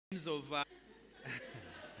terms of...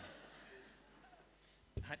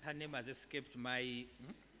 her name has escaped my...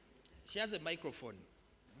 She has a microphone.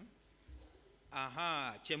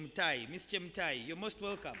 Aha, Chemtai. Miss Chemtai, you're most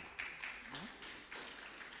welcome.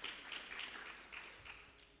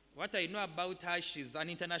 What I know about her, she's an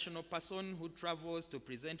international person who travels to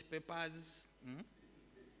present papers.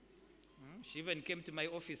 She even came to my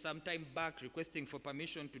office some time back requesting for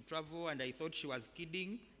permission to travel, and I thought she was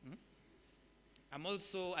kidding. I'm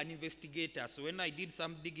also an investigator, so when I did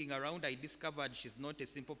some digging around, I discovered she's not a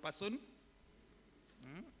simple person.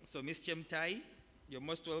 So Ms. Chemtai, you're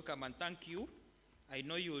most welcome and thank you. I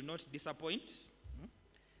know you will not disappoint.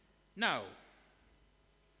 Now,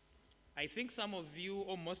 I think some of you,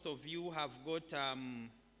 or most of you, have got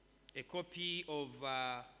a copy of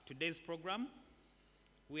today's program.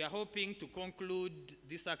 We are hoping to conclude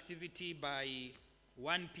this activity by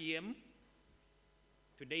 1 p.m.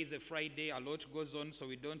 Today is a Friday, a lot goes on, so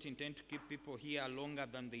we don't intend to keep people here longer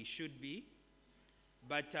than they should be.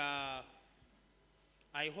 But I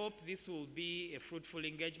hope this will be a fruitful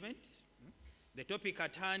engagement. The topic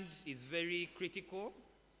at hand is very critical,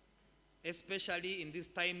 especially in these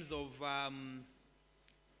times of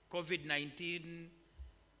COVID-19,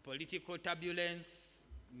 political turbulence,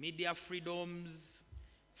 media freedoms,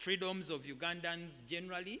 freedoms of Ugandans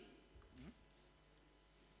generally.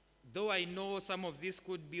 Though I know some of this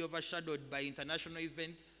could be overshadowed by international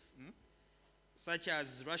events, such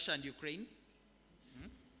as Russia and Ukraine.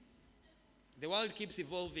 The world keeps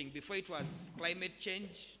evolving. Before it was climate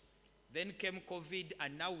change, then came COVID,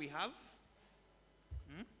 and now we have.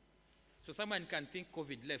 So someone can think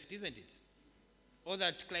COVID left, isn't it? Or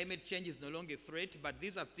that climate change is no longer a threat, but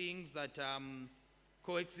these are things that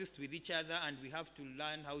coexist with each other, and we have to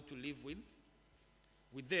learn how to live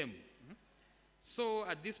with them. So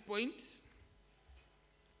at this point,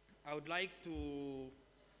 I would like to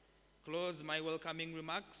close my welcoming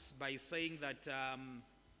remarks by saying that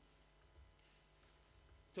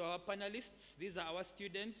to our panelists, these are our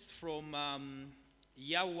students from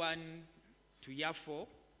year 1 to year 4,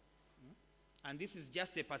 and this is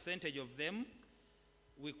just a percentage of them.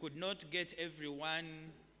 We could not get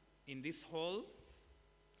everyone in this hall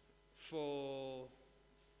for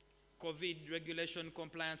COVID regulation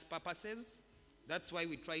compliance purposes. That's why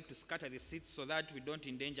we try to scatter the seats so that we don't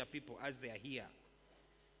endanger people as they are here.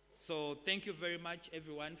 So thank you very much,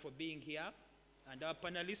 everyone, for being here, and our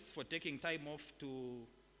panelists for taking time off to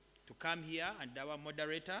come here, and our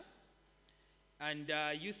moderator. And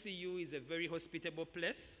UCU is a very hospitable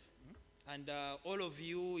place. And all of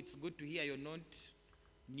you, it's good to hear you're not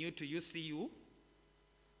new to UCU.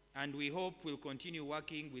 And we hope we'll continue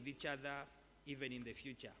working with each other even in the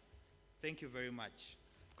future. Thank you very much.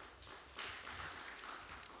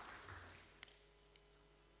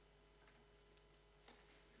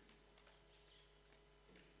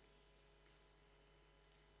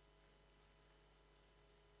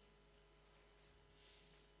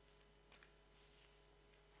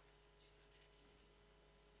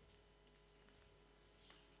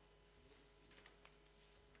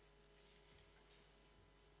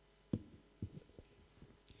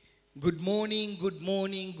 Good morning, good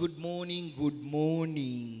morning, good morning, good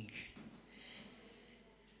morning.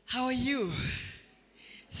 How are you?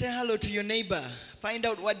 Say hello to your neighbor. Find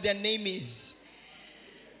out what their name is.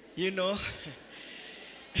 You know.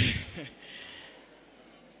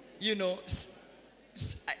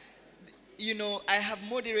 I have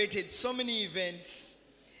moderated so many events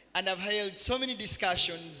and I've held so many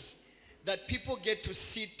discussions that people get to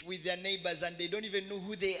sit with their neighbors and they don't even know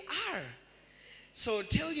who they are. So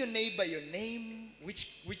tell your neighbor your name,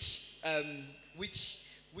 which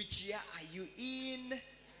year are you in?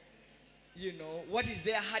 You know, what is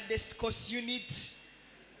their hardest course unit?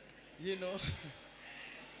 You know.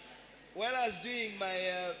 While I was doing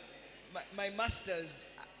my master's,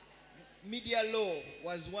 media law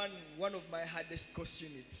was one of my hardest course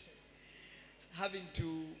units. Having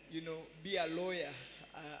to, be a lawyer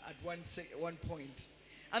at one point.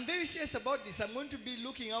 I'm very serious about this. I'm going to be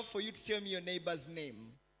looking out for you to tell me your neighbor's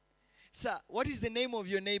name. Sir, what is the name of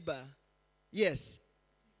your neighbor? Yes.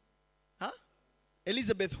 Huh?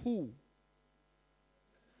 Elizabeth who?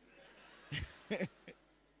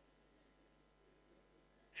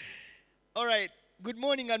 All right. Good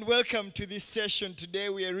morning and welcome to this session today.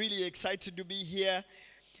 We are really excited to be here.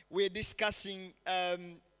 We're discussing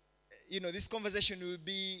this conversation will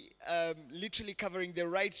be literally covering the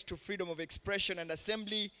right to freedom of expression and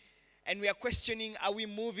assembly. And we are questioning, are we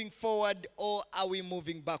moving forward or are we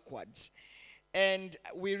moving backwards? And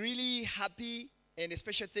we're really happy, and a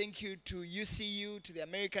special thank you to UCU, to the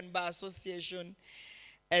American Bar Association,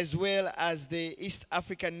 as well as the East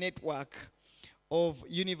African Network of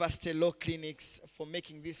University Law Clinics for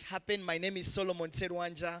making this happen. My name is Solomon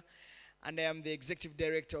Serwanja, and I am the Executive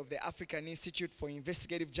Director of the African Institute for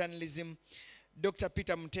Investigative Journalism. Dr.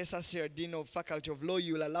 Peter Mutesa Sir, Dean of Faculty of Law,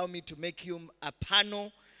 you will allow me to make you a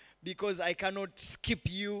panel because I cannot skip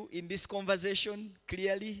you in this conversation,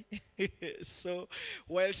 clearly. So,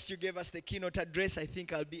 whilst you gave us the keynote address, I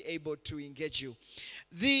think I'll be able to engage you.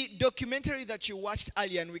 The documentary that you watched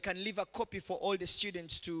earlier, and we can leave a copy for all the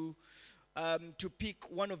students to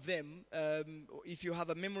pick one of them. If you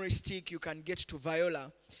have a memory stick, you can get to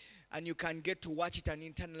Viola, and you can get to watch it and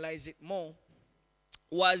internalize it more,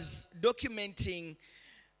 was documenting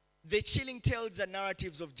the chilling tales and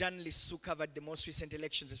narratives of journalists who covered the most recent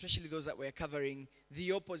elections, especially those that were covering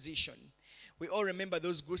the opposition. We all remember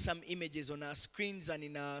those gruesome images on our screens and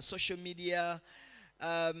in our social media,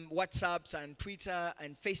 WhatsApps and Twitter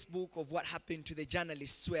and Facebook of what happened to the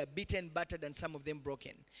journalists who were beaten, battered, and some of them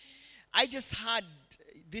broken. I just heard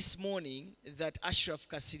this morning that Ashraf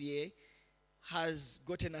Kassirie has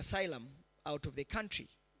gotten asylum out of the country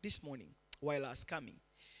this morning while I was coming.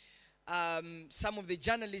 Some of the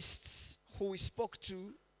journalists who we spoke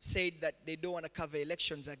to said that they don't want to cover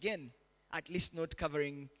elections again, at least not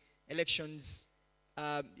covering elections,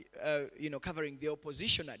 covering the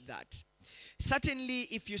opposition at that. Certainly,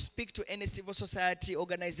 if you speak to any civil society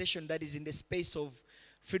organization that is in the space of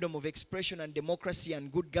freedom of expression and democracy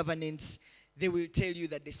and good governance, they will tell you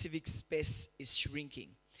that the civic space is shrinking.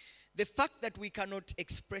 The fact that we cannot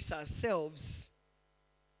express ourselves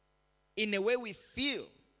in a way we feel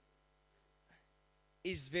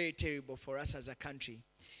is very terrible for us as a country.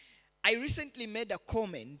 I recently made a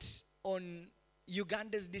comment on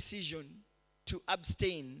Uganda's decision to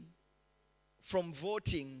abstain from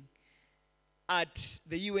voting at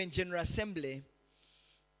the UN General Assembly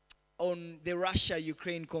on the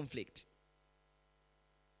Russia-Ukraine conflict.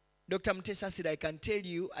 Dr. Mutesa said, I can tell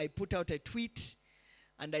you, I put out a tweet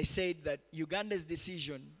and I said that Uganda's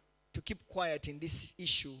decision to keep quiet in this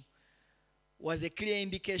issue was a clear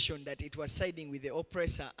indication that it was siding with the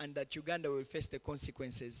oppressor and that Uganda will face the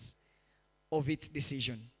consequences of its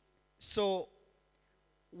decision. So,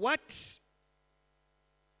 what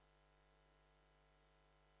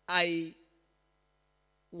I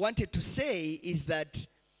wanted to say is that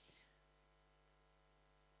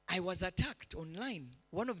I was attacked online.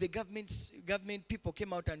 One of the government people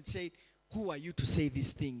came out and said, who are you to say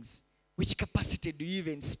these things? Which capacity do you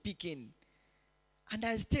even speak in? And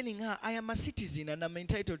I was telling her, I am a citizen and I'm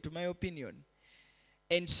entitled to my opinion.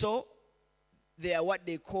 And so, they are what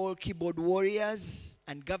they call keyboard warriors,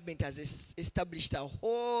 and government has established a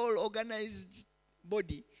whole organized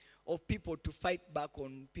body of people to fight back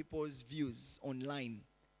on people's views online.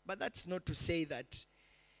 But that's not to say that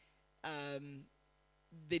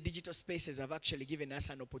the digital spaces have actually given us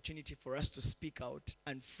an opportunity for us to speak out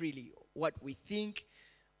and freely what we think,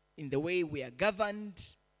 in the way we are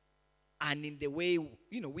governed, and in the way,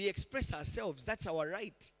 we express ourselves. That's our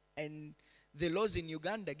right. And the laws in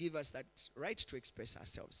Uganda give us that right to express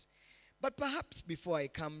ourselves. But perhaps before I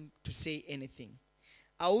come to say anything,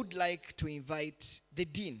 I would like to invite the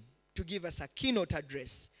Dean to give us a keynote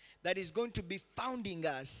address that is going to be founding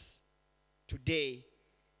us today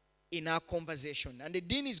in our conversation. And the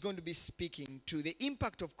Dean is going to be speaking to the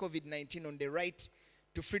impact of COVID-19 on the right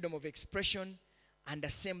to freedom of expression and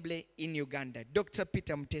assembly in Uganda. Dr.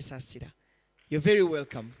 Peter Mutesa Sir, you're very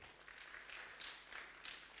welcome.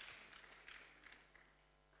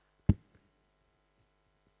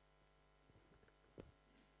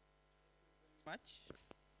 Much.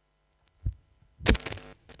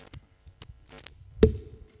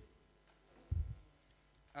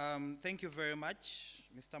 Thank you very much,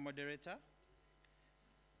 Mr. Moderator.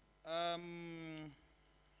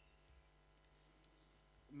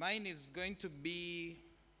 Mine is going to be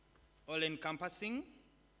all-encompassing,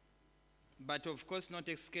 but of course not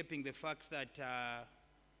escaping the fact that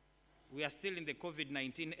we are still in the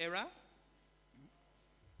COVID-19 era.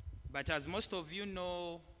 But as most of you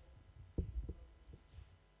know,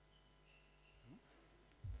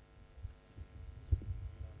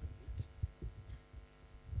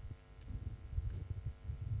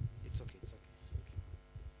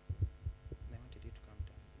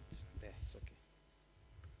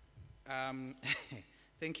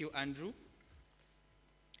 thank you, Andrew.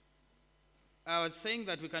 I was saying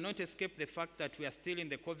that we cannot escape the fact that we are still in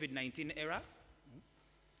the COVID-19 era.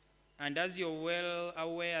 And as you're well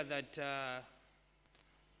aware that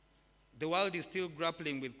the world is still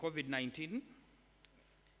grappling with COVID-19,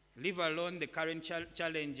 leave alone the current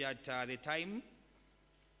challenge at the time,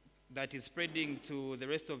 that is spreading to the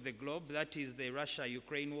rest of the globe. That is the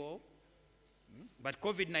Russia-Ukraine war. But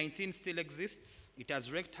COVID-19 still exists. It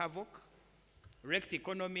has wreaked havoc, wrecked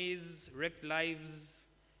economies, wrecked lives,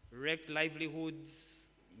 wrecked livelihoods.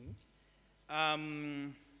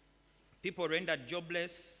 People rendered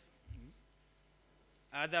jobless.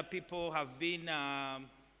 Other people have been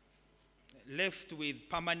left with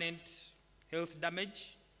permanent health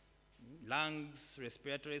damage, lungs,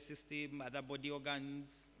 respiratory system, other body organs.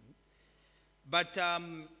 But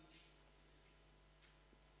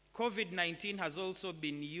COVID-19 has also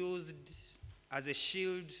been used as a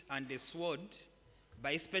shield and a sword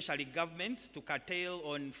by especially governments to curtail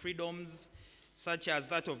on freedoms such as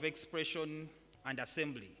that of expression and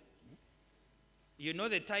assembly. You know,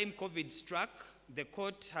 the time COVID struck, the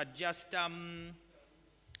court had just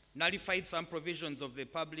nullified some provisions of the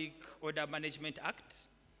Public Order Management Act,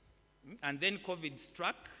 and then COVID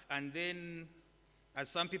struck, and then, as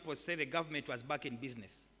some people say, the government was back in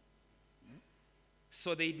business.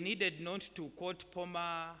 So they needed not to quote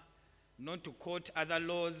POMA, not to quote other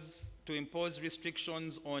laws to impose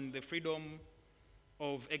restrictions on the freedom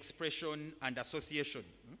of expression and association.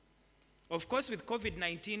 Of course, with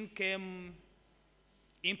COVID-19 came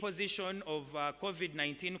imposition of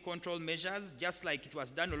COVID-19 control measures, just like it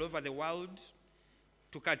was done all over the world,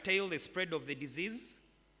 to curtail the spread of the disease.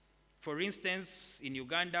 For instance, in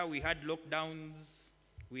Uganda, we had lockdowns,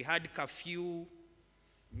 we had curfew,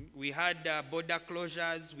 we had border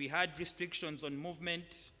closures, we had restrictions on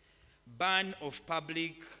movement, ban of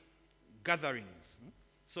public gatherings.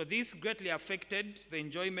 So this greatly affected the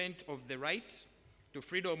enjoyment of the right to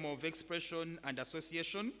freedom of expression and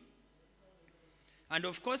association. And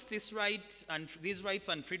of course, these rights and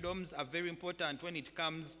freedoms are very important when it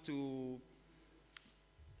comes to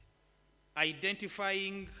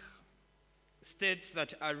identifying states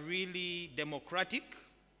that are really democratic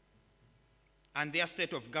and their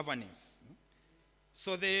state of governance.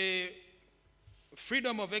 So the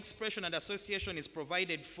freedom of expression and association is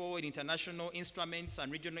provided for in international instruments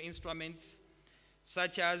and regional instruments,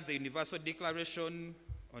 such as the Universal Declaration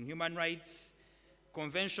on Human Rights,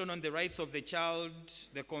 Convention on the Rights of the Child,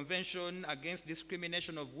 the Convention Against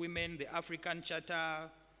Discrimination of Women, the African Charter,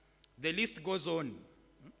 the list goes on.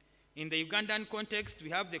 In the Ugandan context, we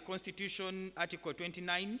have the Constitution, Article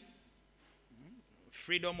 29,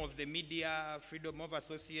 freedom of the media, freedom of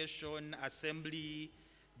association, assembly,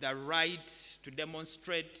 the right to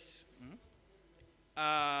demonstrate,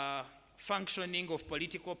 functioning of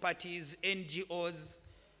political parties, NGOs,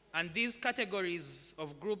 and these categories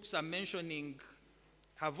of groups I'm mentioning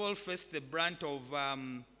have all faced the brunt of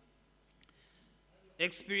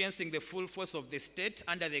experiencing the full force of the state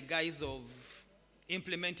under the guise of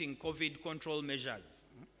implementing COVID control measures.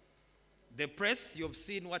 The press, you've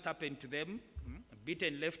seen what happened to them,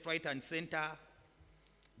 beaten left, right, and center.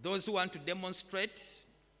 Those who want to demonstrate,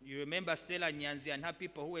 you remember Stella Nyanzi and her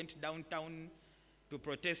people who went downtown to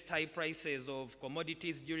protest high prices of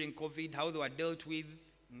commodities during COVID, how they were dealt with.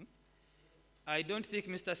 I don't think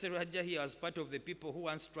Mr. Seraja here was part of the people who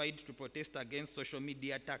once tried to protest against social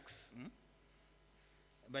media attacks.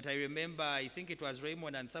 But I remember, I think it was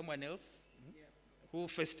Raymond and someone else who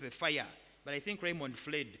faced the fire. But I think Raymond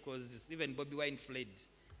fled, because even Bobby Wine fled.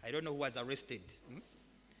 I don't know who was arrested.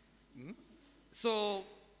 So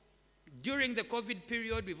during the COVID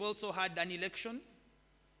period, we've also had an election.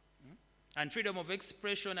 And freedom of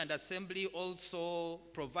expression and assembly also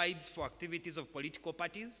provides for activities of political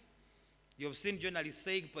parties. You've seen journalists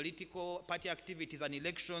saying political party activities and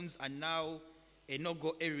elections are now a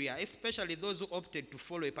no-go area, especially those who opted to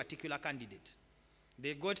follow a particular candidate.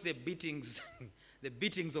 They got the beatings, the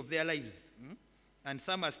beatings of their lives. And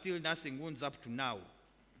some are still nursing wounds up to now.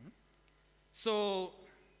 So,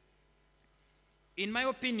 in my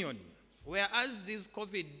opinion, whereas these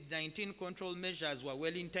COVID-19 control measures were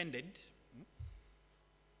well intended,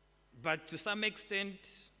 but to some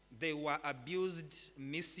extent they were abused,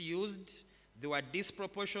 misused, they were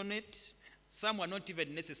disproportionate, some were not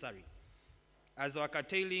even necessary, as they were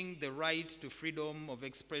curtailing the right to freedom of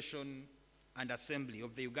expression and assembly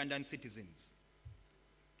of the Ugandan citizens.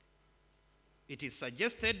 It is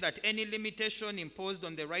suggested that any limitation imposed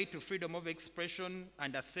on the right to freedom of expression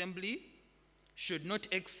and assembly should not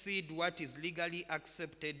exceed what is legally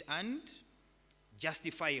accepted and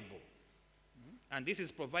justifiable. And this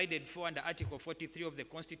is provided for under Article 43 of the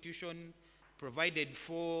Constitution, provided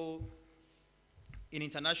for in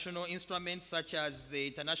international instruments such as the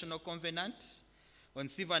International Covenant on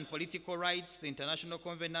Civil and Political Rights, the International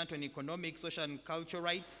Covenant on Economic, Social, and Cultural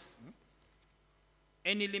Rights.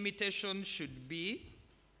 Any limitation should be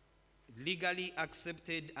legally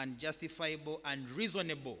accepted and justifiable and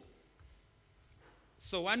reasonable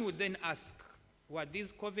So one would then ask, were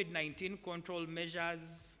these COVID-19 control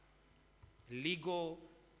measures legal,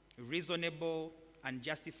 reasonable, and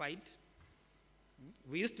justified?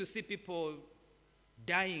 We used to see people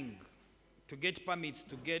dying to get permits,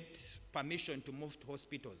 to get permission to move to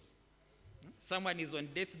hospitals. Someone is on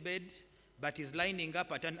deathbed, but is lining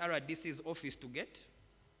up at an RDC's office to get.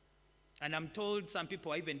 And I'm told some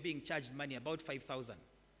people are even being charged money, about 5,000.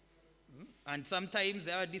 And sometimes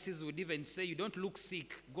the RDCs would even say, you don't look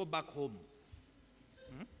sick, go back home.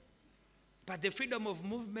 But the freedom of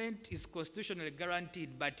movement is constitutionally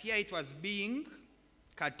guaranteed, but here it was being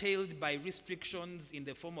curtailed by restrictions in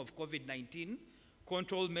the form of COVID-19,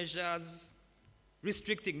 control measures,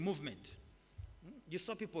 restricting movement. You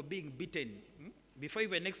saw people being beaten. Before you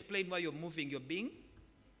even explain why you're moving, you're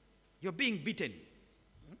being beaten.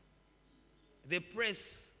 The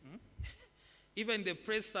press, even the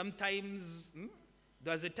press sometimes,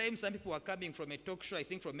 there was a time some people were coming from a talk show, I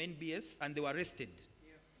think from NBS, and they were arrested.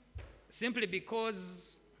 Simply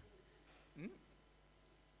because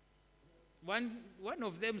one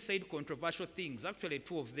of them said controversial things, actually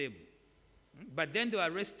two of them. But then they were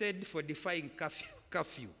arrested for defying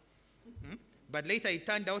curfew. But later it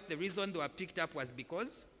turned out the reason they were picked up was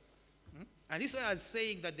because, and this is why I was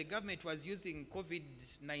saying that the government was using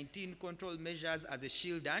COVID-19 control measures as a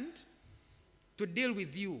shield and to deal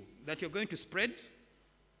with you, that you're going to spread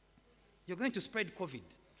COVID.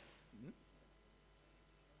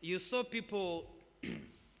 You saw people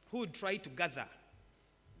who would try to gather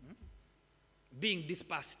being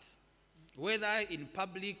dispersed, whether in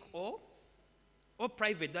public or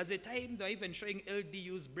private. There's a time they were even showing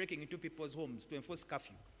LDUs breaking into people's homes to enforce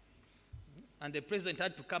curfew. And the president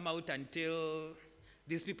had to come out and tell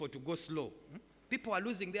these people to go slow. People are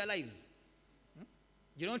losing their lives.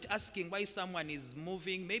 You're not asking why someone is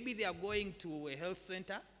moving. Maybe they are going to a health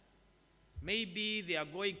center. Maybe they are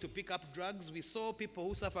going to pick up drugs. We saw people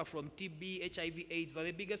who suffer from TB, HIV, AIDS, they're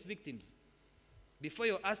the biggest victims. Before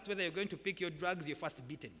you're asked whether you're going to pick your drugs, you're first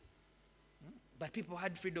beaten. But people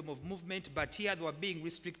had freedom of movement, but here they were being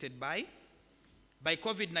restricted by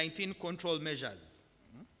COVID-19 control measures.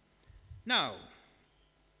 Now,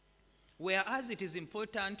 whereas it is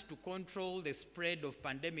important to control the spread of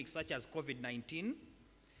pandemics such as COVID-19,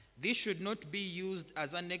 this should not be used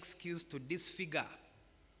as an excuse to disfigure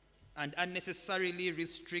and unnecessarily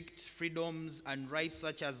restrict freedoms and rights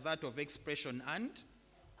such as that of expression and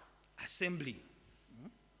assembly.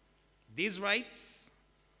 These rights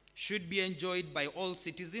should be enjoyed by all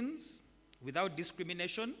citizens without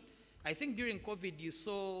discrimination. I think during COVID you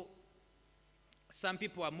saw some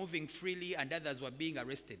people were moving freely and others were being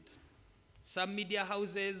arrested. Some media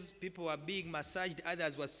houses, people were being massaged,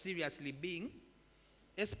 others were seriously being,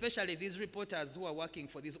 especially these reporters who are working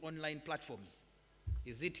for these online platforms.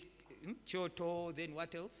 Is it Choto, then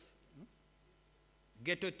what else?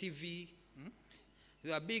 Ghetto TV.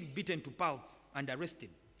 They were being beaten to pulp and arrested.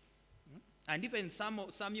 And even some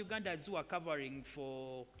Ugandans who are covering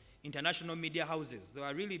for international media houses, they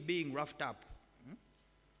were really being roughed up.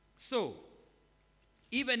 So,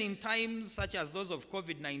 even in times such as those of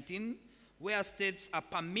COVID-19, where states are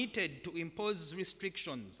permitted to impose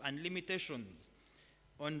restrictions and limitations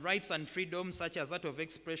on rights and freedoms such as that of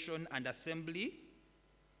expression and assembly,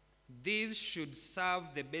 these should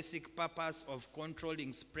serve the basic purpose of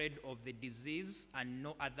controlling spread of the disease and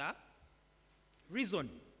no other reason,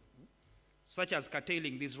 such as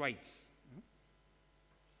curtailing these rights.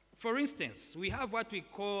 For instance, we have what we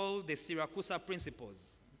call the Siracusa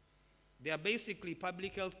principles. They are basically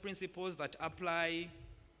public health principles that apply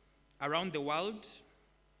around the world.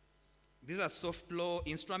 These are soft law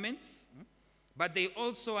instruments, but they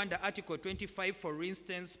also, under Article 25, for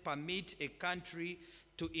instance, permit a country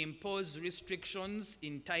to impose restrictions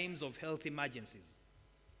in times of health emergencies.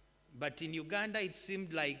 But in Uganda, it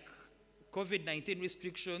seemed like COVID-19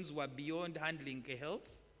 restrictions were beyond handling a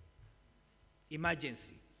health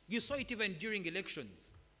emergency. You saw it even during elections.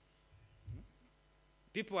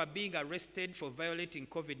 People are being arrested for violating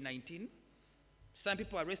COVID-19. Some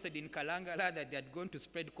people were arrested in Kalangala that they had gone to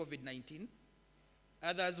spread COVID-19.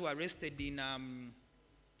 Others were arrested in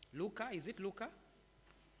Luka, is it Luka?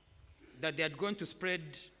 That they had gone to spread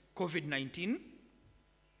COVID-19.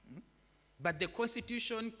 But the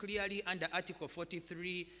Constitution clearly under Article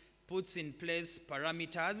 43 puts in place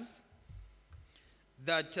parameters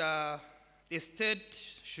that a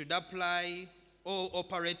state should apply or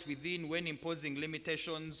operate within when imposing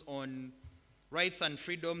limitations on rights and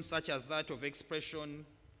freedoms such as that of expression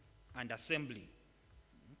and assembly.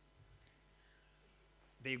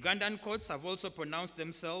 The Ugandan courts have also pronounced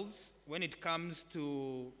themselves when it comes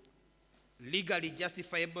to legally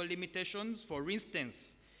justifiable limitations, for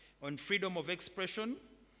instance, on freedom of expression,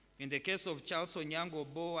 in the case of Charles Onyango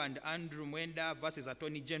Bo and Andrew Mwenda versus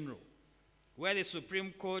Attorney General, where the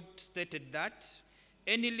Supreme Court stated that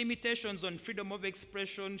any limitations on freedom of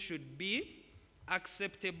expression should be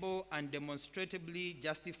acceptable and demonstrably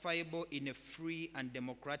justifiable in a free and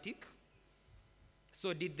democratic.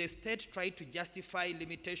 So did the state try to justify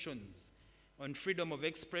limitations on freedom of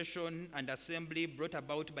expression and assembly brought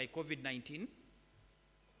about by COVID-19?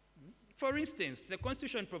 For instance, the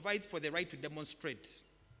Constitution provides for the right to demonstrate.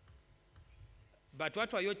 But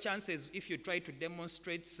what were your chances if you tried to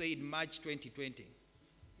demonstrate, say, in March 2020?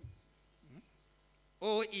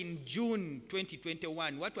 Or in June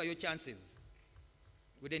 2021, what were your chances?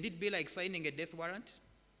 Wouldn't it be like signing a death warrant?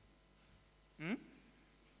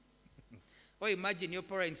 Or imagine your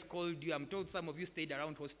parents called you. I'm told some of you stayed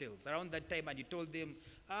around hostels around that time, and you told them,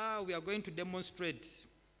 we are going to demonstrate.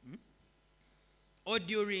 Or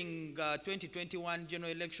during 2021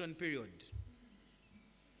 general election period,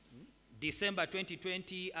 December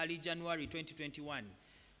 2020, early January 2021,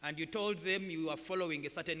 and you told them you are following a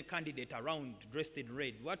certain candidate around dressed in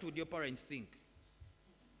red. What would your parents think?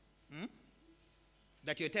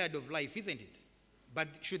 That you're tired of life, isn't it? But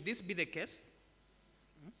should this be the case?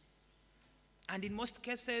 And in most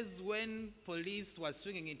cases, when police was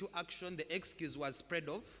swinging into action, the excuse was spread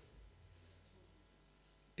of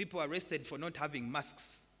people arrested for not having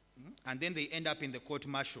masks, and then they end up in the court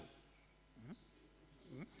martial.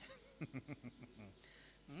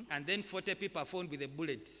 And then 40 people are found with a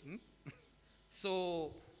bullet.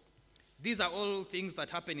 So these are all things that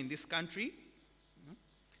happen in this country.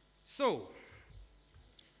 So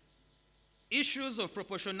issues of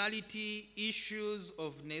proportionality, issues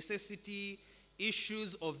of necessity,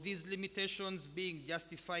 issues of these limitations being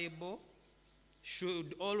justifiable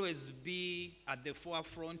should always be at the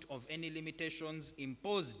forefront of any limitations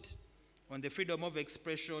imposed on the freedom of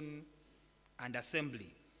expression and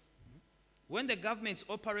assembly. When the governments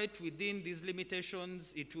operate within these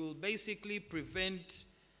limitations, it will basically prevent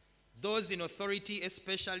those in authority,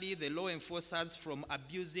 especially the law enforcers, from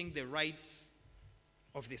abusing the rights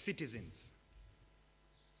of the citizens.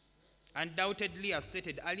 Undoubtedly, as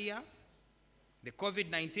stated earlier, the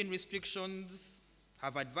COVID-19 restrictions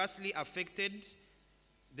have adversely affected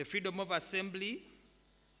the freedom of assembly,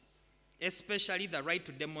 especially the right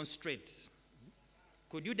to demonstrate.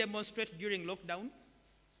 Could you demonstrate during lockdown?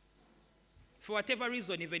 For whatever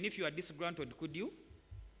reason, even if you are disgruntled, could you?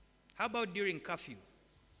 How about during curfew?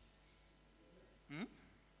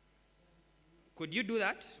 Could you do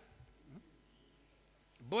that?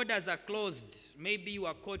 Borders are closed. Maybe you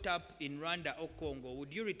are caught up in Rwanda or Congo.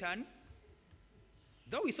 Would you return?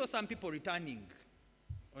 Though we saw some people returning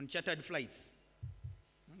on chartered flights.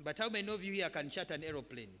 But how many of you here can charter an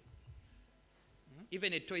aeroplane?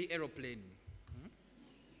 Even a toy aeroplane.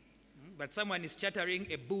 But someone is chartering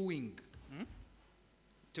a Boeing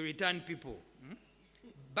to return people.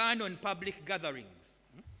 Ban on public gatherings.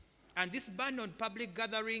 And this ban on public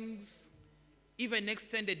gatherings even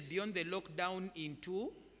extended beyond the lockdown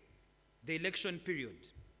into the election period.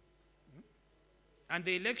 And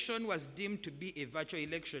the election was deemed to be a virtual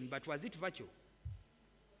election, but was it virtual?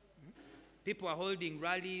 People were holding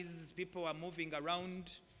rallies, people were moving around,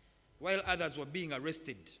 while others were being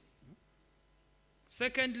arrested.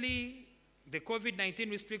 Secondly, the COVID-19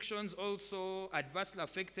 restrictions also adversely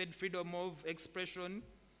affected freedom of expression,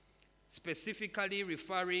 specifically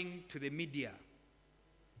referring to the media.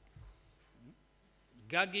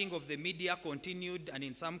 Gagging of the media continued and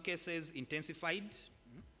in some cases intensified.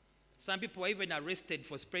 Some people were even arrested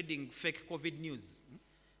for spreading fake COVID news.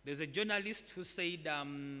 There's a journalist who said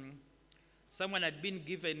someone had been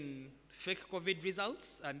given fake COVID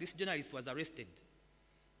results, and this journalist was arrested.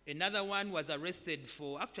 Another one was arrested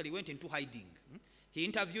for, actually went into hiding. He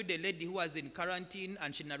interviewed a lady who was in quarantine,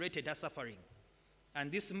 and she narrated her suffering.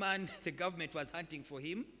 And this man, the government was hunting for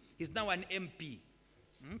him. He's now an MP.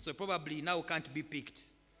 So probably now can't be picked.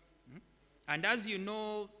 And as you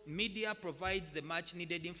know, media provides the much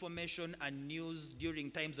needed information and news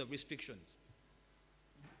during times of restrictions.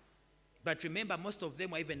 But remember, most of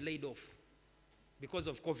them were even laid off because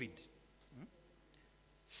of COVID.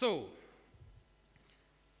 So,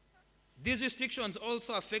 these restrictions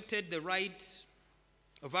also affected the right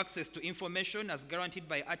of access to information as guaranteed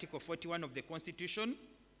by Article 41 of the Constitution.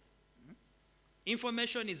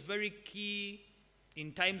 Information is very key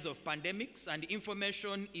in times of pandemics, and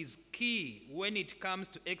information is key when it comes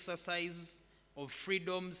to exercise of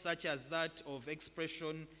freedoms such as that of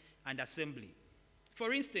expression and assembly.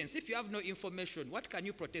 For instance, if you have no information, what can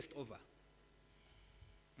you protest over?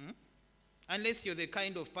 Unless you're the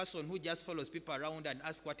kind of person who just follows people around and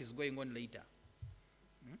asks what is going on later.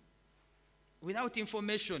 Without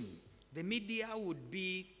information, the media would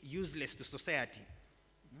be useless to society.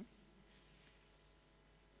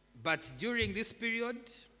 But during this period,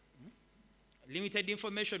 limited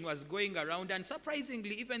information was going around, and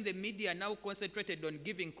surprisingly, even the media now concentrated on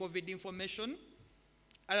giving COVID information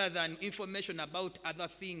other than information about other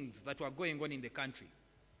things that were going on in the country.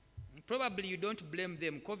 Probably you don't blame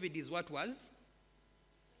them. COVID is what was,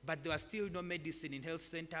 but there was still no medicine in health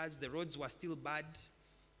centers. The roads were still bad.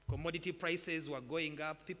 Commodity prices were going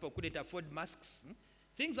up. People couldn't afford masks.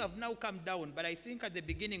 Things have now come down, but I think at the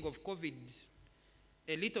beginning of COVID,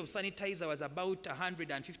 a liter of sanitizer was about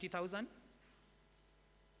 150,000.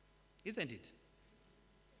 Isn't it?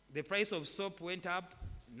 The price of soap went up.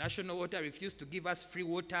 National Water refused to give us free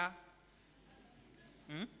water.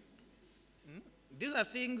 These are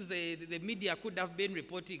things the media could have been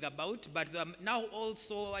reporting about, but they are now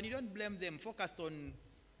also, and you don't blame them, focused on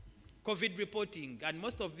COVID reporting. And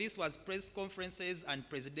most of this was press conferences and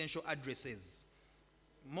presidential addresses.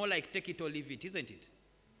 More like take it or leave it, isn't it?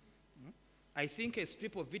 I think a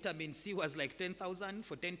strip of vitamin C was like 10,000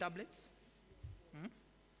 for 10 tablets.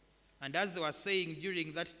 And as they were saying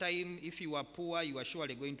during that time, if you were poor, you were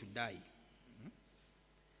surely going to die.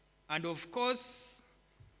 And of course,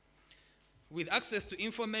 with access to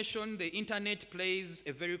information, the internet plays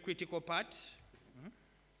a very critical part.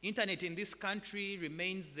 Internet in this country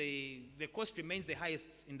remains the cost remains the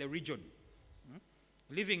highest in the region.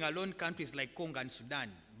 Leaving alone countries like Congo and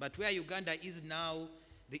Sudan. But where Uganda is now,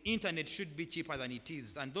 the internet should be cheaper than it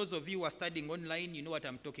is. And those of you who are studying online, you know what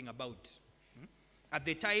I'm talking about. At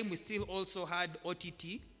the time, we still also had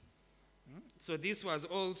OTT. So this was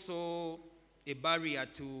also a barrier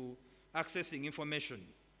to accessing information.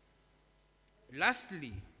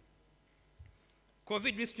 Lastly,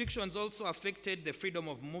 COVID restrictions also affected the freedom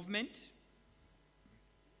of movement.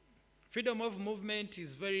 Freedom of movement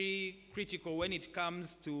is very critical when it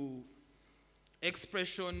comes to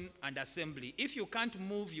expression and assembly. If you can't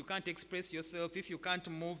move, you can't express yourself. If you can't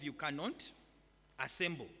move, you cannot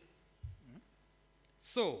assemble.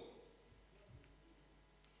 So,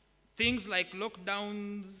 things like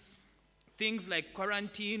lockdowns, things like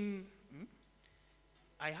quarantine.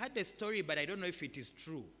 I had a story, but I don't know if it is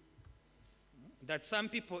true, that some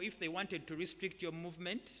people, if they wanted to restrict your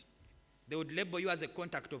movement, they would label you as a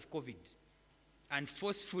contact of COVID and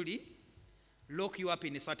forcefully lock you up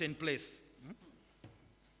in a certain place,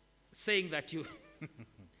 saying that you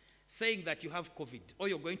saying that you have COVID or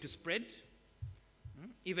you're going to spread,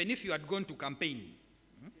 even if you had gone to campaign.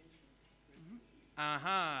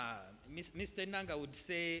 Mr. Nanga would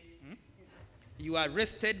say, you are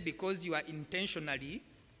arrested because you are intentionally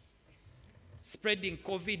spreading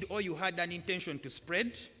COVID, or you had an intention to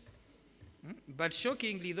spread. But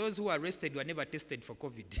shockingly, those who are arrested were never tested for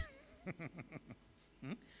COVID.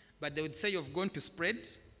 But they would say you've gone to spread.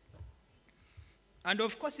 And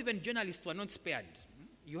of course, even journalists were not spared.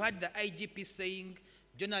 You had the IGP saying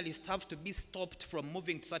journalists have to be stopped from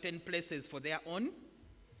moving to certain places for their own.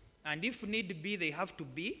 And if need be, they have to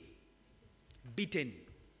be beaten.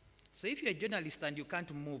 So if you're a journalist and you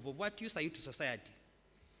can't move, of what use are you to society?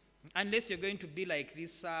 Unless you're going to be like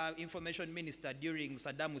this information minister during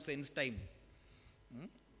Saddam Hussein's time.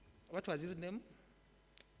 What was his name?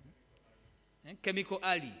 Chemical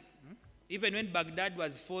Ali. Even when Baghdad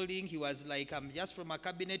was falling, he was like, I'm just from a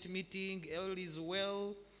cabinet meeting, all is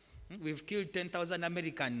well. We've killed 10,000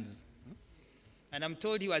 Americans. And I'm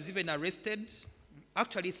told he was even arrested.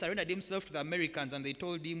 Actually, he surrendered himself to the Americans, and they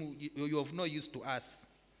told him, you're of no use to us.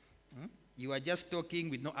 You are just talking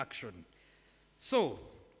with no action. So,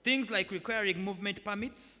 things like requiring movement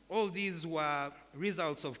permits, all these were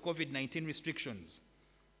results of COVID-19 restrictions.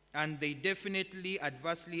 And they definitely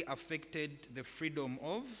adversely affected the freedom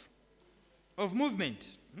of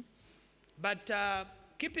movement. But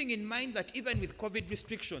keeping in mind that even with COVID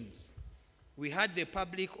restrictions, we had the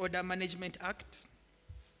Public Order Management Act,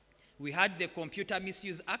 we had the Computer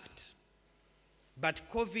Misuse Act, but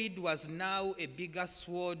COVID was now a bigger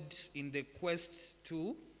sword in the quest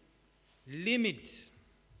to limit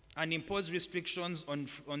and impose restrictions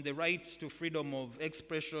on the right to freedom of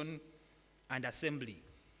expression and assembly.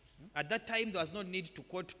 At that time, there was no need to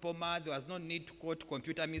quote POMA, there was no need to quote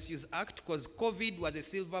Computer Misuse Act, because COVID was a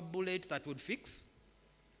silver bullet that would fix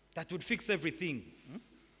everything.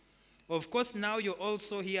 Of course, now you're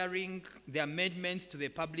also hearing the amendments to the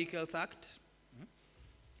Public Health Act.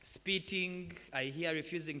 Spitting, I hear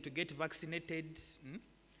refusing to get vaccinated.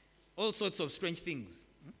 All sorts of strange things.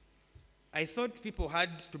 I thought people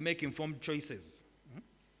had to make informed choices.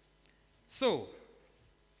 So,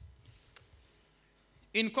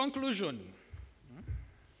 In conclusion,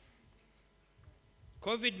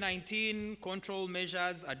 COVID-19 control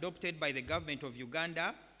measures adopted by the government of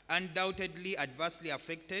Uganda undoubtedly adversely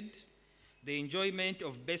affected the enjoyment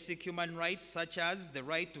of basic human rights such as the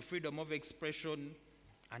right to freedom of expression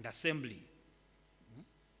and assembly,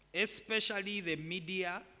 especially the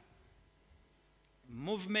media,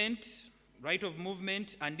 movement, right of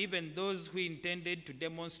movement, and even those who intended to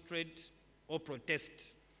demonstrate or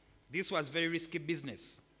protest. This was very risky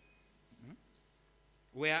business.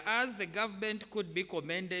 Whereas the government could be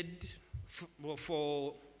commended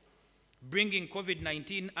for bringing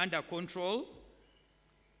COVID-19 under control,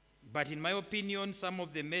 but in my opinion, some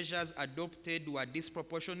of the measures adopted were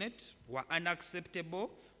disproportionate, were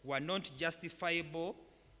unacceptable, were not justifiable,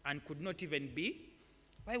 and could not even be.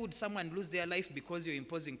 Why would someone lose their life because you're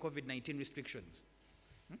imposing COVID-19 restrictions?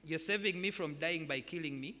 You're saving me from dying by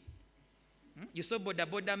killing me. You saw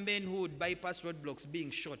border men who would bypass roadblocks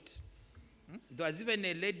being shot. There was even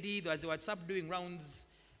a lady, there was a WhatsApp doing rounds.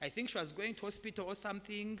 I think she was going to hospital or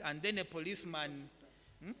something, and then a policeman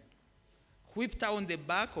whipped her on the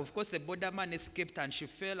back. Of course, the borderman escaped, and she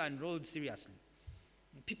fell and rolled seriously.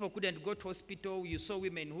 People couldn't go to hospital. You saw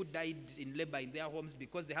women who died in labor in their homes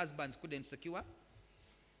because the husbands couldn't secure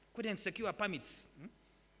permits.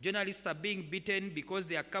 Journalists are being beaten because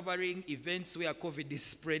they are covering events where COVID is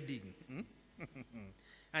spreading.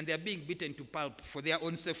 And they are being beaten to pulp for their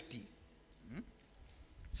own safety.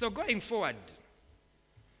 So going forward,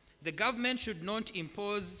 the government should not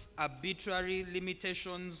impose arbitrary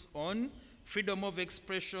limitations on freedom of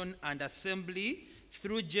expression and assembly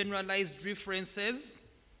through generalized references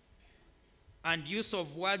and use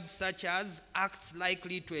of words such as acts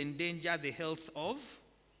likely to endanger the health of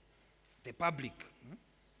the public.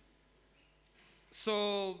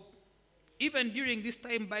 So even during this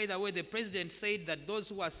time, by the way, the president said that those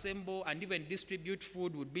who assemble and even distribute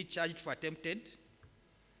food would be charged for attempted.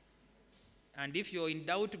 And if you're in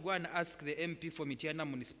doubt, go and ask the MP for Mityana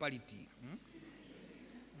municipality.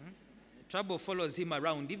 Trouble follows him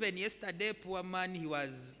around. Even yesterday, poor man,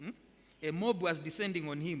 a mob was descending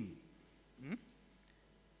on him.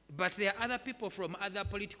 But there are other people from other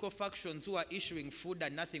political factions who are issuing food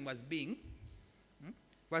and nothing was being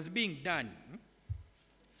done.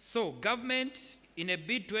 So government, in a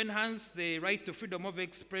bid to enhance the right to freedom of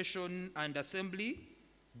expression and assembly,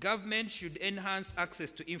 government should enhance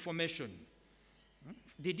access to information.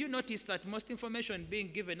 Did you notice that most information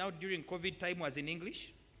being given out during COVID time was in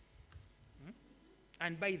English?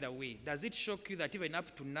 And by the way, does it shock you that even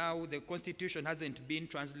up to now, the Constitution hasn't been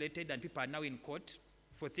translated and people are now in court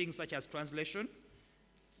for things such as translation?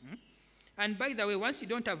 And by the way, once you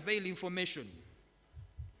don't avail information,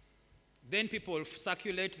 then people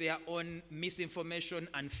circulate their own misinformation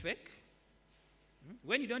and fake.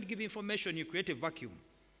 When you don't give information, you create a vacuum.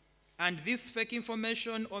 And this fake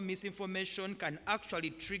information or misinformation can actually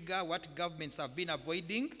trigger what governments have been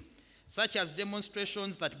avoiding, such as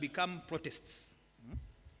demonstrations that become protests.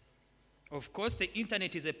 Of course, the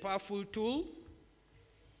internet is a powerful tool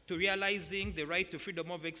to realizing the right to freedom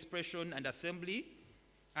of expression and assembly,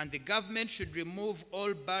 and the government should remove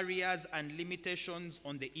all barriers and limitations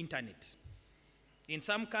on the internet. In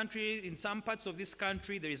some countries, in some parts of this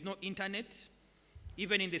country, there is no internet.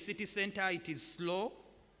 Even in the city center, it is slow.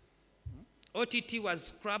 OTT was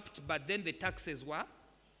scrapped, but then the taxes were.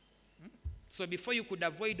 So before you could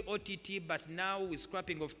avoid OTT, but now with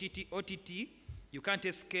scrapping of OTT, you can't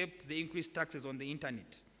escape the increased taxes on the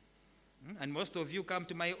internet. And most of you come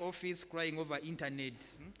to my office crying over internet.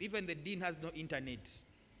 Even the dean has no internet.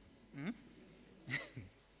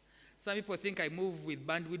 Some people think I move with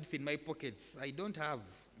bandwidth in my pockets. I don't have.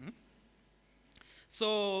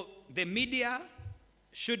 So the media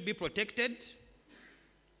should be protected.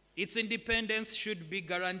 Its independence should be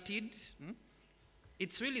guaranteed.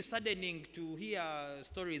 It's really saddening to hear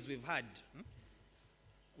stories we've had.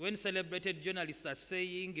 When celebrated journalists are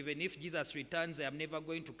saying, even if Jesus returns, I am never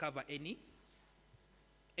going to cover any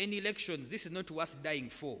elections. This is not worth dying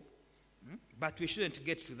for. But we shouldn't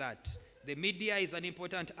get to that. The media is an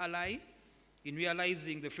important ally in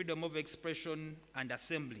realizing the freedom of expression and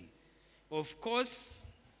assembly. Of course,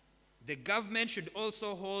 the government should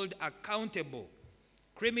also hold accountable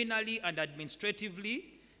criminally and administratively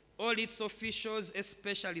all its officials,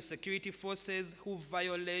 especially security forces, who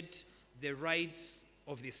violate the rights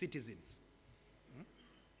of the citizens.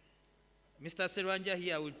 Mr. Seranja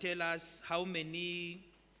here will tell us how many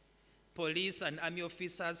police and army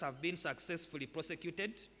officers have been successfully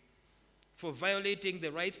prosecuted for violating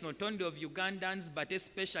the rights not only of Ugandans, but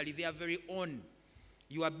especially their very own.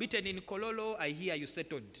 You are beaten in Kololo, I hear you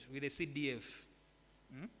settled with the CDF.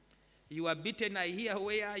 You were beaten, I hear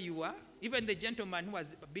where you were. Even the gentleman who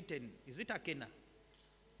was beaten, is it Akena?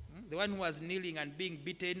 The one who was kneeling and being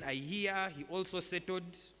beaten, I hear he also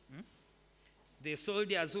settled. The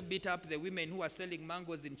soldiers who beat up the women who were selling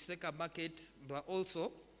mangoes in Chiseka Market, they were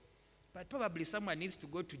also. But probably someone needs to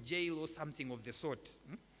go to jail or something of the sort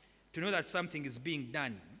to know that something is being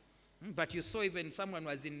done. But you saw even someone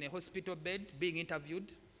was in a hospital bed being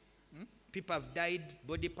interviewed. People have died,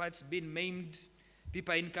 body parts being maimed,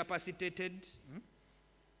 people are incapacitated,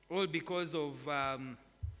 all because of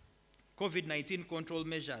COVID-19 control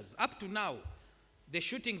measures. Up to now, the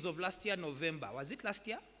shootings of last year, November, was it last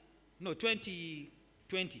year? No,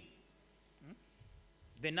 2020.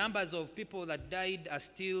 The numbers of people that died are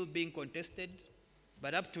still being contested,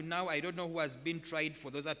 but up to now, I don't know who has been tried for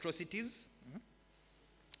those atrocities.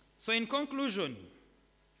 So in conclusion,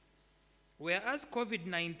 whereas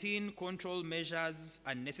COVID-19 control measures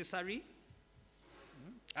are necessary,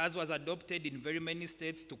 as was adopted in very many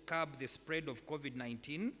states to curb the spread of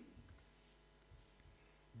COVID-19,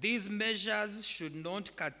 these measures should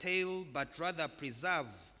not curtail but rather preserve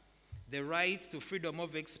the right to freedom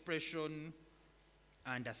of expression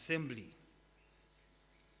and assembly.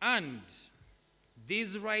 And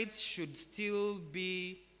these rights should still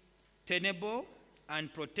be tenable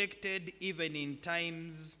and protected even in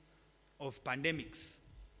times of pandemics.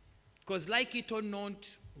 Because like it or not,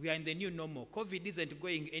 we are in the new normal. COVID isn't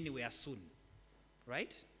going anywhere soon,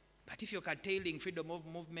 right? But if you're curtailing freedom of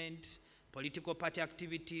movement, political party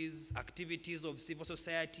activities, activities of civil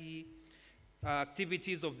society,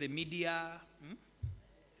 activities of the media,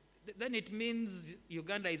 then it means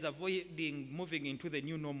Uganda is avoiding moving into the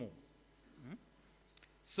new normal.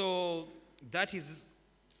 So that is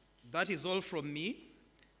all from me.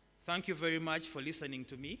 Thank you very much for listening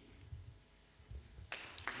to me.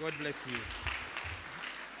 God bless you.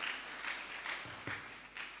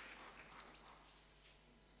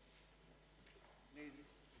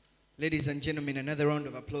 Ladies and gentlemen, another round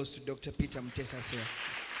of applause to Dr. Peter Mutesa here.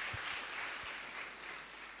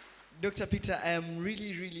 Dr. Peter, I am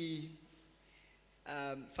really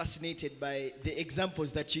fascinated by the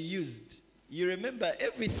examples that you used. You remember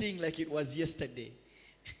everything like it was yesterday.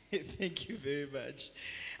 Thank you very much.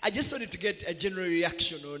 I just wanted to get a general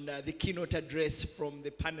reaction on the keynote address from the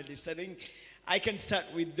panelists. I think I can start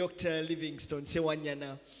with Dr. Livingstone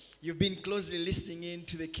Sewanyana. You've been closely listening in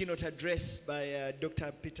to the keynote address by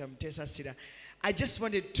Dr. Peter Mutesa. I just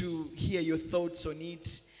wanted to hear your thoughts on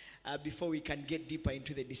it before we can get deeper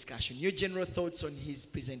into the discussion. Your general thoughts on his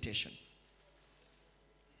presentation.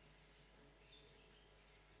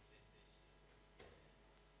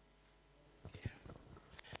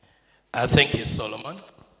 Thank you, Solomon.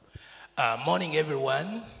 Morning,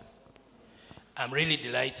 everyone. I'm really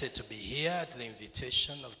delighted to be here at the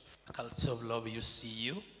invitation of Faculty of Law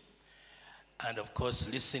UCU, and of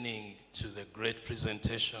course, listening to the great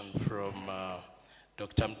presentation from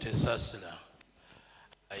Dr. Mutesa.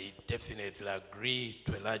 I definitely agree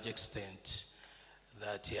to a large extent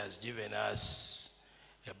that he has given us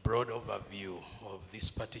a broad overview of this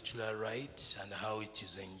particular right and how it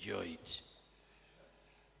is enjoyed.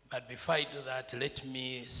 But before I do that, let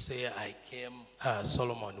me say I came,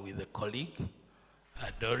 Solomon, with a colleague,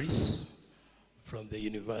 Doris, from the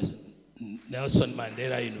Nelson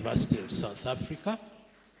Mandela University of South Africa.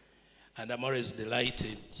 And I'm always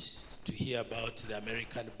delighted to hear about the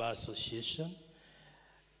American Bar Association.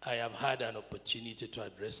 I have had an opportunity to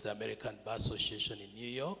address the American Bar Association in New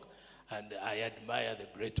York, and I admire the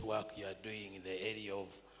great work you are doing in the area of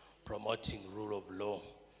promoting rule of law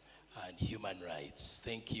and human rights.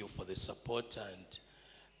 Thank you for the support and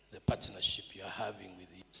the partnership you are having with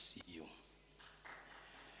UCU.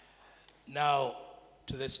 Now,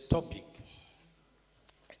 to this topic.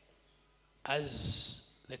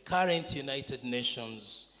 As the current United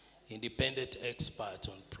Nations independent expert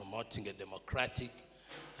on promoting a democratic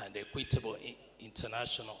and equitable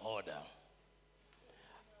international order,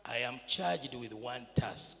 I am charged with one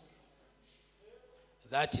task,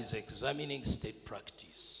 that is examining state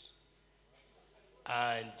practice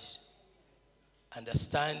and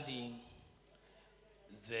understanding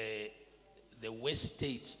the way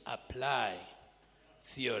states apply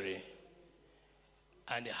theory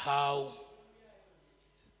and how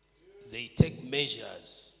they take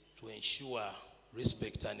measures to ensure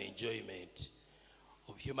respect and enjoyment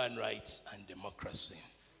of human rights and democracy.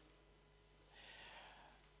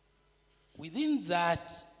 Within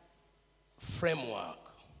that framework,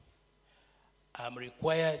 I'm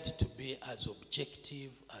required to be as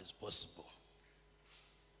objective as possible.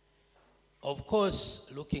 Of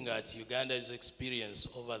course, looking at Uganda's experience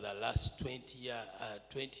over the last 20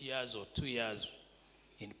 years or 2 years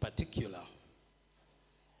in particular,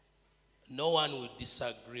 no one would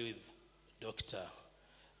disagree with Doctor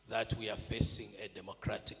that we are facing a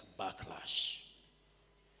democratic backlash.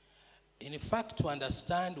 In fact, to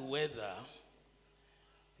understand whether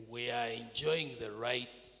we are enjoying the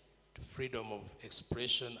right to freedom of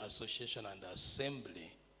expression, association, and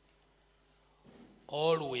assembly,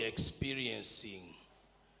 or we are experiencing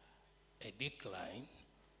a decline,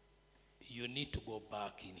 you need to go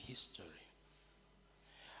back in history.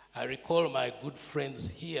 I recall my good friends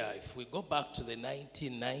here, if we go back to the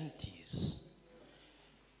 1990s,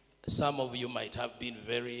 some of you might have been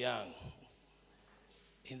very young.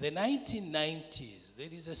 In the 1990s, there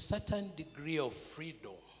is a certain degree of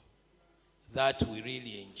freedom that we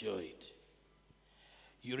really enjoyed.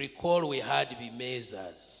 You recall we had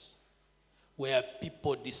Vimezas, where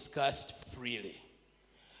people discussed freely.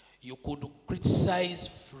 You could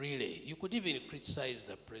criticize freely. You could even criticize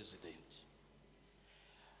the president.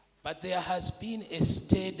 But there has been a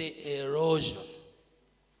steady erosion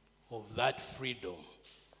of that freedom,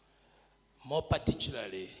 more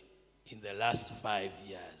particularly in the last 5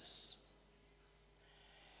 years.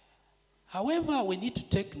 However, we need to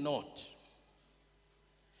take note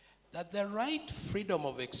that the right freedom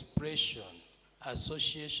of expression,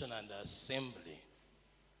 association, and assembly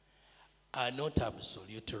are not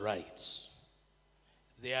absolute rights.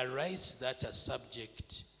 They are rights that are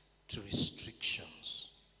subject to restrictions.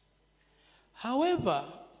 However,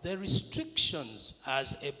 the restrictions,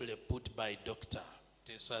 as ably put by Dr.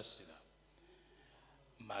 Tesasira,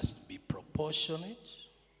 must be proportionate,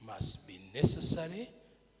 must be necessary,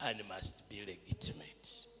 and must be legitimate.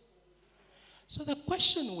 So the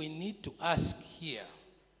question we need to ask here,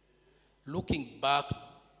 looking back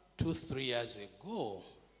 2-3 years ago,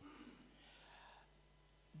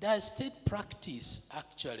 does state practice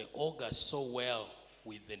actually augur so well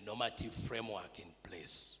with the normative framework in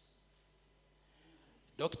place?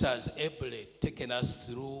 Doctor has ably taken us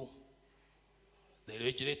through the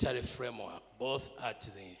regulatory framework, both at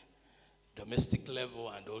the domestic level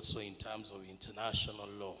and also in terms of international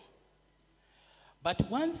law. But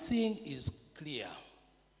one thing is clear.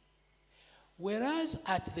 Whereas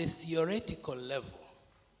at the theoretical level,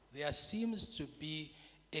 there seems to be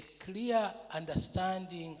a clear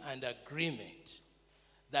understanding and agreement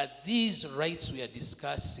that these rights we are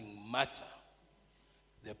discussing matter,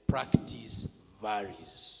 the practice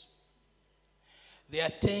varies. There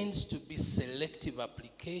tends to be selective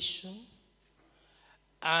application,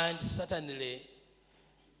 and certainly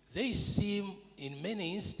they seem in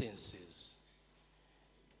many instances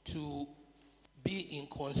to be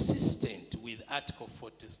inconsistent with Article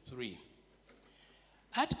 43.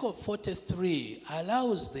 Article 43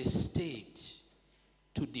 allows the state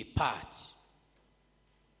to depart.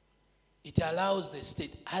 It allows the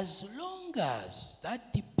state, as long as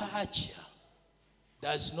that departure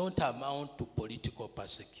does not amount to political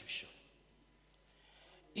persecution.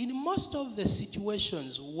 In most of the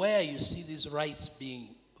situations where you see these rights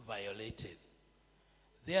being violated,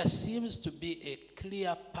 there seems to be a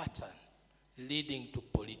clear pattern leading to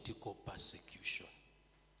political persecution.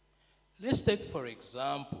 Let's take, for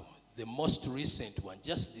example, the most recent one,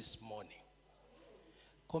 just this morning.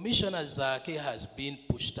 Commissioner Zake has been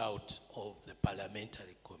pushed out of the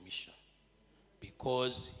Parliamentary Commission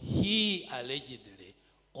because he allegedly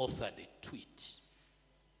authored a tweet.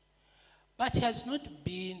 But he has not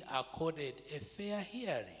been accorded a fair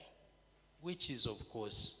hearing, which is, of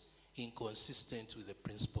course, inconsistent with the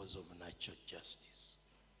principles of natural justice.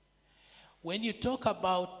 When you talk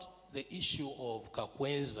about the issue of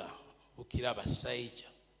Kakwenza Ukirabasaija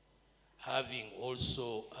having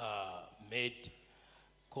also made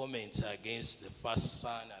comments against the first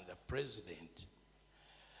son and the president,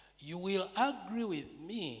 you will agree with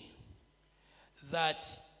me that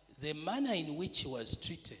the manner in which he was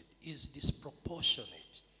treated is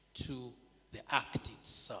disproportionate to the act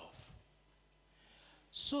itself.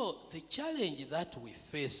 So the challenge that we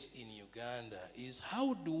face in Uganda is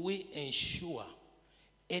how do we ensure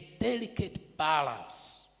a delicate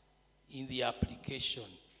balance in the application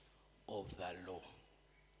of the law?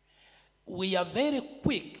 We are very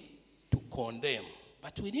quick to condemn,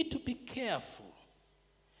 but we need to be careful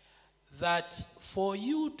that for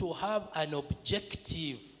you to have an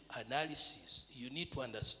objective analysis, you need to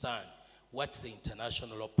understand what the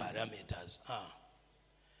international law parameters are.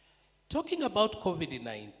 Talking about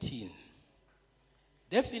COVID-19,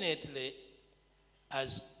 definitely,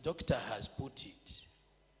 as Doctor has put it,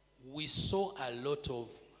 we saw a lot of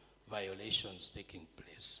violations taking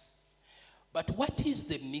place. But what is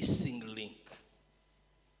the missing link?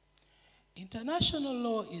 International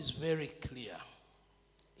law is very clear.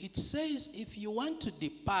 it says if you want to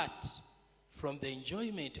depart from the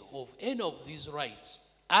enjoyment of any of these rights,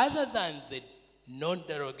 other than the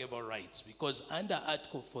non-derogable rights, because under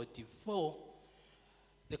Article 44,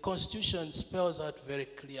 the Constitution spells out very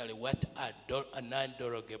clearly what are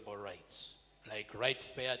non-derogable rights, like right to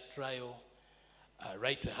fair trial,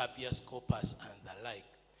 right to habeas corpus, and the like.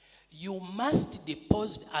 You must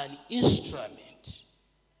deposit an instrument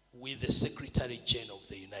with the Secretary General of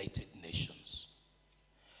the United Nations.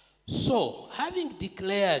 So, having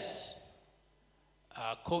declared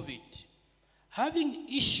COVID, having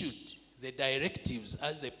issued the directives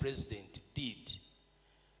as the President did,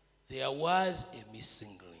 there was a missing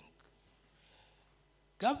link.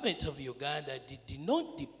 Government of Uganda did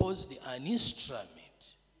not deposit an instrument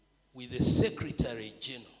with the Secretary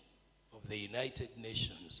General of the United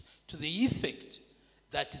Nations to the effect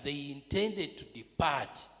that they intended to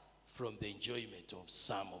depart from the enjoyment of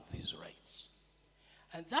some of these rights.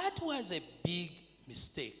 And that was a big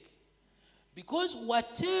mistake, because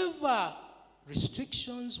whatever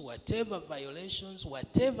restrictions, whatever violations,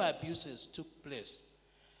 whatever abuses took place,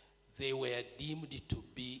 they were deemed to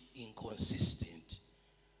be inconsistent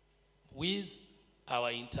with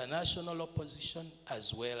our international opposition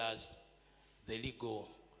as well as the legal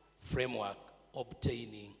framework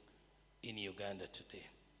obtaining in Uganda today.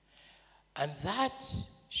 And that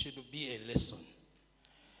should be a lesson.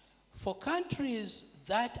 For countries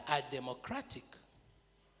that are democratic,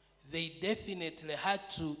 they definitely had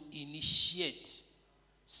to initiate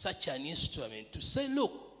such an instrument to say,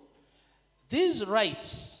 look, these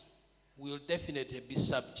rights will definitely be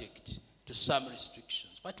subject to some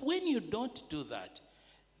restrictions. But when you don't do that,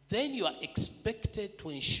 then you are expected to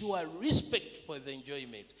ensure respect for the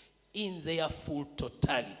enjoyment in their full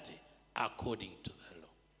totality according to the law.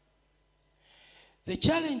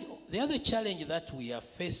 The other challenge that we are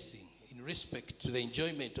facing in respect to the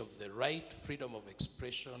enjoyment of the right, freedom of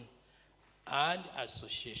expression, and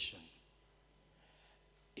association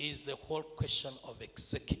is the whole question of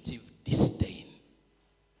executive disdain.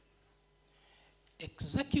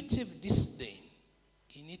 Executive disdain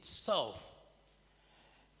in itself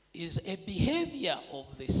is a behavior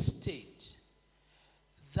of the state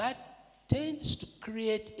that tends to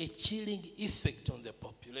create a chilling effect on the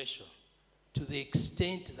population to the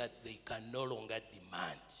extent that they can no longer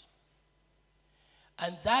demand.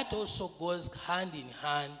 And that also goes hand in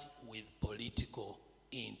hand with political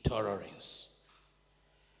intolerance.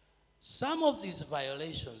 Some of these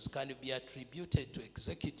violations can be attributed to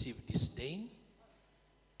executive disdain,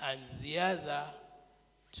 and the other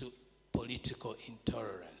to political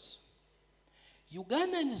intolerance.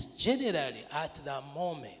 Ugandans generally at the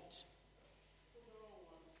moment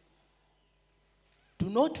do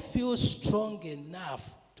not feel strong enough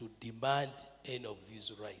to demand any of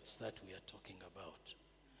these rights that we are talking about.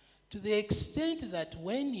 To the extent that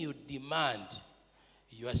when you demand,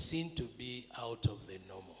 you are seen to be out of the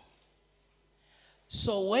normal.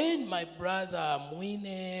 So when my brother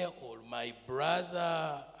Mwine or my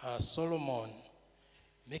brother Solomon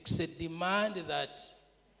makes a demand that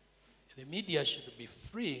the media should be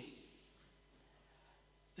free,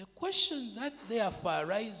 the question that therefore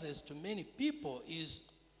arises to many people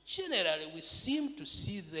is, generally we seem to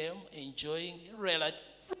see them enjoying relative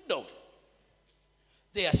freedom.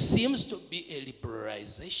 There seems to be a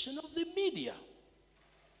liberalization of the media.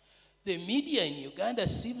 The media in Uganda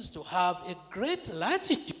seems to have a great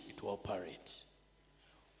latitude to operate.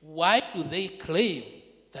 Why do they claim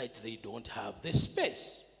that they don't have the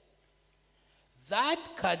space? That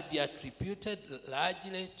can be attributed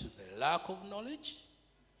largely to the lack of knowledge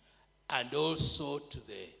and also to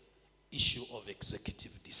the issue of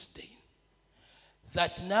executive disdain.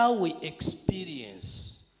 That now we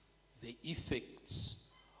experience the effects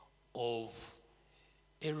of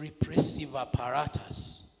a repressive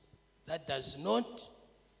apparatus that does not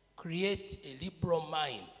create a liberal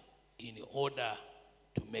mind in order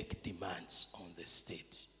to make demands on the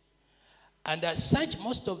state. And as such,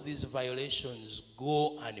 most of these violations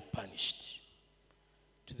go unpunished,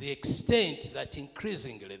 to the extent that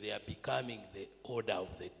increasingly they are becoming the order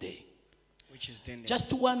of the day. Which is dangerous.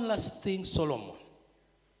 Just one last thing, Solomon.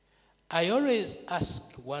 I always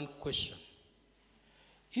ask one question.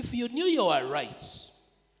 If you knew your rights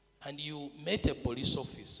and you met a police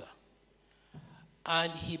officer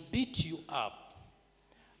and he beat you up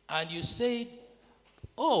and you said,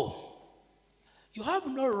 oh, you have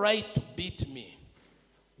no right to beat me,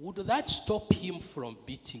 would that stop him from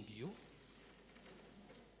beating you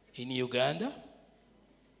in Uganda?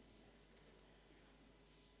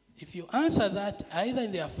 If you answer that either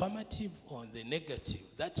in the affirmative or in the negative,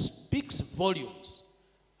 that speaks volumes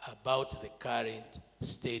about the current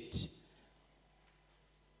state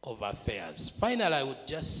of affairs. Finally, I would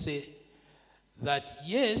just say that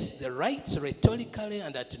yes, the rights rhetorically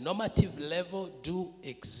and at normative level do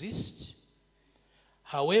exist.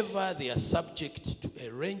 However, they are subject to a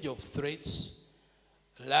range of threats,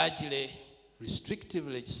 largely restrictive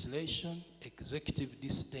legislation, executive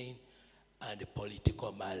disdain, and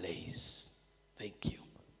political malaise. Thank you.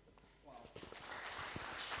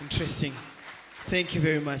 Interesting. Thank you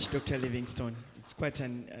very much, Dr. Livingstone. It's quite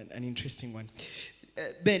an interesting one.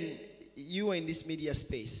 Ben, you are in this media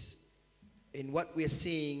space, and what we're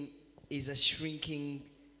seeing is a shrinking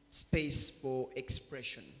space for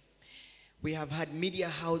expression. We have had media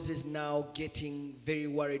houses now getting very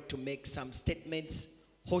worried to make some statements,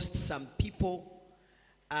 host some people.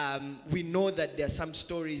 We know that there are some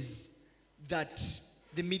stories that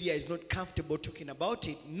the media is not comfortable talking about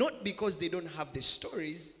it, not because they don't have the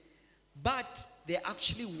stories, but they're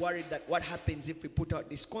actually worried that what happens if we put out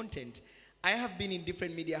this content. I have been in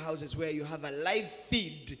different media houses where you have a live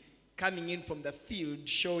feed coming in from the field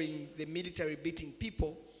showing the military beating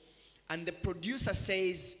people, and the producer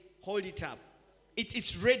says, hold it up.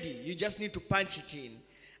 It's ready. You just need to punch it in.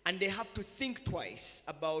 And they have to think twice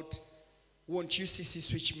about, won't UCC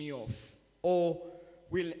switch me off? Or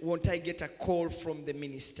won't I get a call from the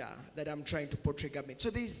minister that I'm trying to portray government? So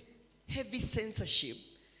there's heavy censorship.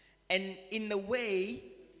 And in a way,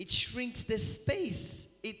 it shrinks the space.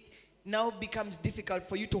 It now becomes difficult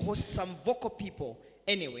for you to host some vocal people.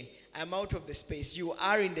 Anyway, I'm out of the space. You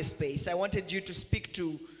are in the space. I wanted you to speak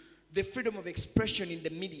to the freedom of expression in the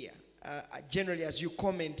media, generally as you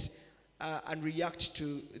comment and react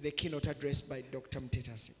to the keynote address by Dr.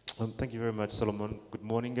 Mtetasi. Thank you very much, Solomon. Good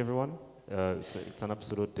morning, everyone. It's an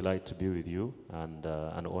absolute delight to be with you, and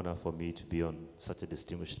an honor for me to be on such a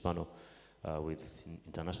distinguished panel with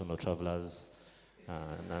international travelers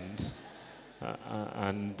and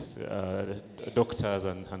doctors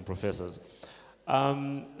and professors.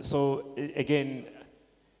 So again,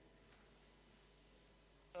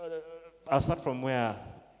 I'll start from where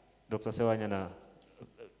Dr. Sewanyana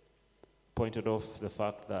pointed off the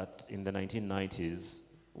fact that in the 1990s,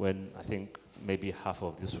 when I think maybe half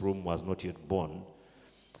of this room was not yet born,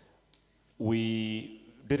 we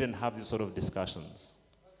didn't have these sort of discussions.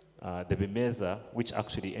 The Bimeza, which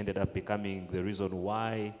actually ended up becoming the reason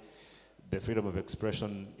why the freedom of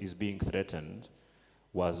expression is being threatened,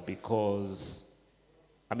 was because,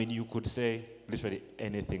 I mean, you could say literally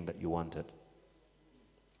anything that you wanted.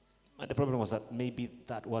 And the problem was that maybe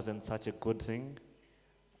that wasn't such a good thing.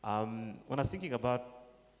 When I was thinking about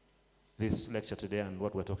this lecture today and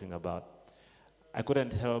what we're talking about, I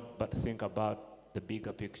couldn't help but think about the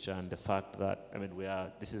bigger picture and the fact that, I mean,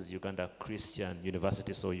 this is Uganda Christian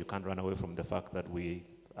University, so you can't run away from the fact that we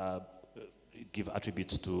give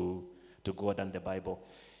attributes to God and the Bible.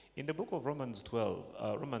 In the book of Romans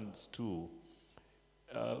 2,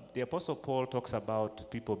 the Apostle Paul talks about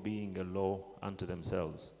people being a law unto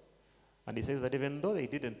themselves. And he says that even though they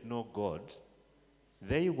didn't know God,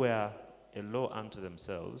 they were a law unto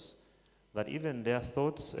themselves, that even their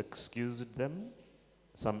thoughts excused them,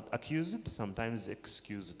 some accused, sometimes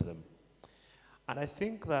excused them. And I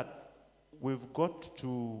think that we've got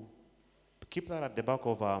to keep that at the back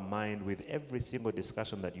of our mind with every single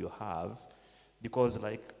discussion that you have, because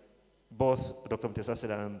like both Dr. Mtetasi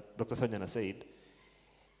and Dr. Sanyana said,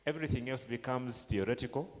 everything else becomes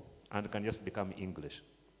theoretical and can just become English.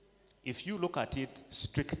 If you look at it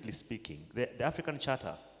strictly speaking, the African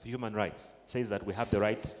Charter for Human Rights says that we have the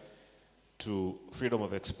right to freedom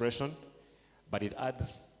of expression, but it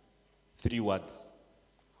adds 3 words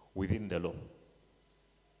within the law,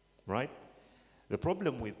 right? The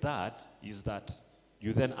problem with that is that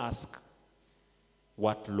you then ask,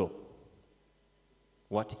 what law?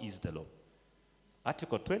 What is the law?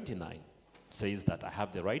 Article 29 says that I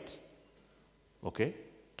have the right, okay,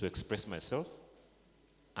 to express myself,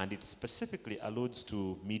 and it specifically alludes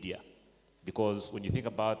to media, because when you think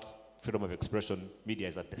about freedom of expression, media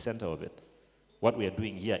is at the center of it. What we are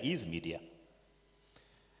doing here is media.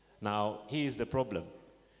 Now, here is the problem.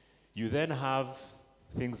 You then have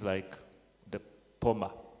things like the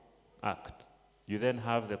POMA Act. You then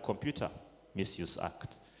have the Computer Misuse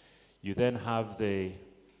Act. You then have the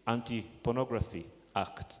Anti-Pornography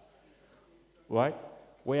Act, right?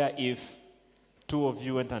 Where if 2 of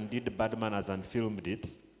you went and did Bad Manners and filmed it,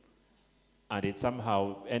 and it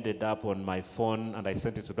somehow ended up on my phone and I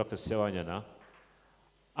sent it to Dr. Sewanyana,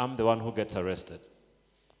 I'm the one who gets arrested.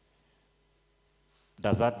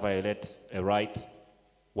 Does that violate a right?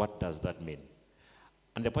 What does that mean?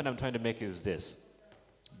 And the point I'm trying to make is this,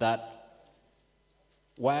 that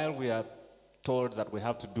while we are told that we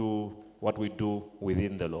have to do what we do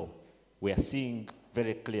within the law. We are seeing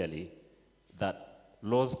very clearly that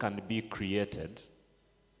laws can be created,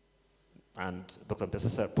 and Dr.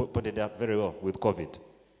 Mtesasa put it up very well with COVID.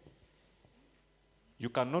 You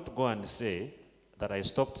cannot go and say that I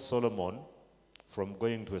stopped Solomon from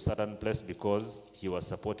going to a certain place because he was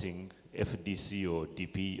supporting FDC or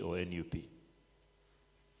DP or NUP.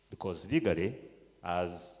 Because legally,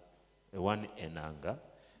 as one Enanga,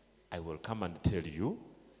 I will come and tell you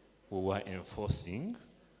we were enforcing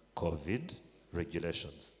COVID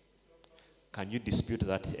regulations. Can you dispute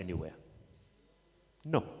that anywhere?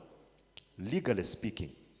 No. Legally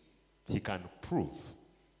speaking, he can prove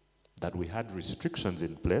that we had restrictions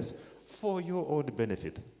in place for your own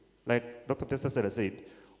benefit. Like Dr. Mtesasa said,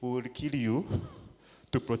 we will kill you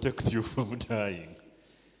to protect you from dying,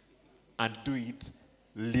 and do it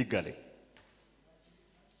legally.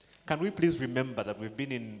 Can we please remember that we've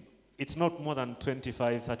been in, it's not more than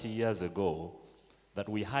 25, 30 years ago that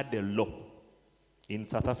we had a law in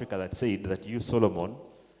South Africa that said that you, Solomon,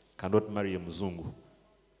 cannot marry a Mzungu.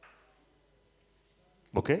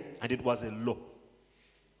 Okay? And it was a law.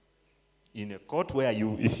 In a court where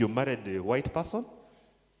if you married a white person,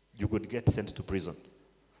 you could get sent to prison.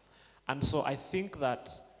 And so I think that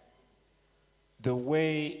the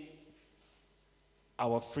way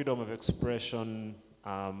our freedom of expression,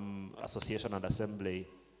 association and assembly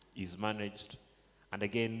is managed, and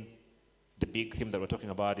again, the big theme that we're talking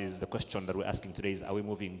about is the question that we're asking today is, are we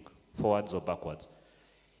moving forwards or backwards?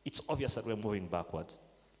 It's obvious that we're moving backwards.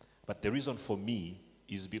 But the reason for me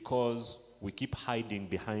is because we keep hiding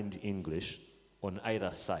behind English on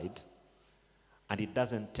either side, and it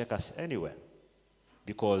doesn't take us anywhere.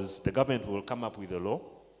 Because the government will come up with a law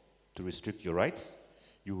to restrict your rights.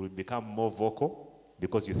 You will become more vocal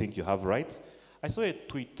because you think you have rights. I saw a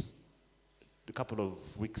tweet a couple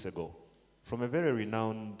of weeks ago from a very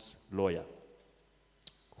renowned lawyer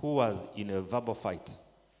who was in a verbal fight.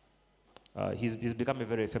 He's become a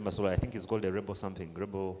very famous lawyer. I think he's called a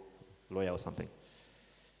rebel lawyer or something.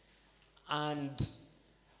 And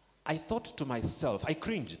I thought to myself, I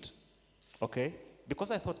cringed, okay? Because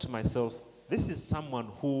I thought to myself, this is someone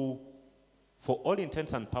who, for all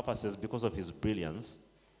intents and purposes, because of his brilliance,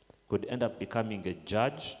 could end up becoming a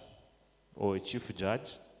judge or a chief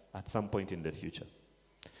judge at some point in the future.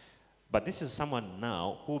 But this is someone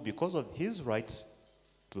now who, because of his right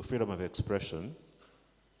to freedom of expression,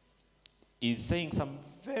 is saying some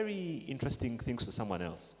very interesting things to someone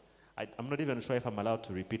else. I'm not even sure if I'm allowed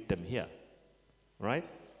to repeat them here, right?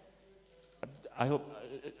 I hope,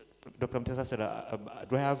 Dr. Mtesasa said,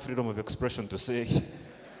 do I have freedom of expression to say,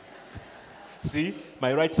 see,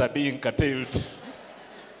 my rights are being curtailed.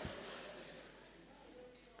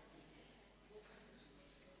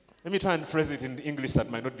 Let me try and phrase it in English that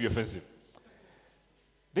might not be offensive.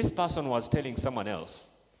 This person was telling someone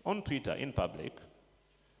else on Twitter, in public,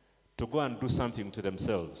 to go and do something to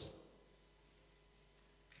themselves.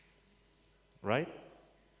 Right?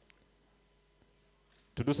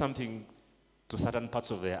 To do something to certain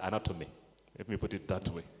parts of their anatomy. Let me put it that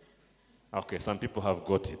way. Okay, some people have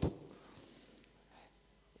got it.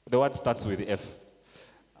 The word starts with F.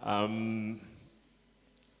 And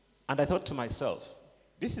I thought to myself,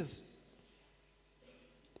 this is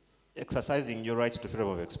exercising your right to freedom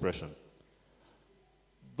of expression.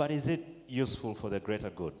 But is it useful for the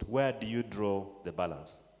greater good? Where do you draw the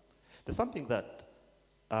balance? There's something that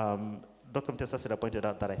Dr. Mtesasa pointed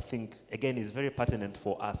out that I think, again, is very pertinent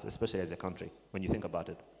for us, especially as a country, when you think about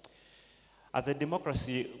it. As a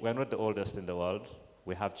democracy, we're not the oldest in the world.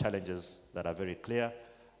 We have challenges that are very clear.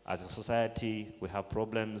 As a society, we have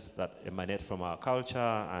problems that emanate from our culture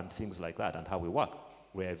and things like that, and how we work.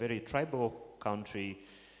 We're a very tribal country,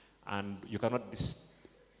 and you cannot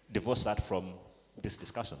divorce that from this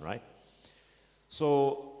discussion, right?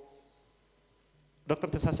 So, Dr.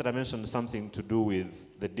 Mtesasa mentioned something to do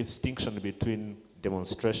with the distinction between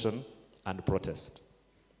demonstration and protest.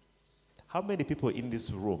 How many people in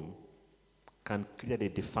this room can clearly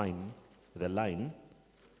define the line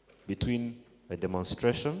between a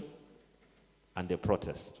demonstration and a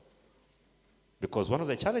protest? Because one of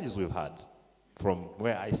the challenges we've had from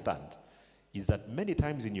where I stand is that many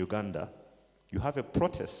times in Uganda, you have a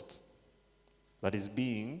protest that is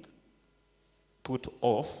being put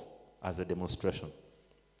off as a demonstration.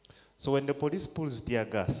 So when the police pulls tear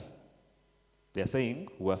gas, they're saying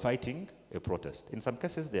we're fighting a protest. In some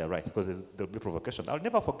cases, they are right, because there'll be provocation. I'll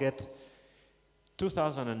never forget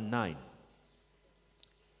 2009,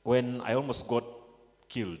 when I almost got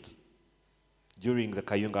killed during the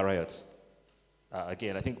Kayunga riots.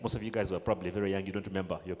 Again, I think most of you guys were probably very young. You don't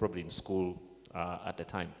remember. You're probably in school at the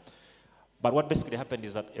time. But what basically happened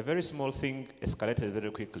is that a very small thing escalated very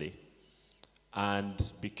quickly and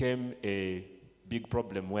became a big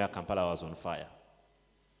problem where Kampala was on fire.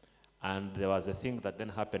 And there was a thing that then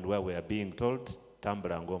happened where we are being told,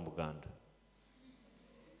 Tambula ngo Muganda.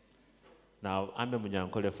 Now, I'm a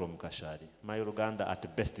Munyankole from Kashari. My Uganda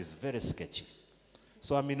at best is very sketchy.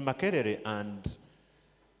 So I'm in Makerere, and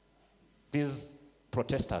these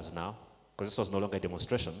protesters now, because this was no longer a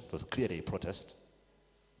demonstration, it was clearly a protest,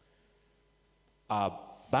 are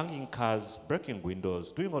banging cars, breaking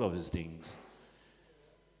windows, doing all of these things.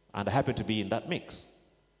 And I happen to be in that mix.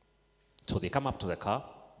 So they come up to the car,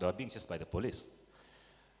 they were being chased by the police.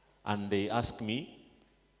 And they ask me,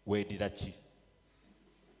 where did Achi?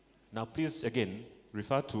 Now please, again,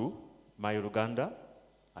 refer to my Uganda,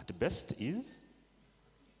 at best is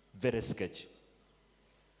very sketchy.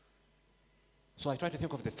 So I tried to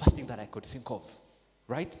think of the first thing that I could think of,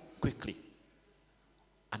 right? Quickly.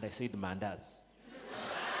 And I said, Mandas.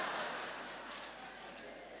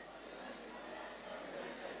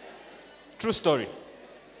 True story.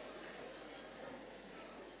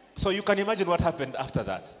 So you can imagine what happened after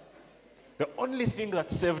that. The only thing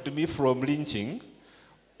that saved me from lynching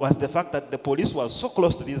was the fact that the police was so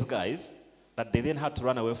close to these guys that they then had to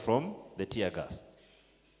run away from the tear gas.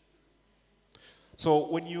 So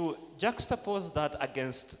when you juxtapose that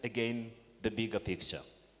against, again, the bigger picture,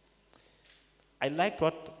 I liked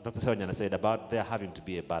what Dr. Sewanyana said about there having to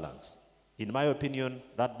be a balance. In my opinion,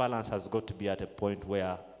 that balance has got to be at a point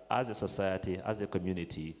where, as a society, as a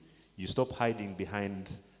community, you stop hiding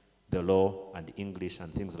behind the law and English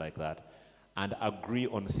and things like that, and agree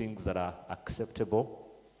on things that are acceptable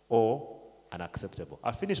or unacceptable.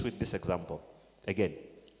 I'll finish with this example. Again,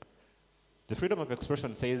 the freedom of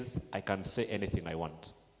expression says I can say anything I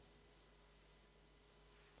want.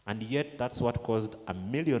 And yet that's what caused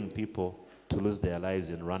 1 million people to lose their lives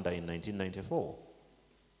in Rwanda in 1994.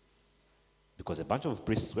 Because a bunch of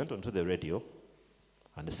priests went onto the radio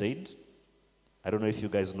and said, I don't know if you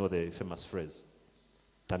guys know the famous phrase,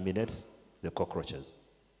 terminate the cockroaches.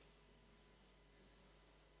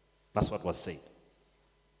 That's what was said.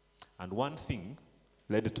 And one thing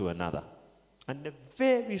led to another. And in a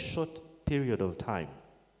very short period of time,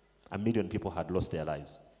 1 million people had lost their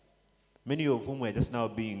lives. Many of whom were just now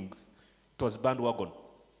being, it was bandwagon.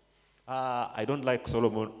 I don't like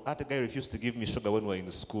Solomon. That guy refused to give me sugar when we were in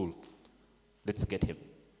school. Let's get him.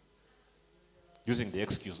 Using the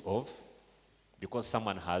excuse of, because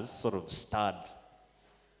someone has sort of stirred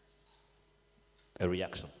a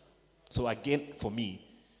reaction. So again, for me,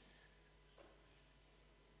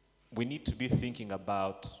 we need to be thinking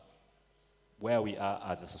about where we are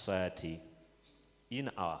as a society in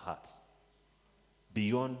our hearts,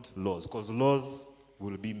 beyond laws, because laws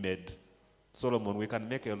will be made. Solomon, we can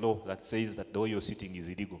make a law that says that the way you're sitting is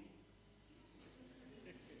illegal.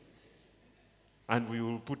 And we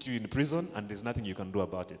will put you in prison, and there's nothing you can do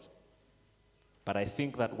about it. But I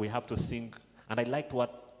think that we have to think, and I liked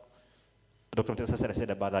what Dr. Mtesa said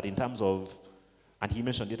about that in terms of, and he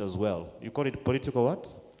mentioned it as well, you call it political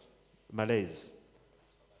what? Malaise.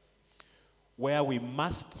 Where we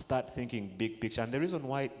must start thinking big picture. And the reason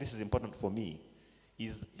why this is important for me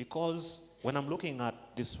is because when I'm looking at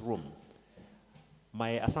this room, my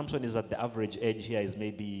assumption is that the average age here is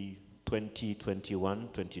maybe 20, 21,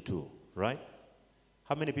 22, right?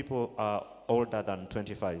 How many people are older than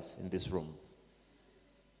 25 in this room?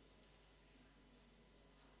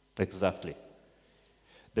 Exactly.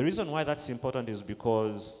 The reason why that's important is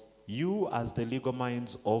because you, as the legal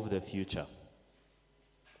minds of the future,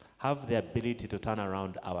 have the ability to turn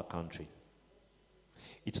around our country.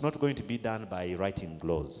 It's not going to be done by writing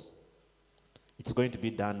laws. It's going to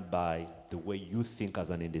be done by the way you think as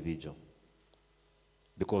an individual.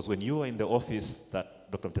 Because when you are in the office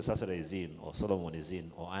that Dr. Mtesa is in, or Solomon is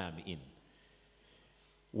in, or I am in,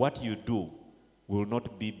 what you do will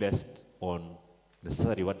not be based on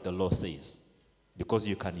necessarily what the law says, because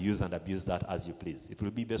you can use and abuse that as you please. It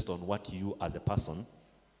will be based on what you as a person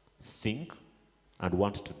think and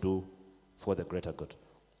want to do for the greater good.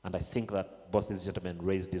 And I think that both these gentlemen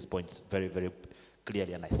raised these points very, very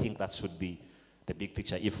clearly, and I think that should be the big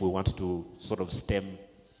picture if we want to sort of stem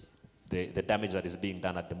the damage that is being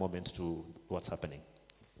done at the moment to what's happening.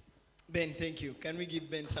 Ben, thank you. Can we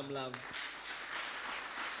give Ben some love?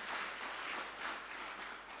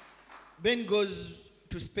 Ben goes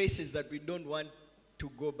to spaces that we don't want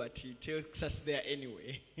to go, but he takes us there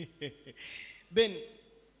anyway. Ben,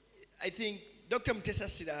 I think Dr. Mtesa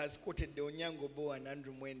Sida has quoted the Onyango Bo and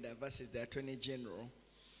Andrew Mwenda versus the Attorney General.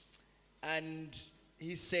 And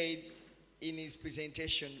he said in his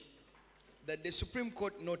presentation that the Supreme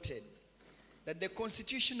Court noted that the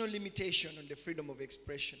constitutional limitation on the freedom of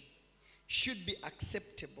expression should be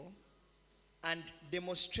acceptable and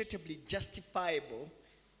demonstrably justifiable,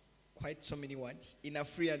 quite so many words, in a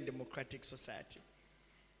free and democratic society.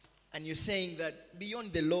 And you're saying that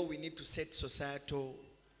beyond the law, we need to set societal,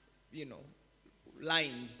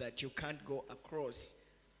 lines that you can't go across.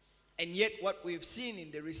 And yet what we've seen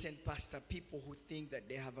in the recent past are people who think that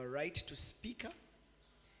they have a right to speak up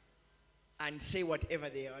and say whatever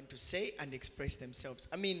they want to say and express themselves.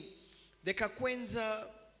 I mean, the Kakwenza,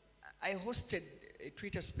 I hosted a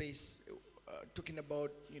Twitter space talking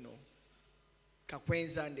about,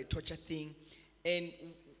 Kakwenza and the torture thing. And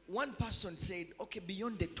one person said, okay,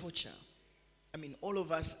 beyond the torture, I mean, all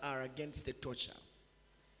of us are against the torture.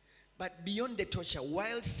 But beyond the torture,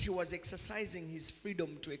 whilst he was exercising his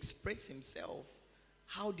freedom to express himself,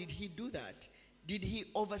 how did he do that? Did he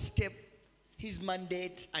overstep his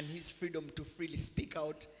mandate and his freedom to freely speak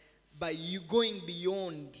out by you going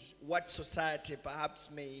beyond what society perhaps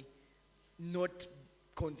may not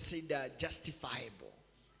consider justifiable?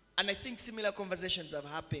 And I think similar conversations have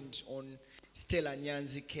happened on Stella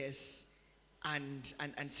Nyanzi case and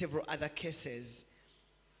several other cases.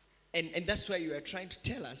 And that's why you are trying to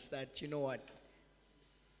tell us that,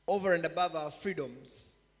 over and above our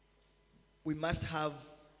freedoms, we must have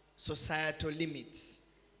societal limits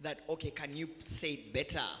that, okay, can you say it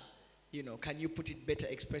better? Can you put it better,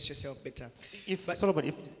 express yourself better?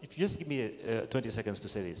 Solomon, if you just give me 20 seconds to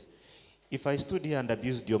say this. If I stood here and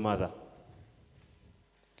abused your mother,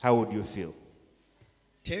 how would you feel?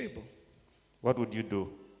 Terrible. What would you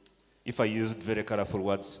do if I used very colorful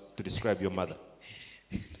words to describe your mother?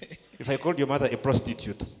 If I called your mother a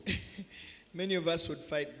prostitute? Many of us would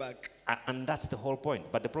fight back. And that's the whole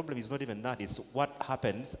point. But the problem is not even that. It's what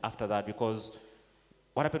happens after that. Because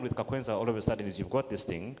what happened with Kakwenza all of a sudden is you've got this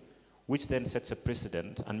thing, which then sets a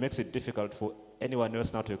precedent and makes it difficult for anyone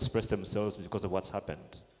else now to express themselves because of what's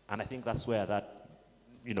happened. And I think that's where that,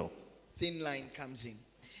 thin line comes in.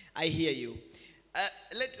 I hear you.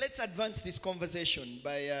 Let's advance this conversation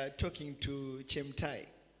by talking to Chemtai.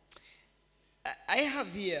 I have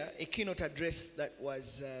here a keynote address that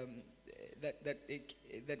was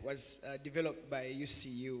developed by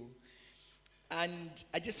UCU, and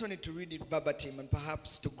I just wanted to read it verbatim and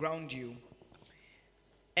perhaps to ground you.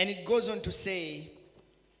 And it goes on to say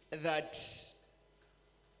that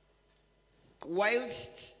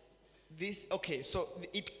whilst this, so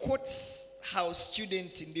it quotes how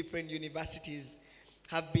students in different universities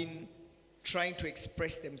have been trying to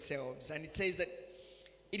express themselves, and it says that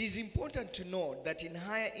it is important to note that in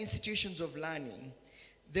higher institutions of learning,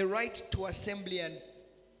 the right to assembly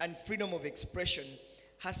and freedom of expression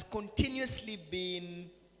has continuously been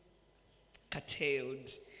curtailed,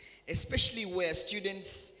 especially where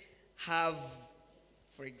students have,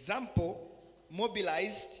 for example,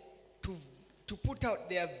 mobilized to put out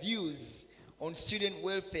their views on student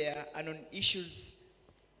welfare and on issues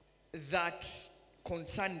that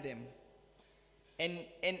concern them. And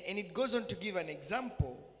it goes on to give an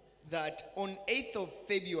example that on 8th of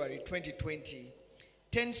February 2020,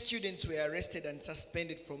 10 students were arrested and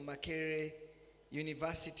suspended from Makerere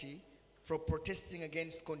University for protesting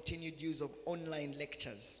against continued use of online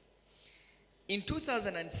lectures. In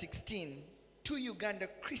 2016, 2 Uganda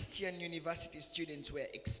Christian University students were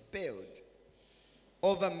expelled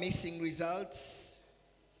over missing results,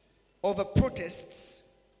 over protests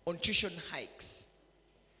on tuition hikes.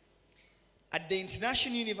 At the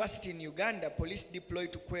International University in Uganda, police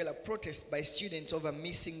deployed to quell a protest by students over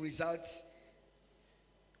missing results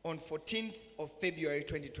on 14th of February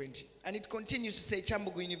 2020. And it continues to say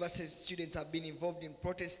Chambugu University students have been involved in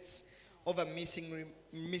protests over missing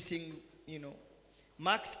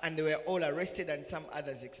marks, and they were all arrested and some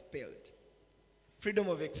others expelled. Freedom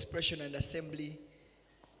of expression and assembly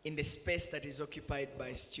in the space that is occupied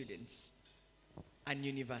by students and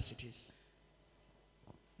universities.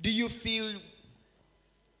 Do you feel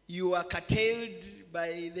you are curtailed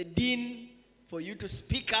by the dean for you to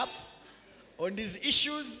speak up on these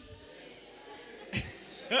issues?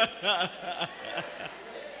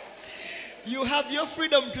 You have your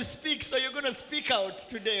freedom to speak, so you're going to speak out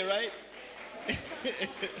today, right?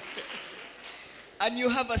 And you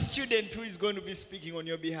have a student who is going to be speaking on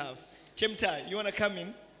your behalf. Chemtai, you want to come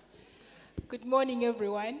in? Good morning,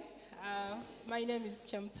 everyone. My name is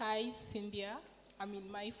Chemtai Cynthia. I'm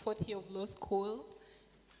in my 4th year of law school.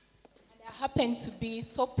 And I happen to be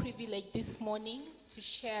so privileged this morning to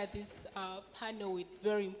share this panel with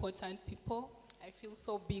very important people. I feel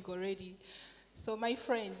so big already. So my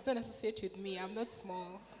friends, don't associate with me. I'm not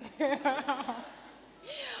small.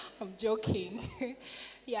 I'm joking.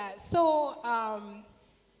 Yeah, so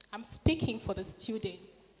I'm speaking for the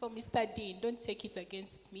students. So, Mr. Dean, don't take it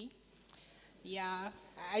against me. Yeah,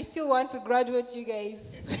 I still want to graduate you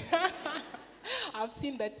guys. I've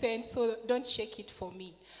seen the tent, so don't shake it for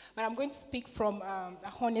me. But I'm going to speak from a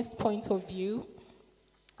honest point of view.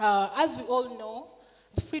 As we all know,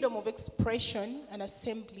 the freedom of expression and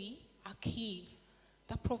assembly are key.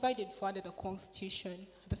 They're provided for under the Constitution.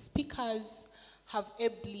 The speakers have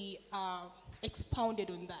ably expounded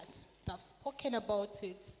on that. They've spoken about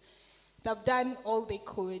it. They've done all they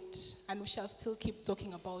could, and we shall still keep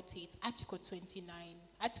talking about it. Article 29,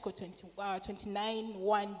 Article 29,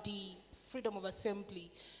 1D, freedom of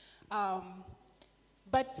assembly.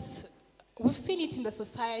 But we've seen it in the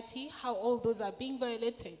society, how all those are being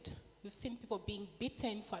violated. We've seen people being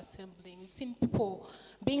beaten for assembling. We've seen people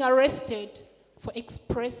being arrested for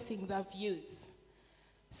expressing their views.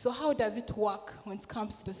 So how does it work when it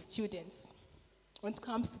comes to the students, when it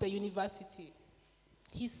comes to the university?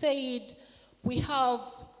 He said, we have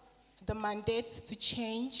the mandate to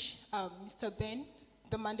change, Mr. Ben,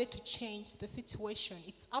 the mandate to change the situation.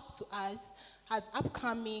 It's up to us as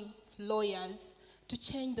upcoming lawyers to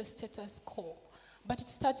change the status quo. But it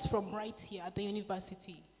starts from right here at the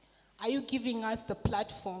university. Are you giving us the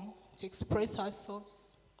platform to express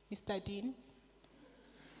ourselves, Mr. Dean?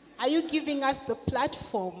 Are you giving us the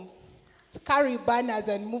platform to carry banners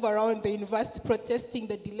and move around the university protesting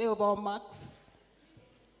the delay of our marks?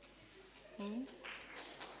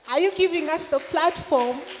 Are you giving us the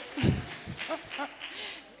platform?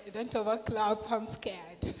 Don't overclap, I'm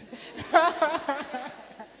scared.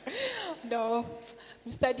 No,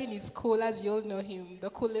 Mr. Dean is cool, as you all know him, the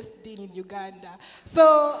coolest dean in Uganda.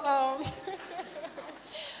 So,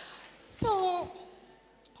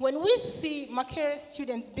 when we see Makerere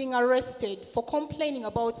students being arrested for complaining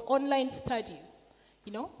about online studies,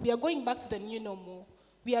 you know, we are going back to the new normal.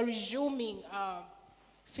 We are resuming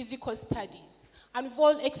physical studies. And we've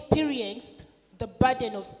all experienced the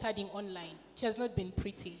burden of studying online. It has not been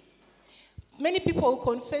pretty. Many people will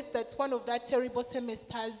confess that one of that terrible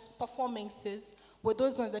semester's performances were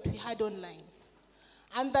those ones that we had online.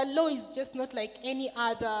 And the law is just not like any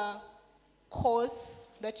other course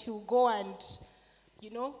that you go and,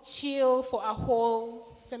 you know, chill for a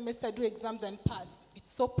whole semester, do exams and pass.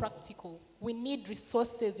 It's so practical. We need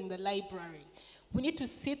resources in the library. We need to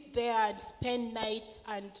sit there and spend nights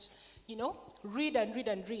and, you know, read and read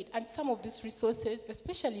and read. And some of these resources,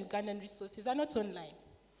 especially Ugandan resources, are not online.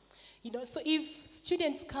 You know, so if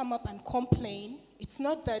students come up and complain, it's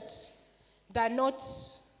not that they're not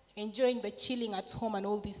enjoying the chilling at home and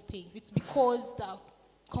all these things. It's because they're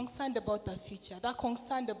concerned about their future. They're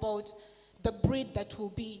concerned about the breed that will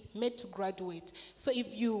be made to graduate. So if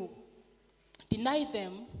you deny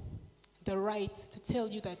them the right to tell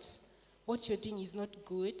you that what you're doing is not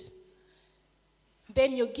good,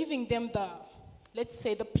 then you're giving them the, let's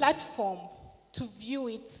say, the platform to view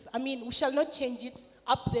it. I mean, we shall not change it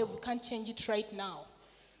up there. We can't change it right now.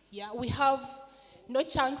 Yeah, we have no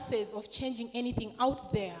chances of changing anything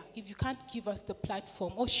out there if you can't give us the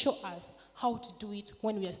platform or show us how to do it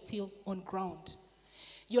when we are still on ground.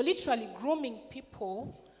 You're literally grooming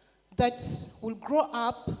people that will grow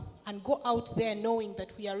up and go out there knowing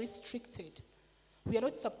that we are restricted. We are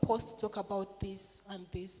not supposed to talk about this and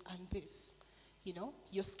this and this. You know,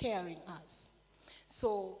 you're scaring us.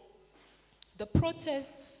 So the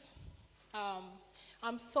protests,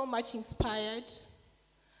 I'm so much inspired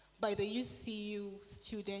by the UCU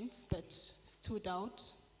students that stood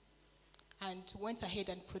out and went ahead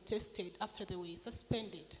and protested after they were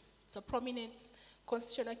suspended. It's a prominent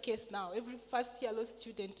constitutional case now. Every first-year law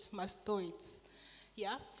student must know it.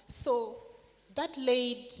 Yeah? So that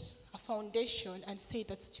laid a foundation and said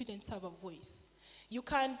that students have a voice. You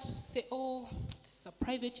can't say, oh, this is a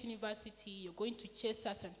private university, you're going to chase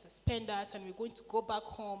us and suspend us, and we're going to go back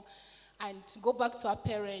home and go back to our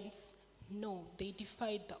parents. No, they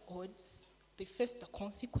defied the odds, they faced the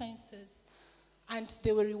consequences, and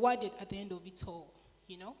they were rewarded at the end of it all,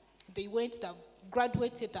 you know? They went, they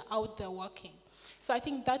graduated, they're out there working. So I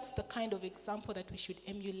think that's the kind of example that we should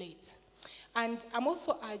emulate. And I'm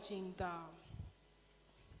also urging the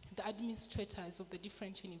administrators of the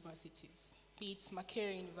different universities, be it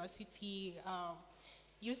Makerere University,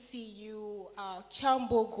 UCU,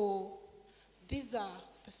 Kyambogo. These are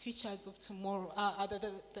the futures of tomorrow,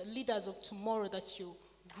 the leaders of tomorrow that you're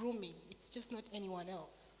grooming. It's just not anyone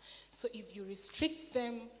else. So if you restrict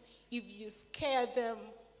them, if you scare them,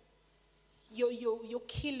 you're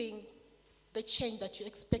killing the change that you're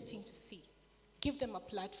expecting to see. Give them a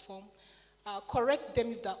platform. Correct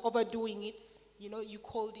them if they're overdoing it. You know, you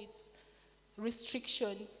called it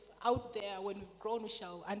restrictions. Out there, when we've grown, we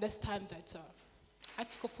shall understand that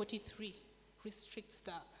Article 43 restricts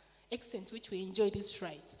the extent to which we enjoy these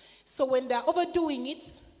rights. So when they're overdoing it,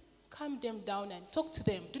 calm them down and talk to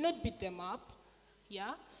them. Do not beat them up.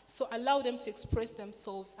 Yeah? So allow them to express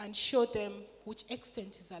themselves and show them which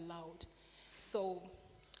extent is allowed. So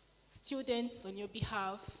students, on your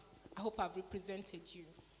behalf, I hope I've represented you.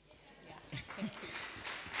 Yeah, thank you.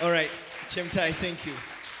 All right, Chemtai, thank you.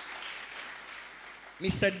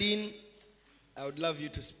 Mr. Dean, I would love you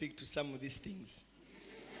to speak to some of these things.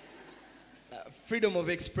 Freedom of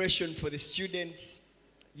expression for the students.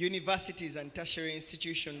 Universities and tertiary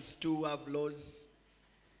institutions too have laws.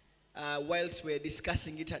 Whilst we're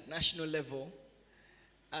discussing it at national level,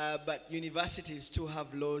 but universities too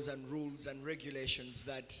have laws and rules and regulations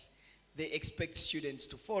that they expect students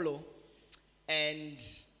to follow. And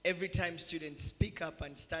every time students speak up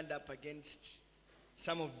and stand up against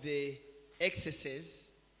some of the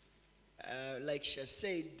excesses, like she has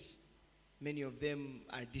said, many of them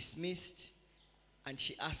are dismissed. And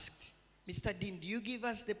she asked, Mr. Dean, do you give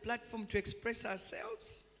us the platform to express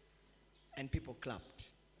ourselves? And people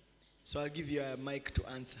clapped. So I'll give you a mic to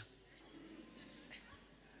answer.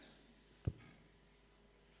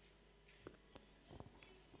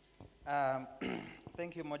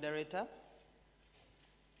 Thank you, moderator.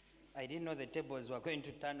 I didn't know the tables were going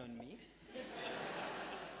to turn on me.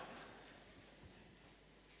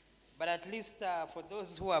 But at least for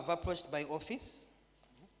those who have approached my office,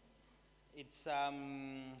 it's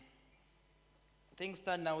things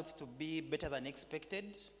turn out to be better than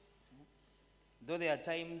expected. Though there are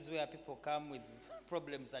times where people come with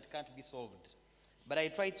problems that can't be solved. But I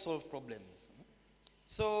try to solve problems.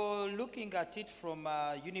 So looking at it from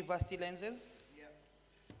university lenses,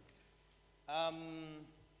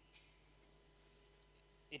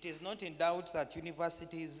 it is not in doubt that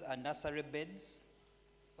universities are nursery beds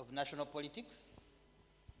of national politics.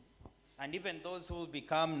 And even those who will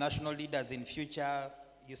become national leaders in future,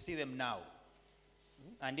 you see them now.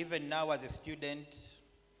 And even now as a student,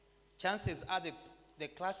 chances are the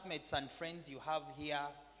classmates and friends you have here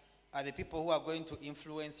are the people who are going to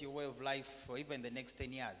influence your way of life for even the next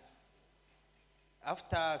 10 years.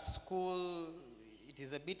 After school, it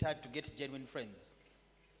is a bit hard to get genuine friends.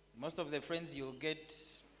 Most of the friends you'll get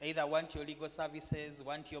either want your legal services,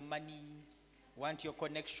 want your money, want your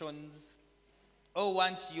connections, or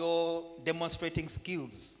want your demonstrating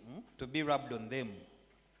skills to be rubbed on them.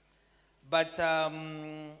 But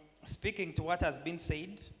speaking to what has been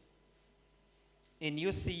said, in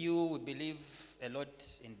UCU, we believe a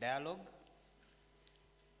lot in dialogue.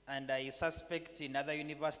 And I suspect in other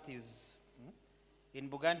universities, in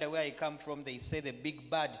Buganda, where I come from, they say the big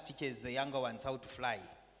bird teaches the younger ones how to fly.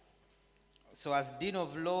 So as Dean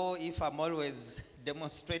of Law, if I'm always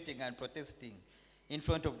demonstrating and protesting in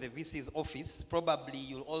front of the VC's office, probably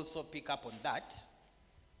you'll also pick up on that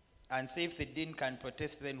and say if the Dean can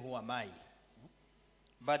protest, then who am I?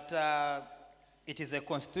 But it is a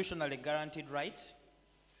constitutionally guaranteed right,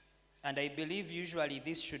 and I believe usually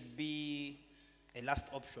this should be a last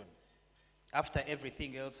option after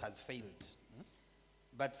everything else has failed.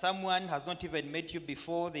 But someone has not even met you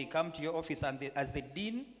before, they come to your office and as the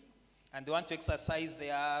Dean, and they want to exercise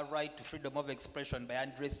their right to freedom of expression by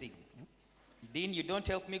undressing. Dean, you don't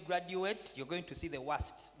help me graduate, you're going to see the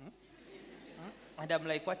worst. And I'm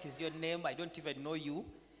like, what is your name? I don't even know you.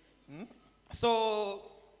 So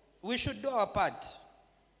we should do our part.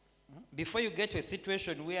 Before you get to a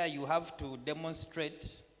situation where you have to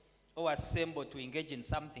demonstrate or assemble to engage in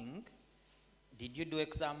something, did you do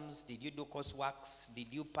exams? Did you do courseworks? Did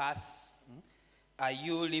you pass? Are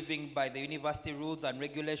you living by the university rules and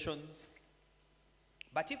regulations?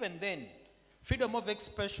 But even then, freedom of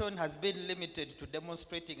expression has been limited to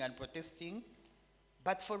demonstrating and protesting.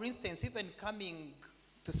 But for instance, even coming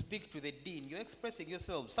to speak to the Dean, you're expressing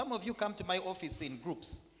yourself. Some of you come to my office in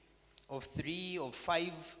groups of 3 or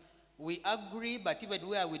 5. We agree, but even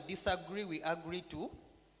where we disagree, we agree too.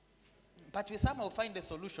 But we somehow find a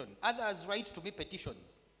solution. Others write to me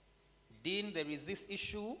petitions. Dean, there is this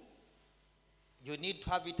issue. You need to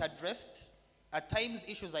have it addressed. At times,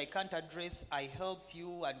 issues I can't address, I help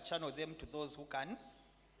you and channel them to those who can.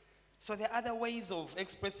 So there are other ways of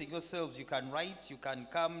expressing yourselves. You can write, you can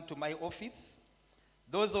come to my office.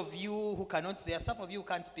 Those of you who cannot, there are some of you who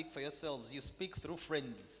can't speak for yourselves. You speak through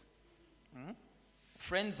friends.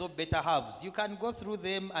 Friends or better halves. You can go through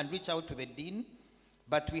them and reach out to the Dean,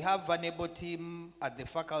 but we have an able team at the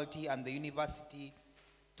faculty and the university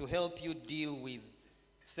to help you deal with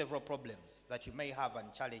several problems that you may have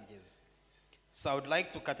and challenges. So I would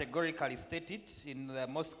like to categorically state it in the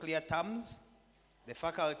most clear terms. The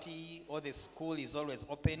faculty or the school is always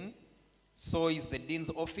open. So is the Dean's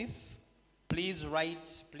office. Please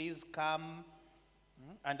write, please come.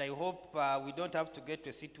 And I hope we don't have to get to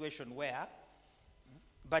a situation where,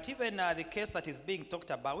 but even the case that is being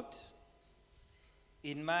talked about,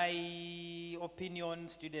 in my opinion,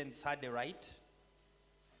 students had a right.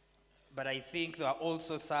 But I think there are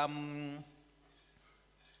also some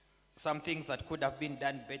things that could have been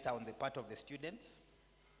done better on the part of the students.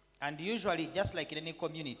 And usually, just like in any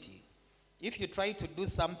community, if you try to do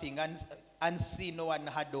something unseen or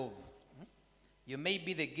unheard of, you may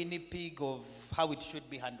be the guinea pig of how it should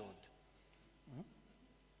be handled.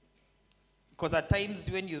 Because at times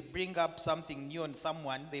when you bring up something new on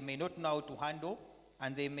someone, they may not know how to handle,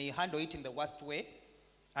 and they may handle it in the worst way,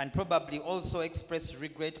 and probably also express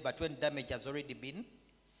regret, but when damage has already been.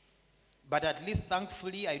 But at least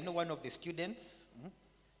thankfully, I know one of the students,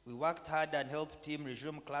 we worked hard and helped him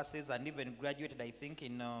resume classes and even graduated, I think,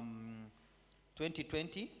 in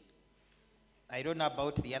 2020. I don't know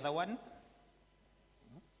about the other one.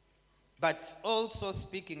 But also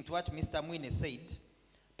speaking to what Mr. Mwine said,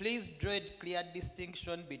 please draw a clear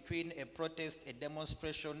distinction between a protest, a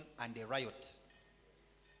demonstration, and a riot.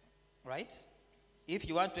 Right? If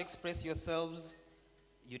you want to express yourselves,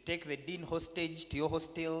 you take the dean hostage to your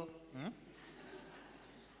hostel,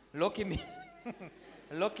 lock him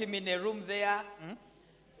in a room there.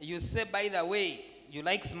 You say, by the way, you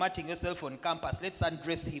like smarting yourself on campus, let's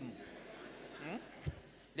undress him.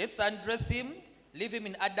 Let's undress him, leave him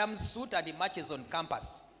in Adam's suit, and he marches on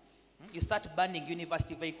campus. You start burning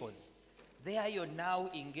university vehicles. There you're now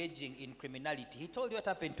engaging in criminality. He told you what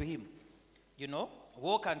happened to him. You know,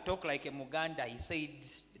 walk and talk like a Muganda. He said,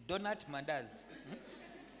 donut mandas.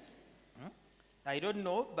 I don't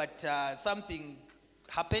know, but something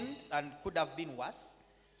happened and could have been worse.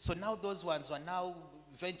 So now those ones are now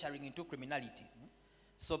venturing into criminality.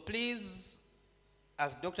 So please,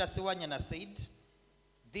 as Dr. Sewanyana said,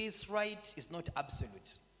 this right is not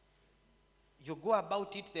absolute. You go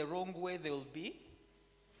about it the wrong way, there will be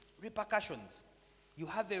repercussions. You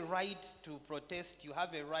have a right to protest, you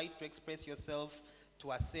have a right to express yourself,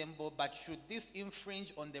 to assemble, but should this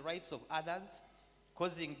infringe on the rights of others,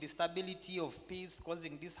 causing instability of peace,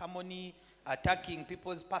 causing disharmony, attacking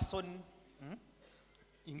people's person,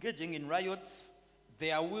 engaging in riots,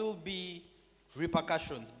 there will be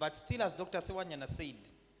repercussions. But still, as Dr. Sewanyana said,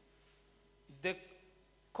 the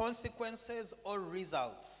consequences or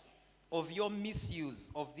results of your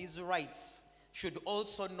misuse of these rights should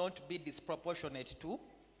also not be disproportionate to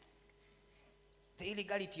the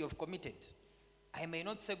illegality you've committed. I may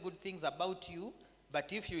not say good things about you,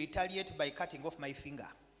 but if you retaliate by cutting off my finger,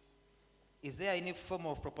 is there any form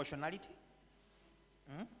of proportionality?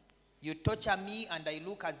 You torture me and I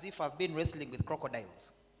look as if I've been wrestling with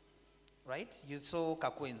crocodiles. Right? You saw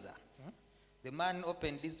Kakwenza. The man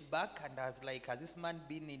opened his back and I was like, has this man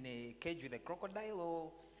been in a cage with a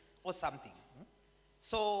crocodile or something?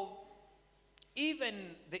 So even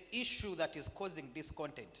the issue that is causing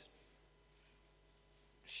discontent,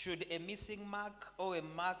 should a missing mark or a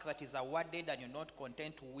mark that is awarded and you're not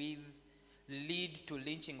content with lead to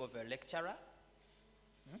lynching of a lecturer?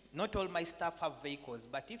 Not all my staff have vehicles,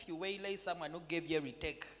 but if you waylay someone who gave you a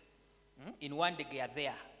retake, in one day they are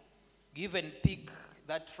there. You even pick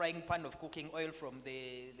that frying pan of cooking oil from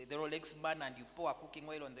the Rolex man and you pour cooking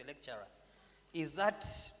oil on the lecturer. Is that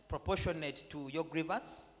proportionate to your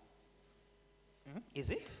grievance? Is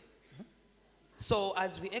it? So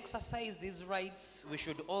as we exercise these rights, we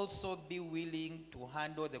should also be willing to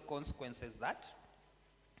handle the consequences that,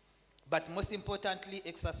 but most importantly,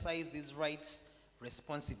 exercise these rights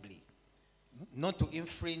responsibly, not to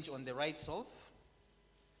infringe on the rights of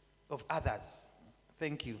others.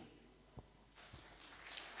 Thank you.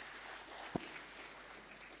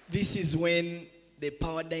 This is when the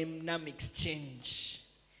power dynamics change.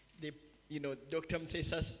 Dr.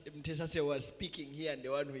 Mtesase was speaking here, and the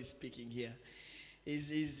one who is speaking here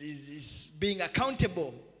is being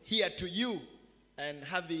accountable here to you. And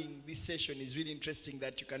having this session is really interesting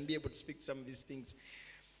that you can be able to speak to some of these things.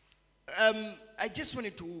 I just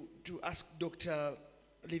wanted to ask Dr.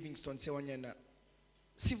 Livingstone Sewanyana,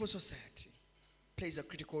 civil society plays a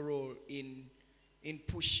critical role in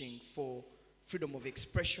pushing for freedom of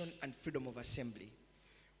expression and freedom of assembly.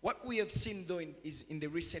 What we have seen, though, in the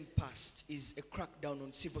recent past is a crackdown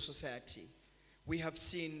on civil society. We have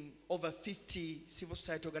seen over 50 civil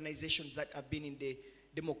society organizations that have been in the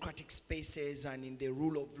democratic spaces and in the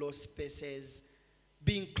rule of law spaces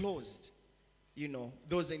being closed.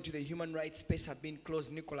 Those into the human rights space have been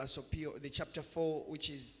closed. Nicolas Opio, the chapter 4, which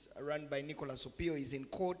is run by Nicolas Opio, is in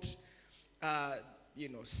court.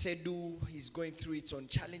 CEDU is going through its own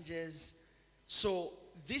challenges. So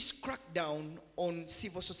this crackdown on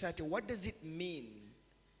civil society, what does it mean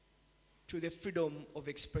to the freedom of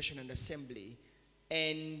expression and assembly?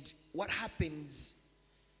 And what happens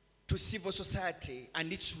to civil society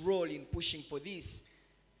and its role in pushing for this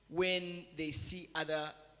when they see other,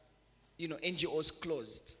 NGOs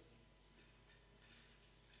closed?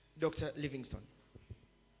 Dr. Livingstone.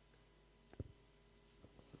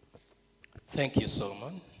 Thank you,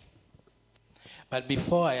 Solomon. But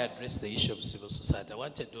before I address the issue of civil society, I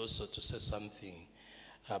wanted also to say something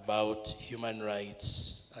about human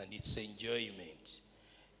rights and its enjoyment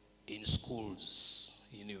in schools,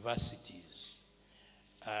 universities,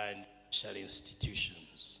 and social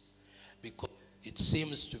institutions. Because it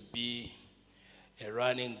seems to be a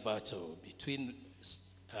running battle between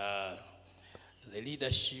the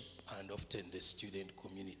leadership and often the student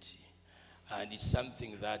community. And it's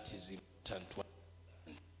something that is important.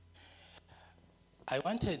 I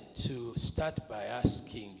wanted to start by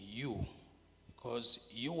asking you, because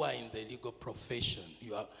you are in the legal profession,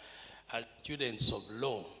 you are as students of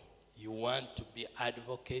law, you want to be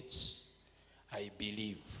advocates, I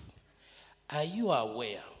believe. Are you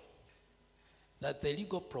aware that the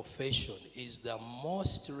legal profession is the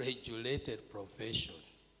most regulated profession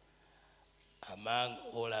among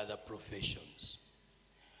all other professions?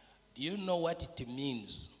 Do you know what it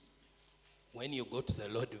means when you go to the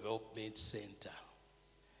Law Development Center?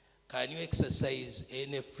 Can you exercise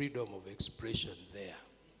any freedom of expression there?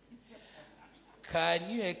 Can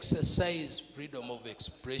you exercise freedom of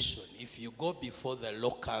expression if you go before the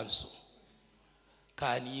Law Council?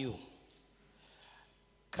 Can you?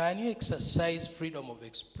 Can you exercise freedom of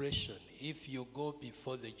expression if you go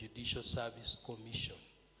before the Judicial Service Commission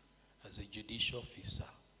as a judicial officer?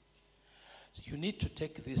 You need to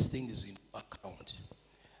take these things into account.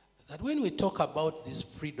 That when we talk about these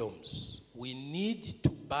freedoms, we need to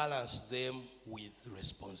balance them with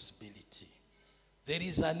responsibility. There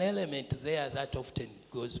is an element there that often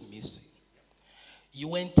goes missing.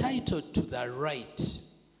 You are entitled to the right,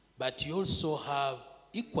 but you also have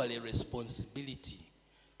equally responsibility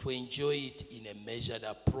to enjoy it in a measured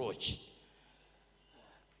approach.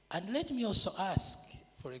 And let me also ask,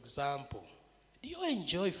 for example, do you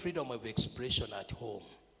enjoy freedom of expression at home?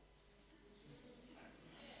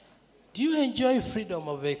 Do you enjoy freedom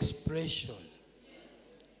of expression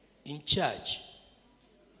in church?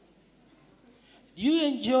 Do you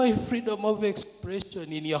enjoy freedom of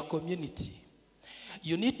expression in your community?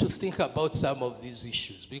 You need to think about some of these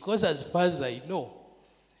issues, because as far as I know,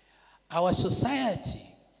 our society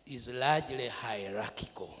is largely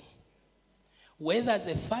hierarchical. Whether at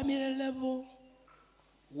the family level,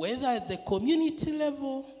 whether at the community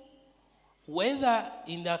level, whether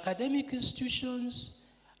in the academic institutions,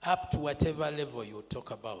 up to whatever level you talk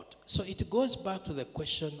about. So it goes back to the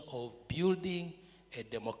question of building a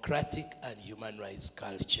democratic and human rights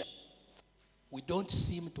culture. We don't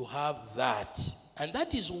seem to have that. And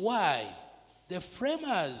that is why the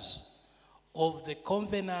framers of the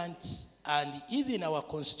covenants and even our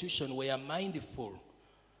constitution were mindful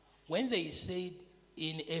when they said,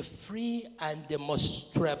 in a free and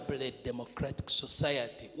demonstrably democratic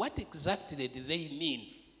society. What exactly do they mean?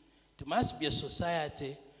 It must be a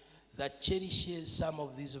society that cherishes some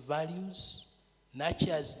of these values,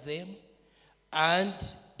 nurtures them, and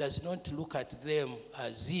does not look at them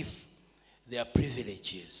as if they are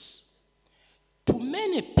privileges. To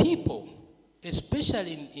many people,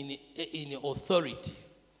 especially in authority,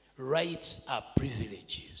 rights are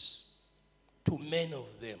privileges. To many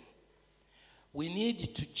of them. We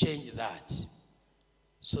need to change that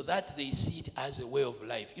so that they see it as a way of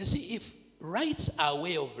life. You see, if rights are a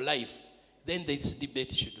way of life, then this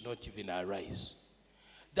debate should not even arise.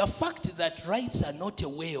 The fact that rights are not a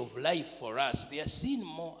way of life for us, they are seen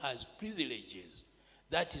more as privileges.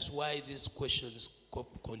 That is why these questions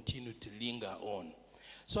continue to linger on.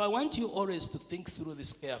 So I want you always to think through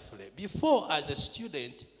this carefully. Before, as a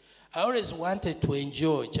student, I always wanted to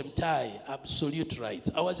enjoy Chemtai, absolute rights.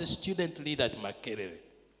 I was a student leader at Makerere.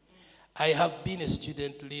 I have been a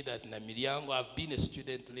student leader at Namiriango. I've been a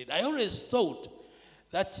student leader. I always thought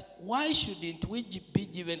that why shouldn't we be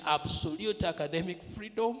given absolute academic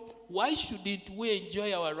freedom? Why shouldn't we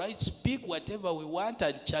enjoy our rights, speak whatever we want,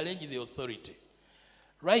 and challenge the authority?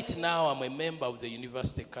 Right now, I'm a member of the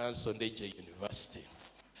University Council, Ndeje University.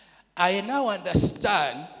 I now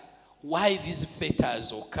understand why these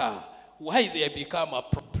fetters occur, why they become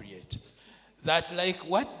appropriate. That, like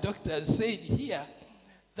what Dr. said here,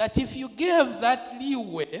 that if you give that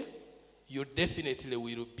leeway, you definitely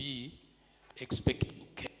will be expecting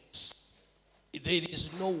chaos. There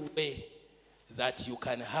is no way that you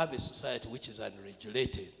can have a society which is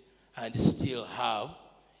unregulated and still have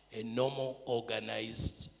a normal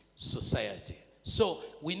organized society. So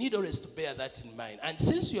we need always to bear that in mind. And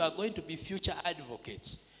since you are going to be future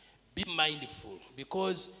advocates, be mindful,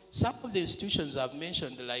 because some of the institutions I've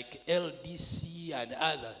mentioned, like LDC and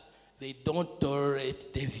others, they don't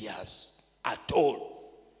tolerate deviance at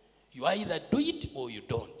all. You either do it or you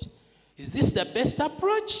don't. Is this the best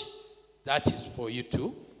approach? That is for you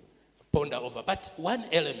to ponder over. But one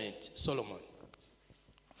element, Solomon,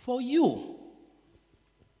 for you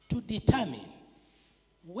to determine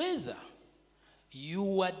whether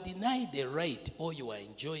you are denied a right or you are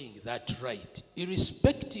enjoying that right,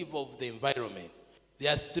 irrespective of the environment,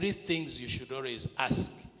 there are three things you should always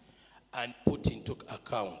ask and put into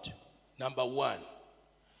account. Number one,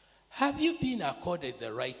 have you been accorded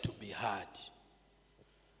the right to be heard?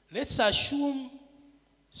 Let's assume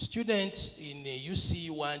students in UC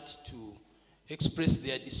want to express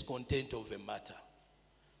their discontent of a matter.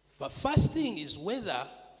 But first thing is whether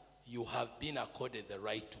you have been accorded the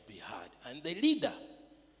right to be heard. And the leader,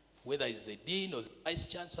 whether it's the dean or the vice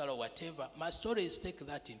chancellor or whatever, must always take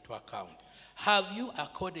that into account. Have you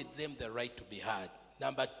accorded them the right to be heard?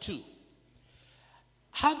 Number two,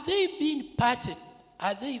 have they been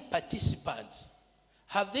are they participants?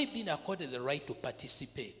 Have they been accorded the right to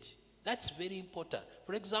participate? That's very important.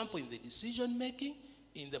 For example, in the decision making,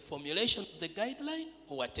 in the formulation of the guideline,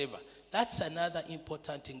 or whatever. That's another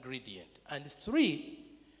important ingredient. And three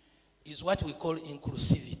is what we call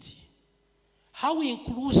inclusivity. How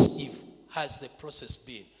inclusive has the process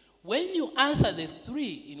been? When you answer the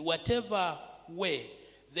three in whatever way,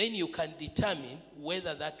 then you can determine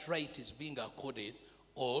whether that right is being accorded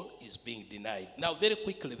or is being denied. Now, very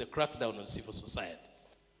quickly, the crackdown on civil society.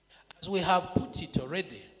 As we have put it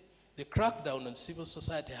already, the crackdown on civil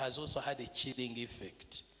society has also had a chilling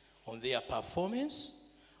effect on their performance,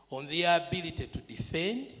 on their ability to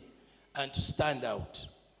defend and to stand out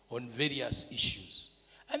on various issues.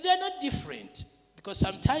 And they're not different, because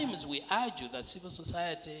sometimes we argue that civil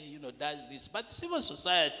society, does this, but civil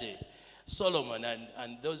society, Solomon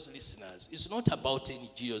and those listeners, is not about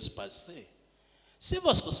NGOs per se.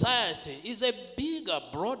 Civil society is a bigger,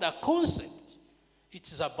 broader concept. It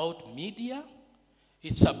is about media,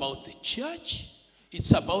 it's about the church,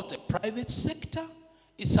 it's about the private sector,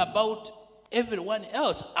 it's about everyone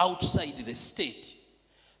else outside the state.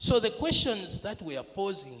 So the questions that we are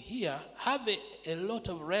posing here have a lot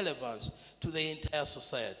of relevance to the entire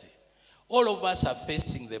society. All of us are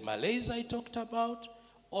facing the malaise I talked about.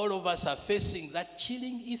 All of us are facing that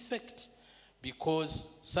chilling effect,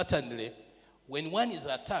 because certainly when one is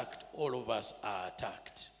attacked, all of us are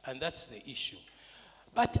attacked. And that's the issue.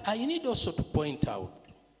 But I need also to point out,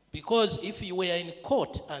 because if you were in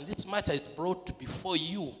court and this matter is brought before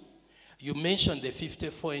you, you mentioned the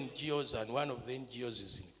 54 NGOs and one of the NGOs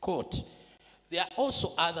is in court. There are also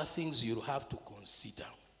other things you have to consider.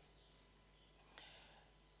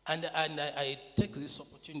 And I take this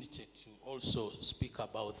opportunity to also speak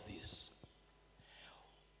about this.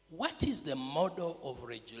 What is the model of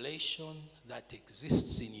regulation that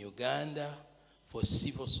exists in Uganda for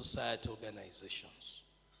civil society organizations?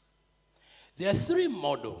 There are three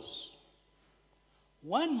models.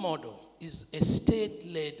 One model is a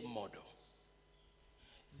state-led model.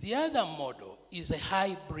 The other model is a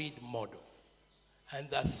hybrid model. And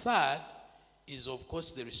the third is, of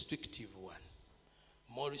course, the restrictive one.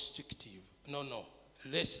 More restrictive.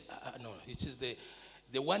 It is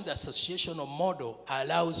the one, the associational model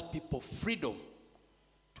allows people freedom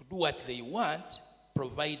to do what they want,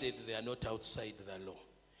 provided they are not outside the law.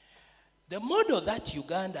 The model that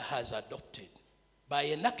Uganda has adopted by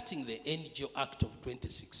enacting the NGO Act of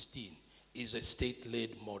 2016 is a state-led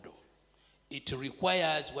model. It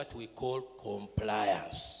requires what we call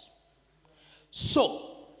compliance. So,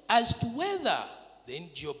 as to whether the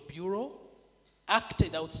NGO Bureau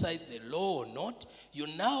acted outside the law or not, you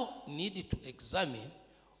now need to examine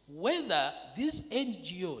whether these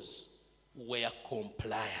NGOs were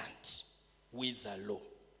compliant with the law.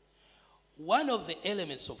 One of the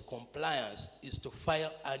elements of compliance is to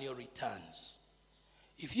file annual returns.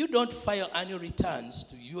 If you don't file annual returns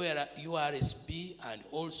to URSB and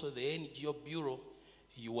also the NGO Bureau,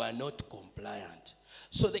 you are not compliant.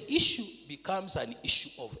 So the issue becomes an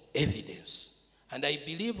issue of evidence. And I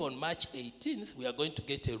believe on March 18th, we are going to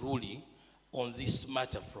get a ruling on this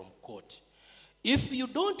matter from court. If you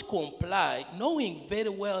don't comply, knowing very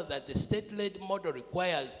well that the state-led model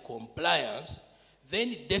requires compliance,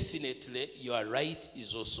 then definitely your right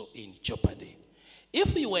is also in jeopardy.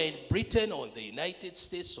 If you were in Britain or the United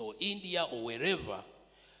States or India or wherever,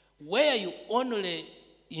 where you only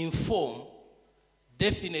inform,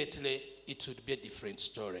 definitely it would be a different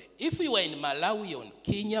story. If we were in Malawi or in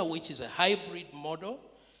Kenya, which is a hybrid model,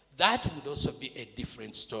 that would also be a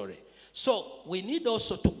different story. So we need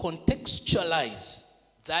also to contextualize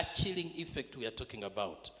that chilling effect we are talking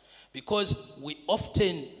about, because we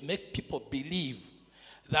often make people believe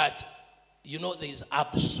that, you know, there is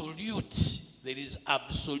absolute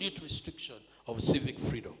restriction of civic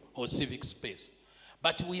freedom or civic space.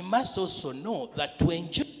 But we must also know that to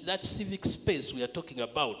enjoy that civic space we are talking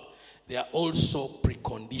about, there are also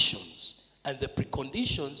preconditions, and the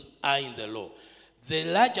preconditions are in the law. The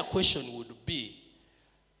larger question would be,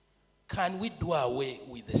 can we do away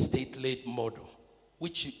with the state-led model,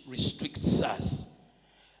 which restricts us?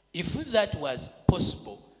 If that was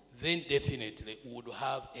possible, then definitely we would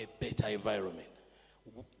have a better environment.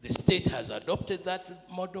 The state has adopted that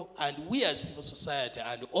model, and we as civil society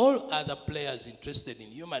and all other players interested in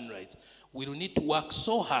human rights will need to work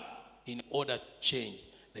so hard in order to change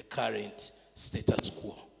the current status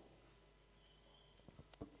quo.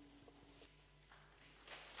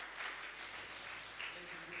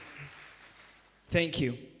 Thank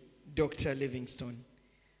you, Dr. Livingstone.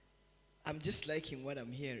 I'm just liking what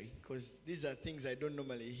I'm hearing, because these are things I don't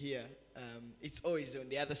normally hear. It's always on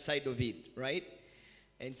the other side of it, right?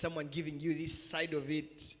 And someone giving you this side of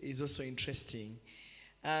it is also interesting.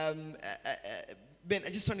 Ben, I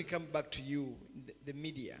just want to come back to you, the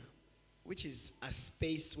media, which is a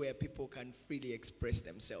space where people can freely express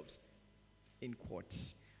themselves, in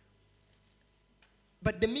quotes.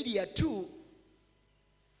 But the media too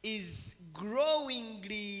is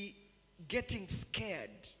growingly getting scared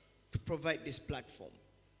to provide this platform.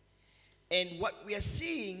 And what we are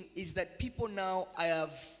seeing is that people now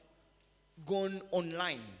have gone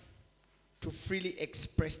online to freely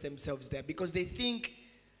express themselves there, because they think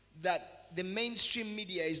that the mainstream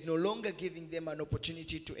media is no longer giving them an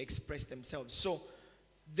opportunity to express themselves. So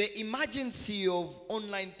the emergency of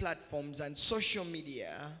online platforms and social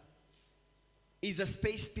media is a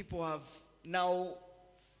space people have now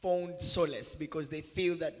found solace, because they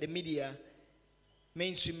feel that the media,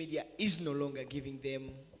 mainstream media, is no longer giving them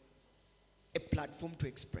a platform to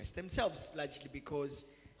express themselves, largely because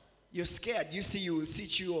you're scared. You see, you will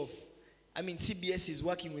switch you off. I mean, CBS is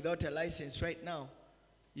working without a license right now,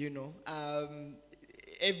 you know.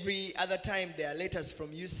 Every other time there are letters from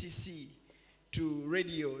UCC to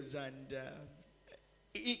radios, and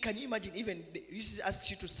can you imagine, even the UCC asks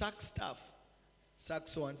you to sack stuff. Sack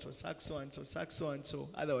so-and-so, sack so-and-so, sack so-and-so,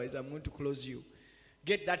 otherwise I'm going to close you.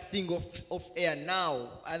 Get that thing off air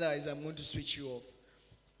now, otherwise I'm going to switch you off.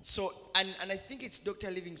 So, and I think it's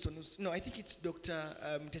Dr. Livingstone, I think it's Dr.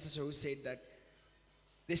 Tessa who said that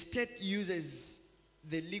the state uses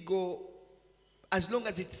the legal, as long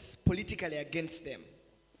as it's politically against them,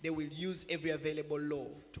 they will use every available law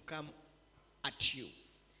to come at you.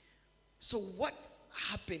 So what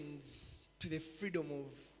happens to the freedom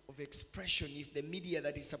of expression if the media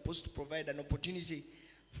that is supposed to provide an opportunity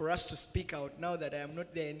for us to speak out, now that I am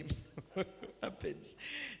not there anymore, happens?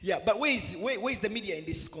 Yeah, but where is the media in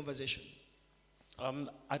this conversation?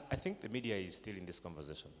 I think the media is still in this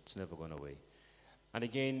conversation. It's never gone away. And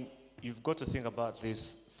again, you've got to think about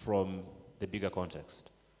this from the bigger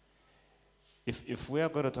context. If we are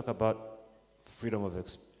going to talk about freedom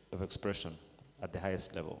of expression at the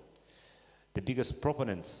highest level, the biggest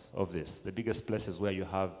proponents of this, the biggest places where you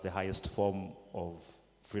have the highest form of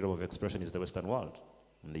freedom of expression is the Western world,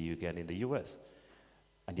 in the UK and in the US.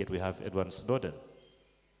 And yet we have Edward Snowden.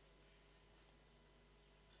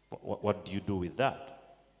 What do you do with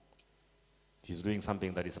that? He's doing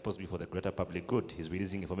something that is supposed to be for the greater public good. He's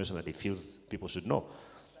releasing information that he feels people should know.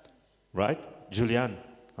 Right? Julian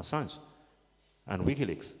Assange and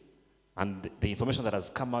WikiLeaks. And the information that has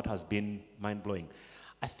come out has been mind-blowing.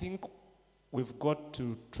 I think we've got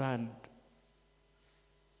to try and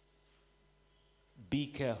be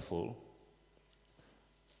careful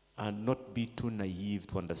and not be too naive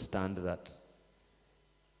to understand that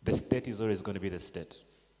the state is always going to be the state,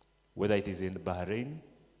 whether it is in Bahrain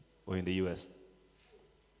or in the US.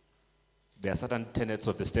 There are certain tenets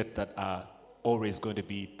of the state that are always going to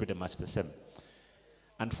be pretty much the same.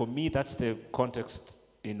 And for me, that's the context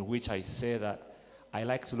in which I say that I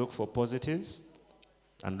like to look for positives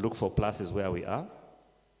and look for pluses where we are.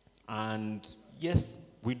 And yes,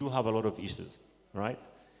 we do have a lot of issues, right?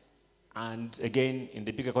 And again, in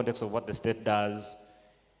the bigger context of what the state does,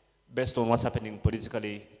 based on what's happening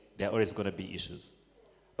politically, there are always going to be issues.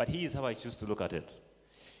 But here's how I choose to look at it.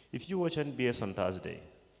 If you watch NBS on Thursday,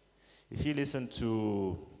 if you listen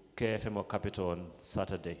to KFM or Capital on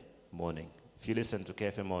Saturday morning, if you listen to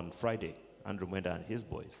KFM on Friday, Andrew Mwenda and his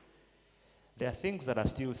boys, there are things that are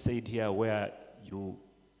still said here where you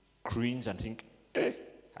cringe and think,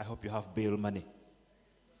 I hope you have bail money.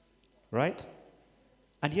 Right?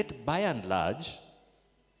 And yet, by and large,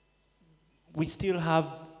 we still have,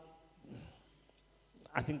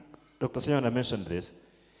 I think Dr. Senyona mentioned this,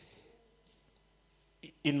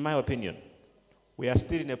 in my opinion, we are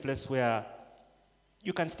still in a place where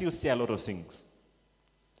you can still say a lot of things.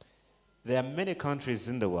 There are many countries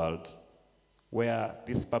in the world where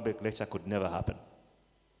this public lecture could never happen.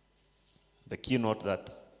 The keynote that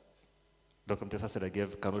Dr. Mtesa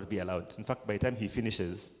gave cannot be allowed. In fact, by the time he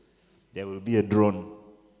finishes, there will be a drone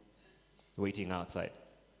waiting outside.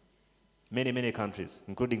 Many, many countries,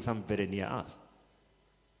 including some very near us.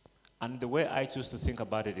 And the way I choose to think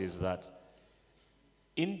about it is that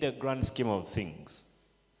in the grand scheme of things,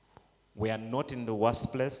 we are not in the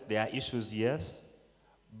worst place. There are issues, yes,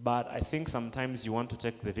 but I think sometimes you want to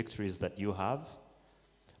take the victories that you have,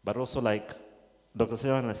 but also like Dr.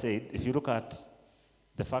 Senyona said, if you look at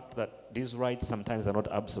the fact that these rights sometimes are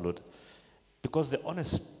not absolute, because the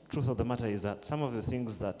honest truth of the matter is that some of the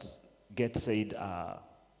things that get said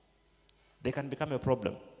they can become a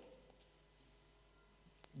problem.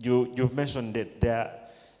 You've mentioned it. There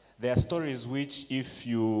are stories which, if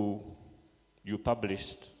you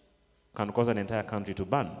published, can cause an entire country to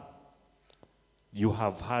burn. You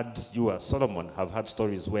as Solomon, have had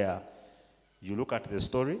stories where you look at the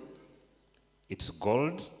story, it's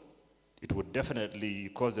gold, it would definitely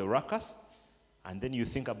cause a ruckus, and then you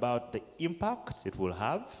think about the impact it will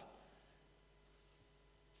have,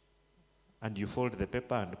 and you fold the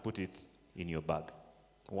paper and put it in your bag.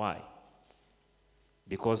 Why?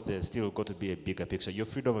 Because there's still got to be a bigger picture. Your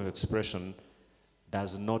freedom of expression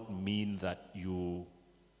does not mean that you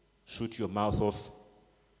shoot your mouth off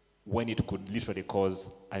when it could literally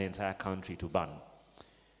cause an entire country to burn.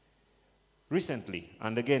 Recently,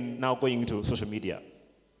 and again, now going into social media,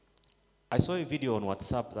 I saw a video on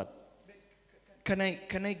WhatsApp that...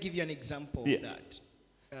 Can I give you an example Yeah. of that?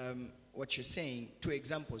 What you're saying, 2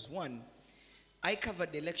 examples. One, I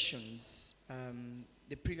covered elections,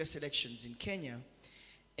 the previous elections in Kenya,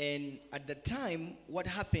 and at the time, what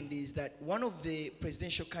happened is that one of the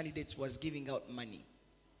presidential candidates was giving out money.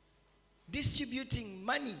 Distributing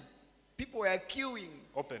money. People were queuing.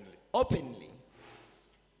 Openly.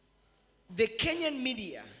 The Kenyan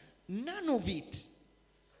media, none of it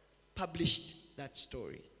published that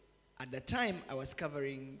story. At the time, I was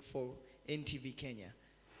covering for NTV Kenya.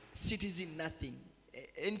 Citizen, nothing.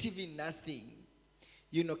 NTV, nothing.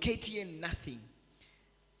 KTN, nothing.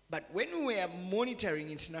 But when we were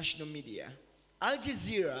monitoring international media, Al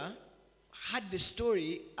Jazeera had the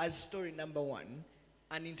story as story number 1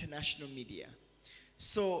 on international media.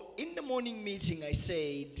 So in the morning meeting, I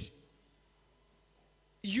said,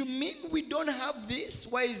 you mean we don't have this?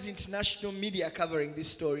 Why is international media covering this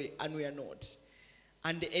story and we are not?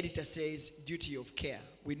 And the editor says, duty of care.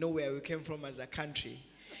 We know where we came from as a country.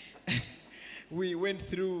 We went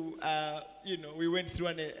through, a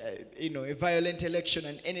violent election,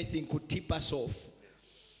 and anything could tip us off.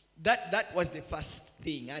 That was the first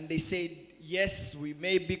thing. And they said, yes, we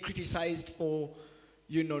may be criticized for,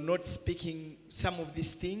 not speaking some of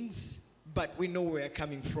these things, but we know where we're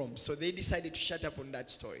coming from. So they decided to shut up on that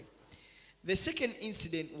story. The second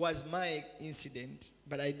incident was my incident,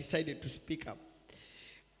 but I decided to speak up.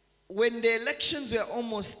 When the elections were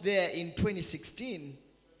almost there in 2016,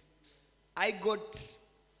 I got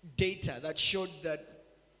data that showed that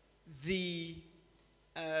the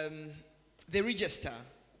register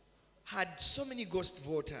had so many ghost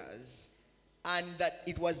voters and that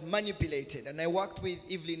it was manipulated. And I worked with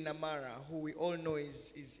Evelyn Namara, who we all know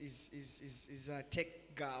is a tech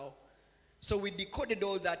girl. So we decoded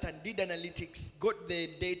all that and did analytics, got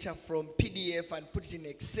the data from PDF and put it in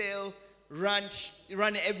Excel, ran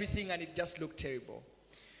everything, and it just looked terrible.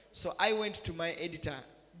 So I went to my editor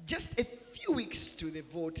just a few weeks to the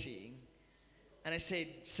voting, and I said,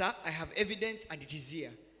 sir, I have evidence and it is here.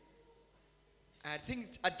 I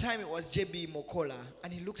think at the time it was JB Mokola,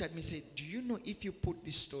 and he looked at me and said, do you know if you put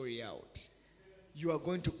this story out, you are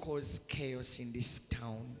going to cause chaos in this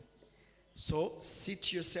town? So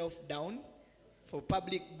sit yourself down for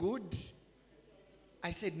public good.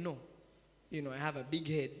 I said, no. I have a big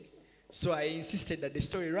head. So I insisted that the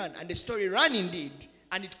story ran, and the story ran indeed,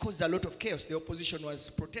 and it caused a lot of chaos. The opposition was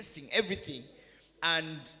protesting everything.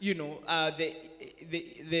 And, the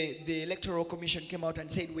Electoral Commission came out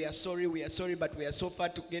and said, we are sorry, but we are so far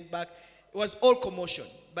to get back. It was all commotion.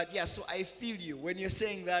 But yeah, so I feel you. When you're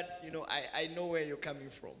saying that, I know where you're coming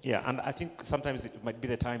from. Yeah, and I think sometimes it might be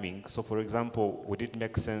the timing. So, for example, would it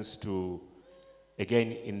make sense to,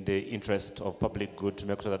 again, in the interest of public good, to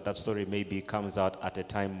make sure that that story maybe comes out at a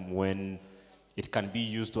time when it can be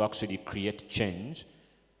used to actually create change,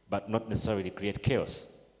 but not necessarily create chaos.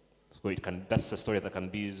 So that's a story that can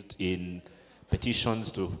be used in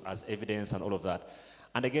petitions as evidence and all of that.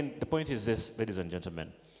 And again, the point is this, ladies and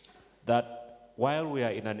gentlemen, that while we are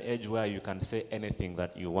in an age where you can say anything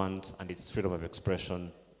that you want and it's freedom of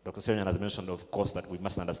expression, Dr. Serenian has mentioned, of course, that we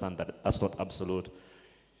must understand that that's not absolute.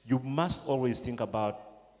 You must always think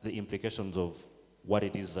about the implications of what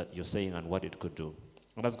it is that you're saying and what it could do.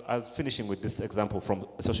 And I was finishing with this example from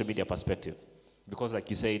a social media perspective, because like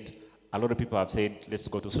you said, a lot of people have said, let's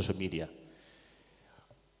go to social media.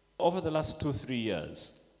 Over the last 2-3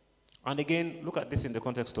 years, and again, look at this in the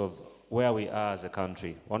context of where we are as a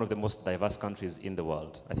country, one of the most diverse countries in the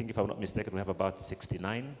world. I think if I'm not mistaken, we have about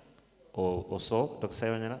 69 or so, Dr.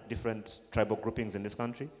 Serenian, different tribal groupings in this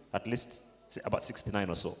country, at least about 69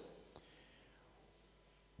 or so,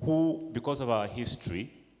 who, because of our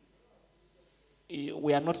history,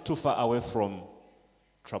 we are not too far away from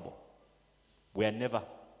trouble. We are never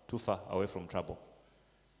too far away from trouble.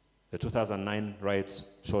 The 2009 riots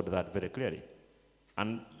showed that very clearly.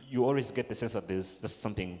 And you always get the sense that there's just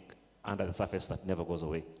something under the surface that never goes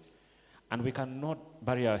away. And we cannot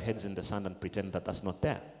bury our heads in the sand and pretend that that's not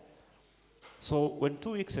there. So when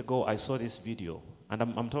 2 weeks ago I saw this video, and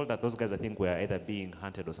I'm told that those guys, I think, were either being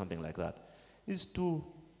hunted or something like that. These two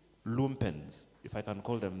lumpens, if I can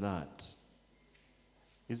call them that.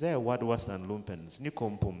 Is there a word worse than lumpens?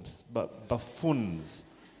 Nikompums, buffoons.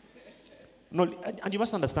 No, and you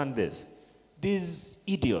must understand this. These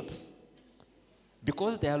idiots,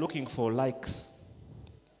 because they are looking for likes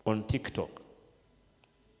on TikTok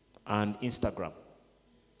and Instagram,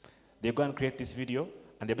 they go and create this video,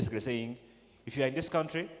 and they're basically saying, if you are in this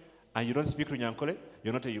country and you don't speak Runyankole,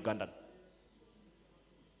 you're not a Ugandan.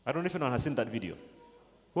 I don't know if anyone has seen that video.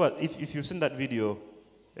 Well, if you've seen that video,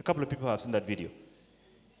 a couple of people have seen that video.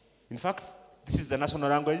 In fact, this is the national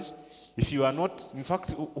language. If you are not, in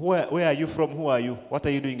fact, where are you from? Who are you? What are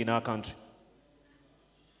you doing in our country?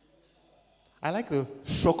 I like the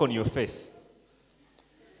shock on your face.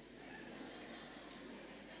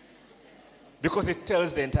 Because it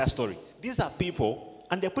tells the entire story. These are people,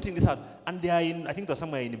 and they're putting this out, and they are in, I think they're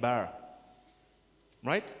somewhere in Ibarra.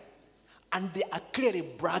 Right? And they are clearly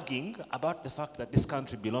bragging about the fact that this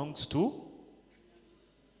country belongs to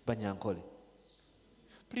Banyankole.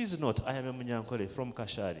 Please note, I am a Munyankole from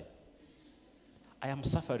Kashari. I am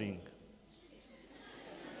suffering.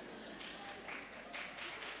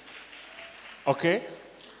 Okay?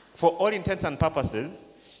 For all intents and purposes,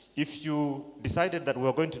 if you decided that we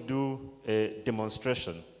are going to do a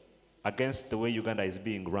demonstration against the way Uganda is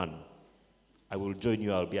being run, I will join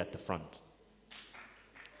you, I'll be at the front.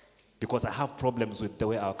 Because I have problems with the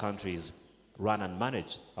way our country is run and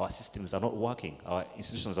managed. Our systems are not working. Our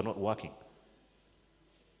institutions are not working.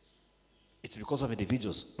 It's because of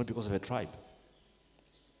individuals, not because of a tribe.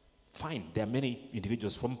 Fine, there are many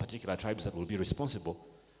individuals from particular tribes that will be responsible.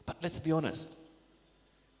 But let's be honest.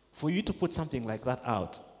 For you to put something like that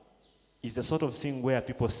out is the sort of thing where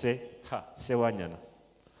people say, ha, sewanyana.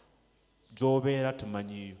 Jobera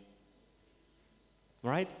tumanyi.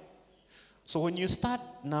 Right? So when you start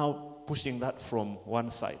now pushing that from one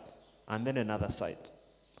side, and then another side,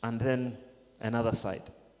 and then another side,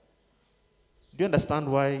 do you understand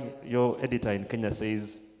why your editor in Kenya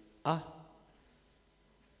says, the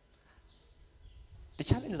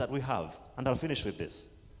challenge that we have, and I'll finish with this,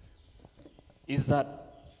 is that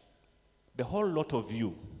the whole lot of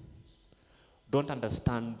you don't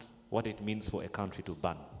understand what it means for a country to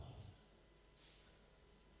burn.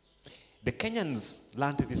 The Kenyans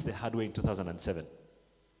learned this the hard way in 2007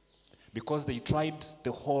 because they tried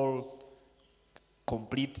the whole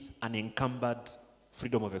complete unencumbered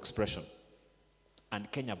freedom of expression. And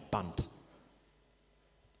Kenya banned.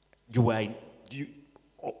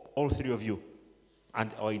 All three of you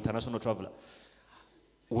and our international traveler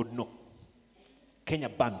would know. Kenya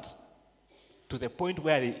banned to the point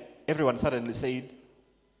where everyone suddenly said,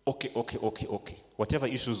 okay. Whatever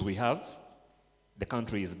issues we have, the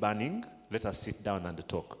country is burning, let us sit down and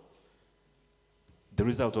talk. The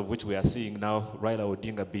result of which we are seeing now, Raila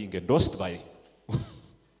Odinga being endorsed by,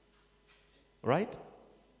 right?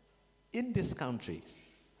 In this country,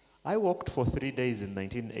 I worked for 3 days in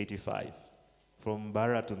 1985 from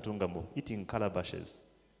Bara to Ntungamo, eating calabashes.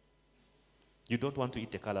 You don't want to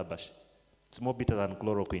eat a calabash. It's more bitter than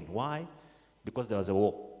chloroquine. Why? Because there was a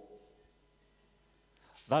war.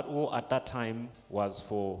 That war at that time was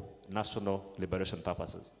for national liberation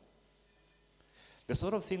purposes. The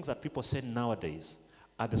sort of things that people say nowadays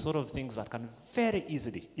are the sort of things that can very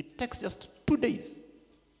easily, it takes just 2 days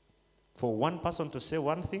for one person to say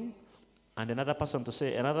one thing and another person to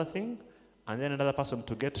say another thing, and then another person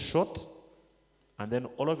to get shot, and then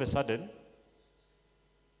all of a sudden,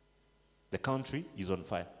 the country is on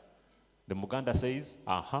fire. The Muganda says,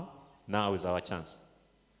 now is our chance.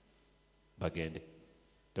 Bagende.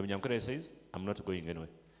 The Munyankore says, I'm not going anywhere.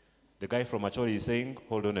 The guy from Acholi is saying,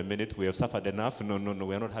 hold on a minute, we have suffered enough. No,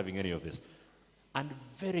 we are not having any of this. And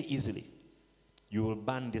very easily, you will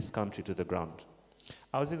burn this country to the ground.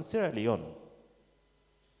 I was in Sierra Leone.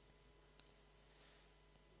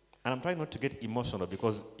 And I'm trying not to get emotional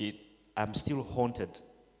because I'm still haunted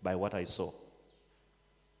by what I saw.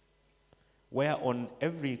 Where on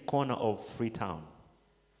every corner of Freetown,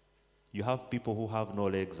 you have people who have no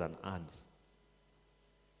legs and arms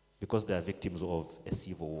because they are victims of a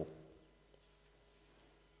civil war.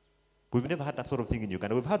 We've never had that sort of thing in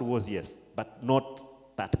Uganda. We've had wars, yes, but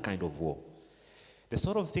not that kind of war. The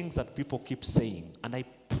sort of things that people keep saying, and I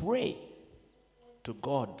pray to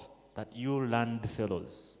God that you land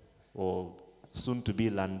fellows, or soon to be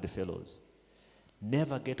land fellows,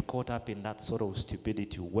 never get caught up in that sort of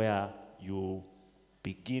stupidity where you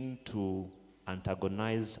begin to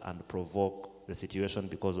antagonize and provoke the situation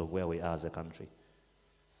because of where we are as a country.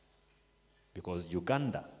 Because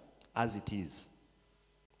Uganda, as it is,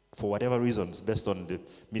 for whatever reasons, based on the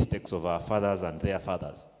mistakes of our fathers and their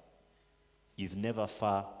fathers, is never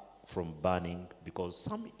far from burning because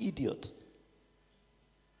some idiot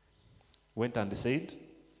went and said,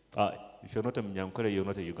 if you're not a Munyankore, you're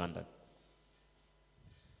not a Ugandan.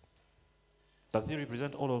 Does he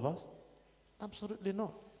represent all of us? Absolutely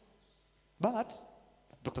not. But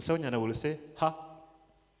Dr. Sewanyana will say,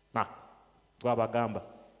 twabagamba,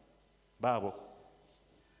 babo.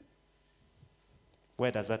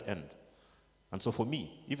 Where does that end? And so for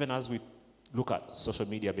me, even as we look at social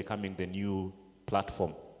media becoming the new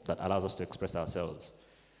platform that allows us to express ourselves,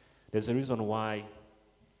 there's a reason why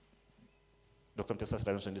Dr. Mtesa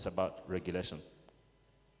mentioned this about regulation.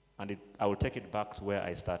 And I will take it back to where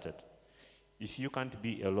I started. If you can't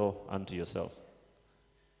be a law unto yourself,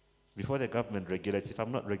 before the government regulates, if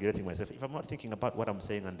I'm not regulating myself, if I'm not thinking about what I'm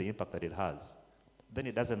saying and the impact that it has, then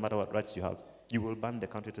it doesn't matter what rights you have. You will burn the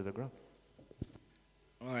country to the ground.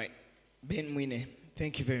 All right. Ben Mwine,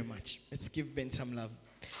 thank you very much. Let's give Ben some love.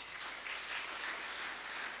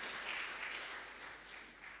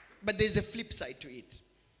 But there's a flip side to it.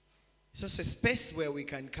 It's also a space where we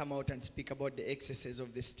can come out and speak about the excesses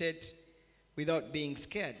of the state without being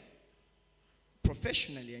scared.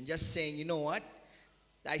 Professionally, and just saying, you know what?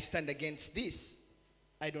 I stand against this.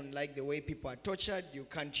 I don't like the way people are tortured. You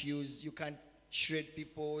can't shred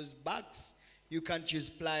people's backs. You can't use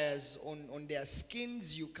pliers on their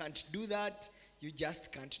skins. You can't do that. You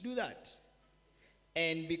just can't do that.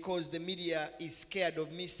 And because the media is scared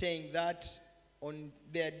of me saying that on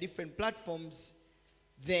their different platforms,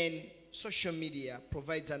 then social media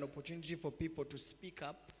provides an opportunity for people to speak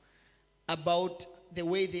up about the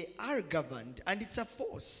way they are governed. And it's a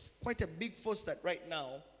force, quite a big force that right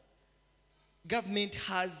now, government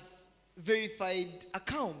has verified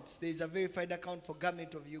accounts. There's a verified account for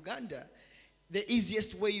government of Uganda. The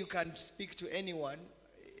easiest way you can speak to anyone,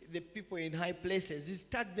 the people in high places, is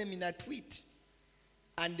tag them in a tweet,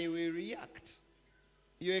 and they will react.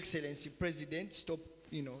 Your Excellency President, stop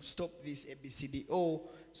this ABCD. Oh,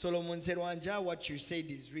 Solomon Serwanja, what you said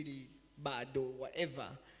is really bad or whatever.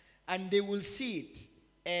 And they will see it.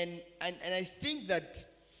 And I think that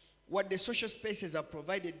what the social spaces have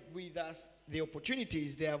provided with us, the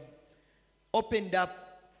opportunities, they have opened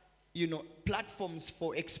up, platforms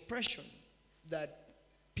for expression that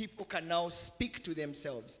people can now speak to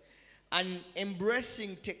themselves. And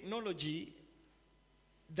embracing technology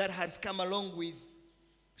that has come along with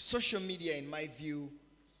social media, in my view,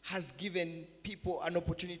 has given people an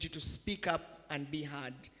opportunity to speak up and be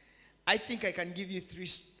heard. I think I can give you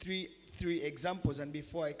three examples, and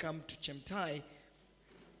before I come to Chemtai,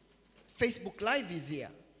 Facebook Live is here.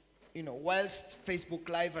 Whilst Facebook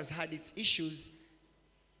Live has had its issues,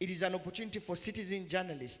 it is an opportunity for citizen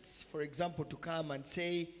journalists, for example, to come and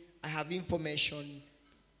say, I have information,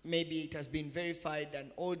 maybe it has been verified and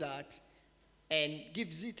all that, and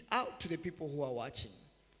gives it out to the people who are watching.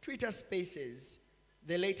 Twitter Spaces,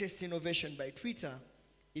 the latest innovation by Twitter,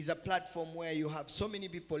 is a platform where you have so many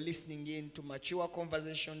people listening in to mature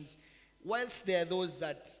conversations, whilst there are those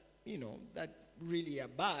that, that really are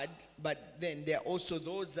bad, but then there are also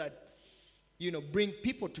those that, bring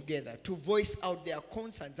people together to voice out their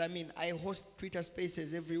concerns. I mean, I host Twitter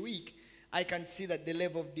Spaces every week. I can see that the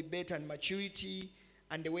level of debate and maturity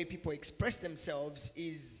and the way people express themselves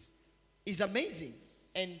is amazing.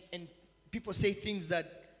 And people say things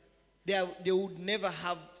that they would never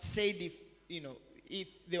have said if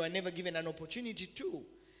they were never given an opportunity to.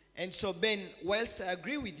 And so, Ben, whilst I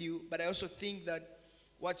agree with you, but I also think that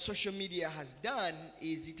what social media has done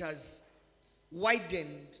is it has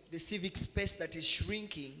widened the civic space that is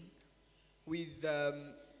shrinking with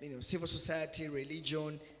civil society,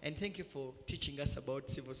 religion, and thank you for teaching us about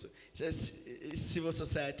civil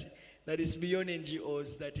society. That is beyond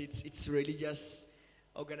NGOs, that it's religious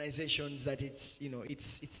organizations, that it's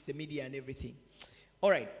the media and everything. All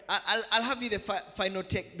right, I'll have you the final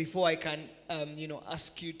take before I can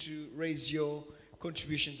ask you to raise your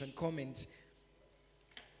contributions and comments.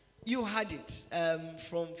 You heard it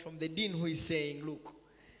from the dean, who is saying, look,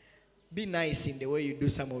 be nice in the way you do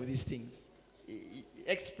some of these things.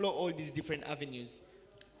 Explore all these different avenues.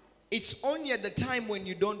 It's only at the time when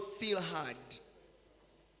you don't feel hard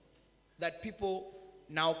that people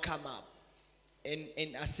now come up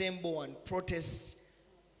and assemble and protest,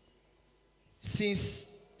 since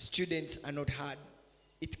students are not heard.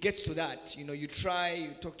 It gets to that. You try,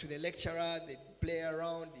 you talk to the lecturer, they play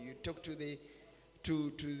around, you talk to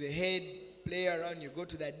the head, play around, you go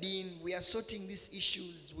to the dean, we are sorting these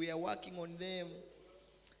issues, we are working on them.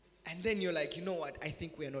 And then you're like, you know what, I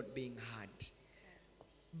think we are not being heard.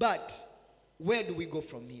 But where do we go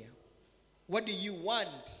from here? What do you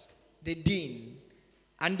want the dean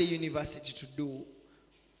and the university to do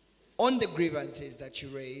on the grievances that you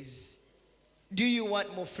raise? Do you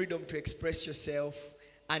want more freedom to express yourself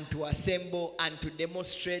and to assemble and to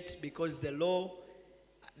demonstrate? Because the law,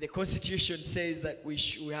 the Constitution says that we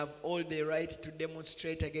have all the right to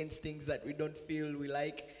demonstrate against things that we don't feel we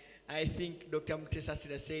like. I think Dr. Mutesa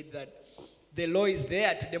Sida said that the law is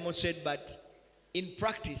there to demonstrate, but in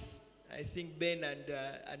practice, I think Ben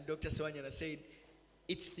and Dr. Sawanyana said,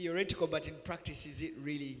 it's theoretical, but in practice, is it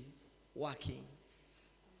really working?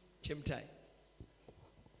 Chemtai.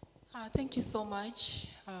 Thank you so much,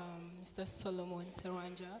 Mr. Solomon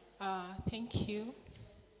Serwanja. Thank you,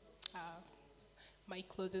 my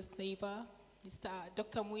closest neighbor, Mr.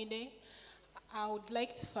 Dr. Mwine. I would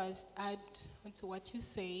like to first add onto what you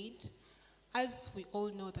said. As we all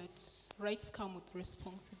know that rights come with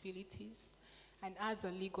responsibilities, and as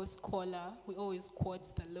a legal scholar, we always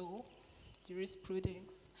quote the law,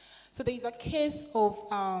 jurisprudence. So there is a case of,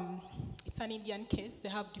 it's an Indian case, they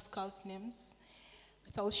have difficult names,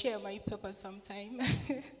 but I'll share my paper sometime.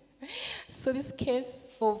 So this case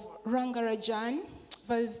of Rangarajan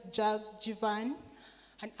versus Jagjivan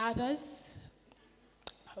and others,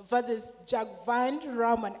 versus Jagvan,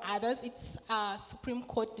 Ram and others, it's a Supreme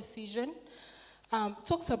Court decision.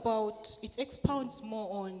 Talks about, it expounds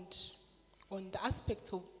more on the aspect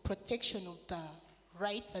of protection of the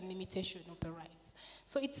rights and limitation of the rights.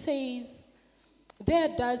 So it says, there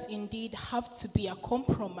does indeed have to be a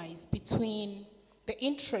compromise between the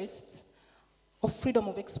interests of freedom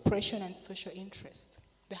of expression and social interests.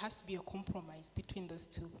 There has to be a compromise between those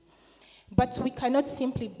two. But we cannot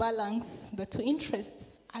simply balance the two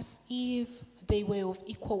interests as if they were of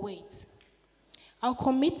equal weight. Our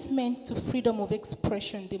commitment to freedom of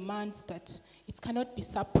expression demands that it cannot be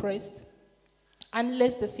suppressed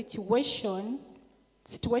unless the situations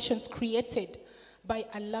created by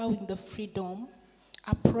allowing the freedom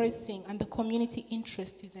are pressing and the community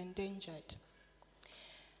interest is endangered.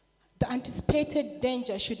 The anticipated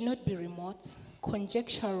danger should not be remote,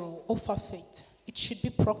 conjectural, or far-fetched. It should be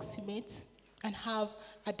proximate and have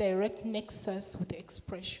a direct nexus with the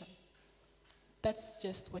expression. That's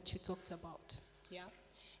just what you talked about, yeah?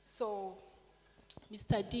 So,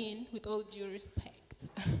 Mr. Dean, with all due respect,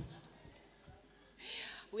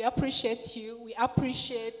 we appreciate you. We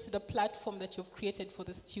appreciate the platform that you've created for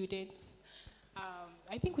the students.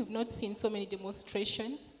 I think we've not seen so many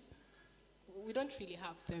demonstrations. We don't really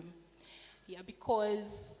have them, yeah,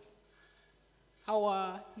 because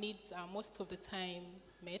our needs are most of the time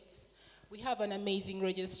met. We have an amazing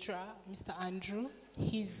registrar, Mr. Andrew.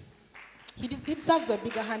 He deserves a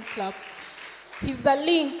bigger hand clap. He's the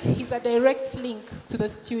link, he's a direct link to the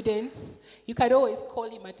students. You can always call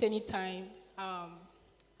him at any time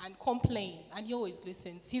and complain, and he always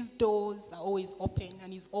listens. His doors are always open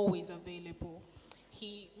and he's always available.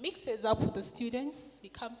 He mixes up with the students, he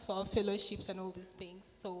comes for our fellowships and all these things.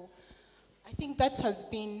 So I think that has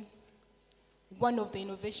been one of the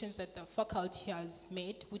innovations that the faculty has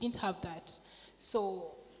made. We didn't have that.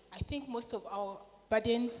 So I think most of our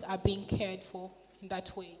burdens are being cared for in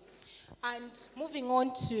that way. And moving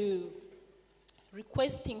on to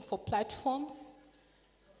requesting for platforms,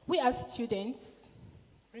 we as students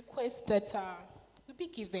request that we be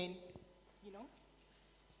given,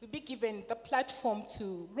 we be given the platform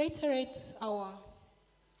to reiterate our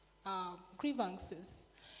grievances.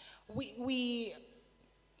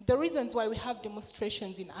 the reasons why we have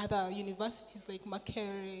demonstrations in other universities like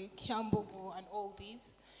Makerere, Kiambogo, and all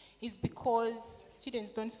these is because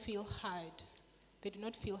students don't feel heard. They do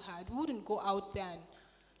not feel heard. We wouldn't go out there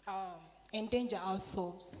and endanger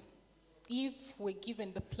ourselves if we're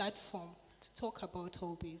given the platform to talk about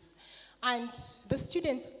all this. And the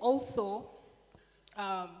students also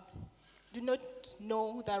do not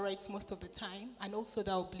know their rights most of the time, and also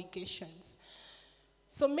their obligations.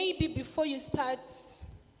 So maybe before you start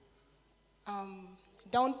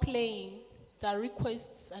downplaying their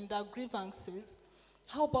requests and their grievances,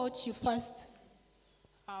 how about you first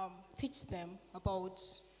teach them about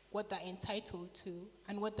what they're entitled to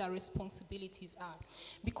and what their responsibilities are?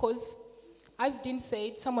 Because, as Dean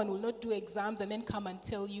said, someone will not do exams and then come and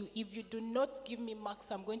tell you, if you do not give me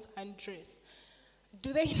marks, I'm going to undress.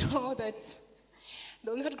 Do they know that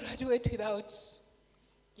they'll not graduate without,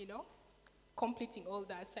 completing all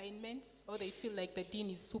the assignments? Or they feel like the dean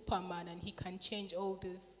is Superman and he can change all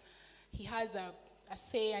this. He has a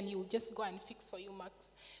say and he will just go and fix for you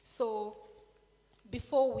marks. So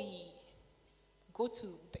before we go to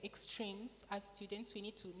the extremes as students, we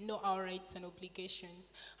need to know our rights and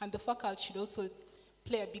obligations. And the faculty should also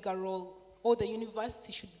play a bigger role, or the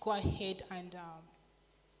university should go ahead and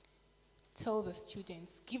tell the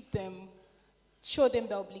students, show them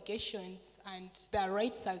the obligations and their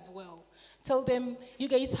rights as well. Tell them, you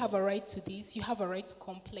guys have a right to this, you have a right to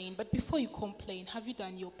complain, but before you complain, have you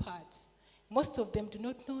done your part? Most of them do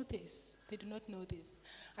not know this. They do not know this.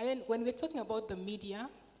 And then when we're talking about the media,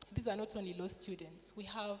 these are not only law students. We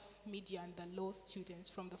have media and the law students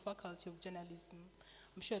from the Faculty of Journalism.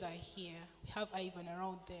 I'm sure they're here. We have Ivan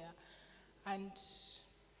around there. And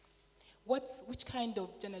which kind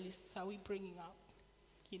of journalists are we bringing up?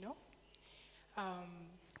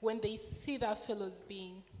 When they see their fellows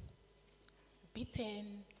being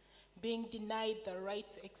beaten, being denied the right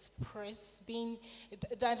to express,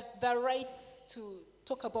 the rights to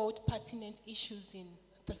talk about pertinent issues in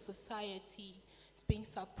the society is being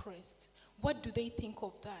suppressed, what do they think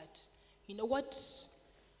of that?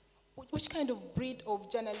 Which kind of breed of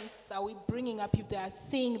journalists are we bringing up if they are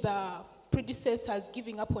seeing the predecessors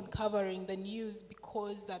giving up on covering the news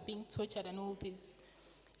because they're being tortured and all this?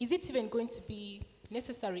 Is it even going to be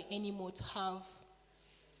necessary anymore to have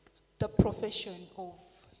the profession of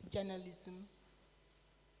journalism?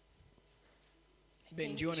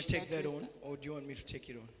 Ben, do you want to take that on, or do you want me to take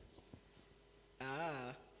it on?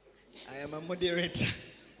 I am a moderator.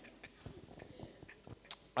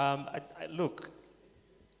 Look,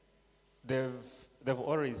 they've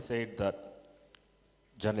already said that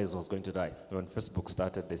journalism was going to die. When Facebook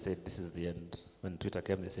started, they said this is the end. When Twitter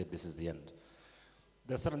came, they said this is the end.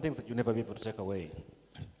 There are certain things that you'll never be able to take away.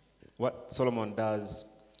 What Solomon does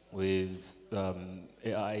with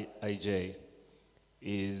AIJ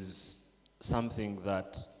is something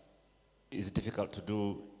that is difficult to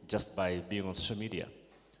do just by being on social media.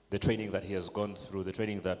 The training that he has gone through, the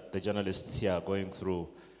training that the journalists here are going through,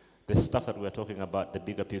 the stuff that we're talking about, the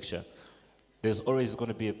bigger picture, there's always going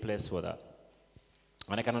to be a place for that.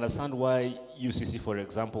 And I can understand why UCC, for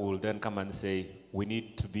example, will then come and say, we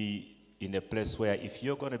need to be in a place where if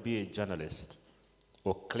you're going to be a journalist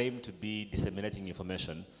or claim to be disseminating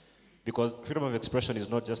information, because freedom of expression is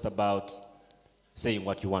not just about saying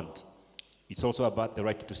what you want. It's also about the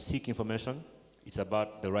right to seek information. It's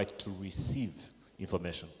about the right to receive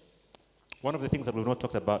information. One of the things that we've not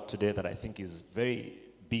talked about today that I think is very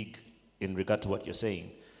big in regard to what you're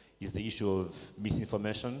saying is the issue of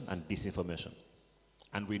misinformation and disinformation.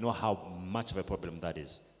 And we know how much of a problem that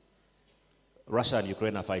is. Russia and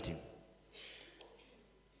Ukraine are fighting.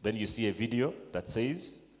 Then you see a video that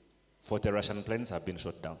says 40 Russian planes have been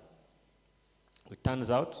shot down. It turns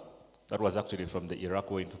out that was actually from the Iraq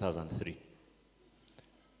war in 2003.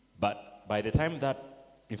 But by the time that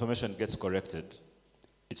information gets corrected,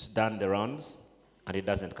 it's done the rounds and it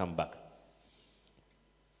doesn't come back.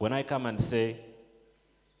 When I come and say,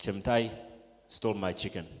 Chemtai stole my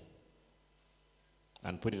chicken,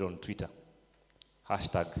 and put it on Twitter,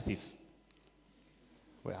 hashtag thief,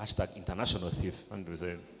 well, hashtag international thief,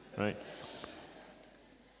 right?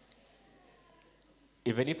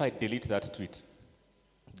 Even if I delete that tweet,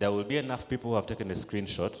 there will be enough people who have taken a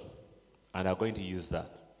screenshot and are going to use that.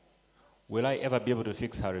 Will I ever be able to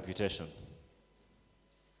fix her reputation?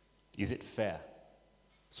 Is it fair?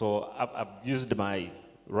 So I've used my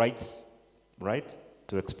rights, right,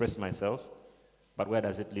 to express myself, but where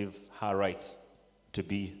does it leave her rights to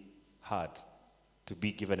be heard, to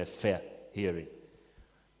be given a fair hearing?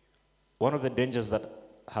 One of the dangers that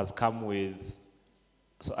has come with,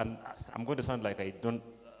 and I'm going to sound like I don't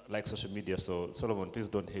like social media, so Solomon, please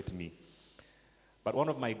don't hate me. But one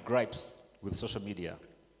of my gripes with social media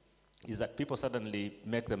is that people suddenly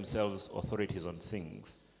make themselves authorities on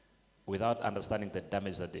things without understanding the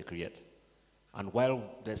damage that they create. And while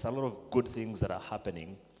there's a lot of good things that are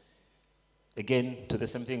happening, again, to the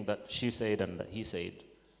same thing that she said and that he said,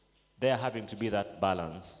 there having to be that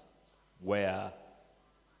balance where,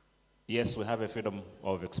 yes, we have a freedom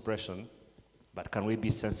of expression, but can we be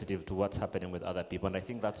sensitive to what's happening with other people? And I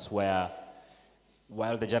think that's where,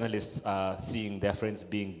 while the journalists are seeing their friends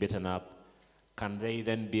being beaten up, can they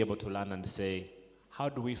then be able to learn and say, how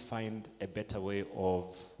do we find a better way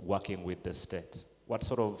of working with the state? What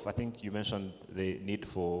sort of, I think you mentioned the need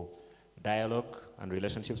for dialogue and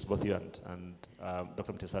relationships, both you and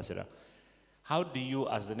Dr. Mutesasira. How do you,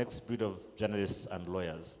 as the next breed of journalists and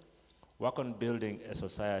lawyers, work on building a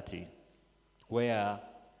society where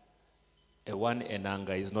a one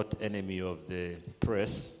Enanga is not enemy of the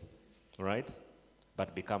press, right,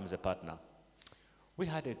 but becomes a partner? We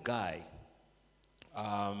had a guy,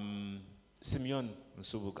 Simeon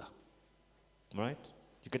Nsubuga, right?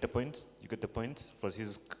 You get the point? You get the point? Was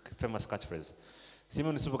his famous catchphrase.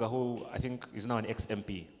 Simeon Nsubuga, who I think is now an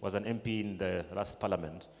ex-MP, was an MP in the last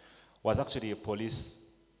parliament, was actually a police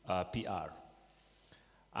PR.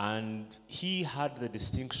 And he had the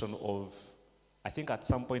distinction of, I think at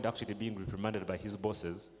some point actually being reprimanded by his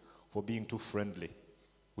bosses for being too friendly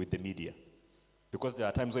with the media. Because there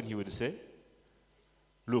are times when he would say,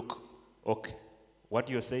 look, okay, what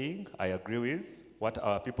you're saying, I agree with. What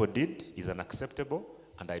our people did is unacceptable,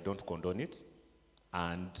 and I don't condone it.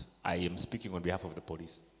 And I am speaking on behalf of the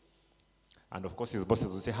police. And of course, his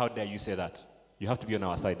bosses would say, how dare you say that? You have to be on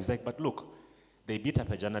our side. He's like, but look, they beat up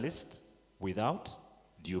a journalist without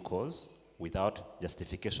due cause, without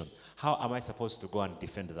justification. How am I supposed to go and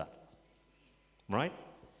defend that? Right?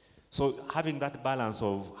 So having that balance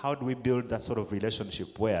of how do we build that sort of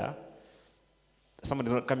relationship where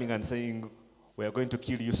somebody's not coming and saying, we are going to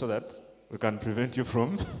kill you so that we can prevent you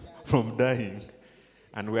from dying.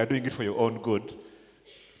 And we are doing it for your own good.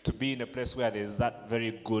 To be in a place where there's that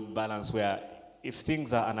very good balance where if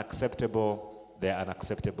things are unacceptable, they're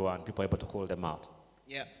unacceptable and people are able to call them out.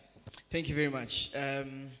 Yeah. Thank you very much.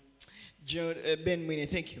 Ben Mwine,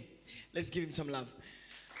 thank you. Let's give him some love.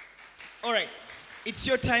 All right. It's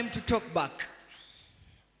your time to talk back.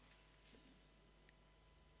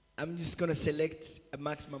 I'm just going to select a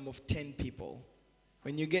maximum of 10 people.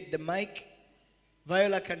 When you get the mic,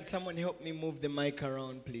 Viola, can someone help me move the mic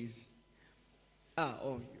around, please?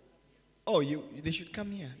 They should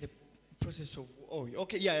come here. The process of,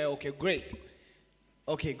 okay, yeah, okay, great.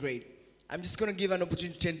 Okay, great. I'm just going to give an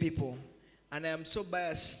opportunity to 10 people. And I am so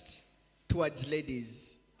biased towards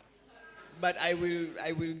ladies. But I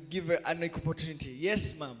will give an opportunity.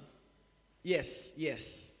 Yes, ma'am.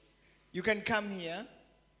 Yes. You can come here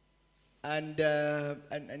and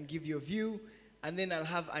give your view. And then I'll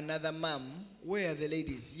have another ma'am. Where are the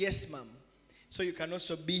ladies? Yes, ma'am. So you can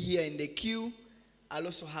also be here in the queue. I'll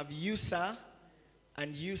also have you, sir,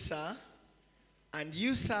 and you, sir, and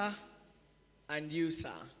you, sir, and you,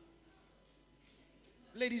 sir.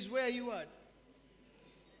 Ladies, where are you at?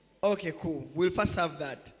 Okay, cool. We'll first have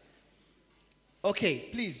that. Okay,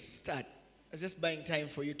 please start. I was just buying time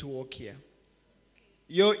for you to walk here.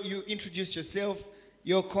 You introduce yourself,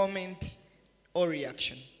 your comment or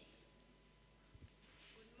reaction.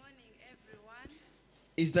 Good morning, everyone.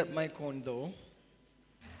 Is that mic on though?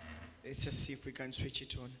 Let's just see if we can switch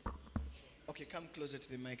it on. Okay, come closer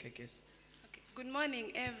to the mic, I guess. Okay. Good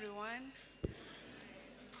morning, everyone.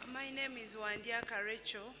 My name is Wandia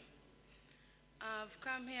Karecho. I've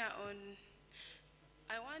come here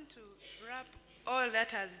I want to wrap all that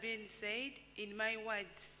has been said in my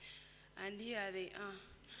words, and here they are.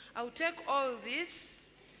 I'll take all this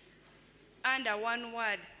under one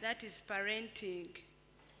word, that is parenting,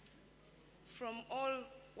 from all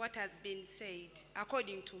what has been said,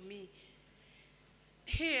 according to me.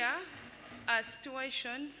 Here are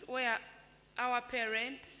situations where our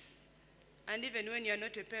parents, and even when you're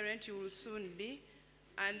not a parent, you will soon be,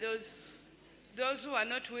 and those who are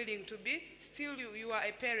not willing to be, still you are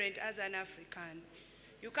a parent as an African.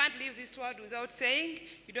 You can't leave this world without saying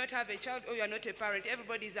you don't have a child or you are not a parent.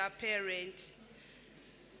 Everybody is a parent.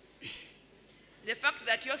 The fact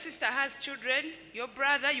that your sister has children, your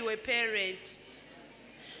brother, you're a parent.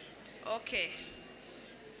 Okay.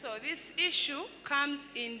 So this issue comes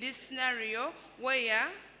in this scenario where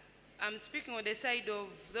I'm speaking on the side of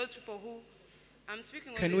those people who I'm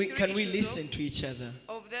speaking can on the can we listen to each other?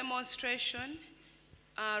 Of demonstration,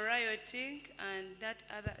 rioting, and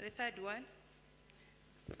the third one.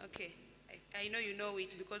 Okay, I know you know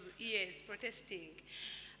it because yes, protesting.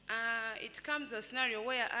 It comes a scenario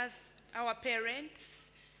where as our parents,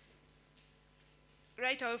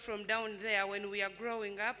 right away from down there when we are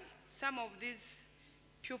growing up, some of these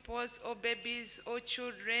pupils or babies or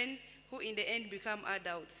children who in the end become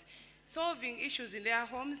adults. Solving issues in their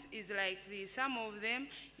homes is like this. Some of them,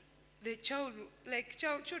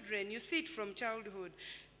 children, you see it from childhood.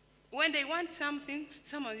 When they want something,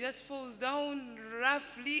 someone just falls down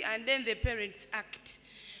roughly and then the parents act.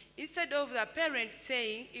 Instead of the parent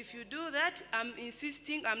saying, if you do that, I'm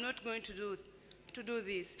insisting I'm not going to do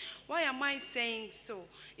this. Why am I saying so?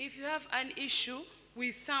 If you have an issue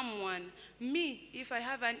with someone, me, if I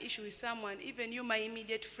have an issue with someone, even you, my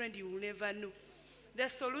immediate friend, you will never know. The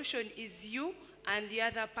solution is you and the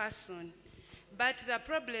other person. But the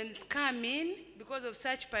problems come in because of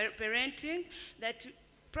such parenting, that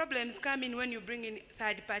problems come in when you bring in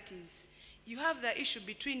third parties. You have the issue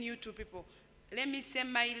between you two people. Let me say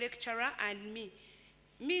my lecturer and me.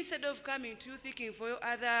 Me, instead of coming to you thinking for your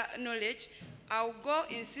other knowledge, I'll go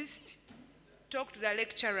insist, talk to the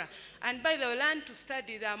lecturer. And by the way, learn to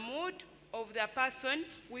study the mood of the person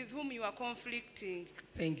with whom you are conflicting.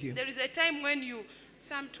 Thank you. There is a time when you,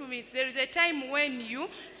 some 2 minutes, there is a time when you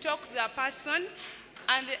talk to the person,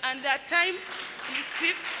 and that time, you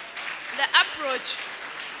see, the approach.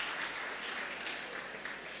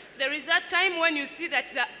 There is a time when you see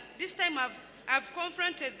that this time I've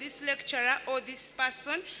confronted this lecturer or this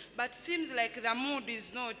person, but seems like the mood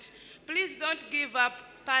is not. Please don't give up,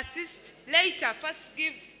 persist. Later, first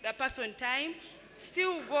give the person time,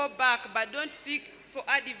 still go back, but don't think for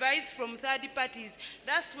advice from third parties.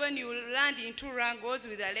 That's when you land into wrangles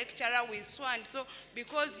with a lecturer, with so and so,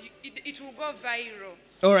 because it will go viral.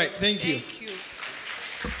 All right, thank you. Thank you.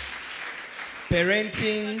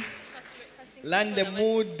 Parenting, learn the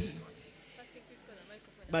mood.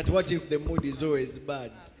 But what if the mood is always bad?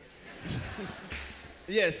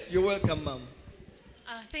 Yes, you're welcome, ma'am.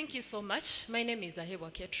 Thank you so much. My name is Ahewa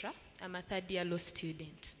Ketra. I'm a third-year law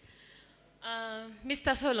student.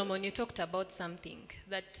 Mr. Solomon, you talked about something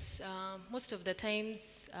that most of the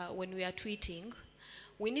times when we are tweeting,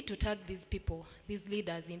 we need to tag these people, these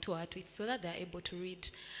leaders into our tweets so that they're able to read.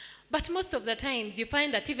 But most of the times you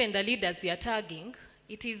find that even the leaders we are tagging,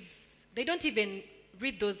 they don't even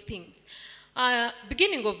read those things.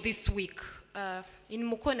 Beginning of this week, in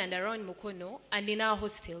Mukono and around Mukono, and in our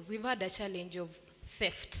hostels, we've had a challenge of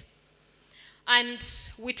theft. And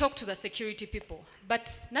we talked to the security people, but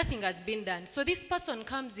nothing has been done. So this person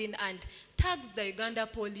comes in and tags the Uganda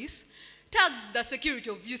police, tags the security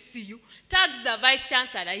of UCU, tags the vice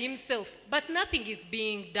chancellor himself, but nothing is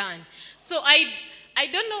being done. So I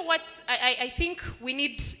don't know what, I think we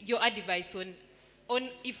need your advice on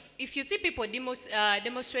if you see people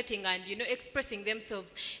demonstrating and expressing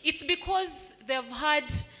themselves, it's because they've had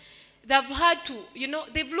to,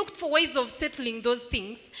 they've looked for ways of settling those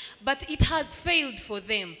things, but it has failed for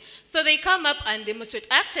them. So they come up and demonstrate.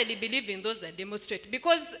 I actually believe in those that demonstrate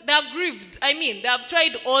because they're grieved. I mean, they have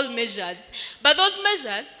tried all measures, but those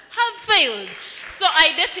measures have failed. So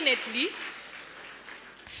I definitely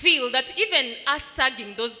feel that even us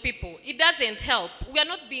tagging those people, it doesn't help. We are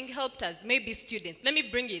not being helped as maybe students. Let me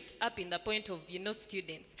bring it up in the point of,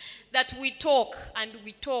 students. That we talk and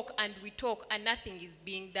we talk and we talk and nothing is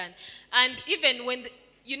being done. And even when,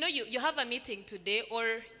 you have a meeting today or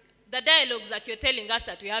the dialogues that you're telling us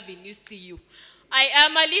that we have in UCU. I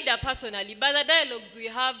am a leader personally, but the dialogues we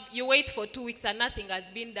have, you wait for 2 weeks and nothing has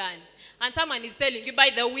been done. And someone is telling you, by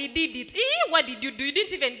the way, we did it. What did you do? You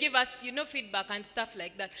didn't even give us, feedback and stuff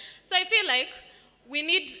like that. So I feel like we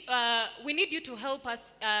need you to help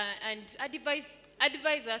us and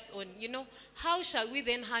advise us on, how shall we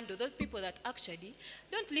then handle those people that actually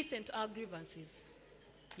don't listen to our grievances.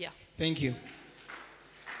 Yeah. Thank you.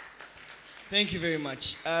 Thank you very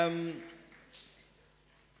much.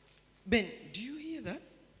 Ben, do you hear that?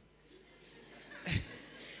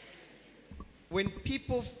 When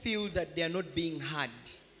people feel that they are not being heard,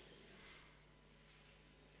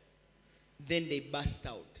 then they burst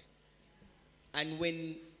out. And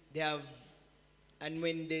when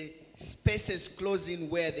the spaces close in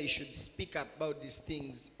where they should speak about these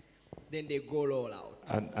things, then they go all out.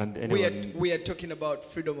 And anyone, we are talking about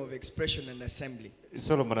freedom of expression and assembly.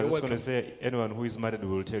 Solomon, I was just going to say, anyone who is married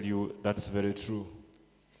will tell you that's very true.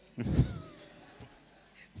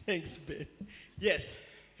 Thanks, Ben. Yes.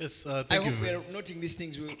 Yes, I thank hope you. we are noting these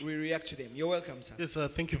things, we react to them. You're welcome, sir. Yes,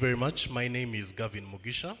 thank you very much. My name is Gavin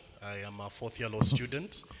Mugisha. I am a fourth-year law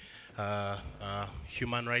student.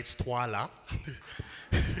 Human rights twala.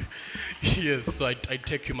 Yes, so I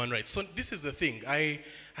take human rights. So this is the thing. I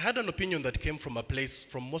had an opinion that came from a place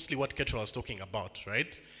from mostly what Ketra was talking about,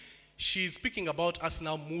 right? she's speaking about us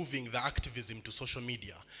now moving the activism to social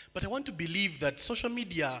media. But I want to believe that social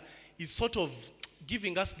media is sort of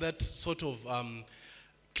giving us that sort of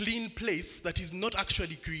clean place that is not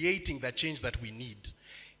actually creating the change that we need.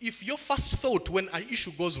 If your first thought when an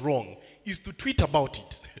issue goes wrong is to tweet about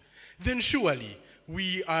it, then surely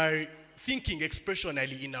we are thinking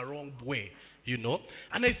expressionally in a wrong way, you know?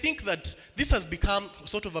 And I think that this has become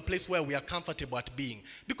sort of a place where we are comfortable at being,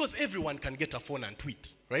 because everyone can get a phone and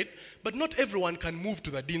tweet, right? But not everyone can move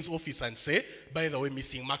to the dean's office and say, by the way,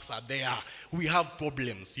 missing marks are there, we have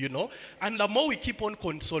problems, you know? And the more we keep on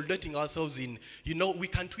consolidating ourselves in, you know, we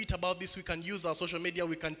can tweet about this, we can use our social media,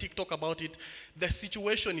 we can TikTok about it, the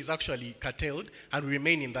situation is actually curtailed and we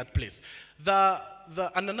remain in that place.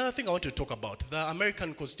 And another thing I want to talk about, the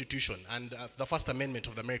American Constitution and the First Amendment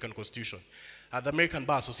of the American Constitution. The American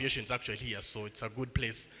Bar Association is actually here, so it's a good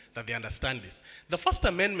place that they understand this. The First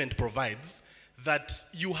Amendment provides that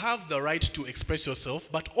you have the right to express yourself,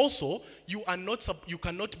 but also you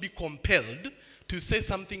cannot be compelled to say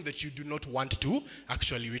something that you do not want to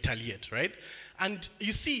actually retaliate, right? And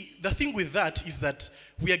you see, the thing with that is that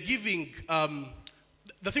we are giving,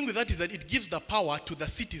 it gives the power to the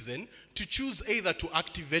citizen to choose either to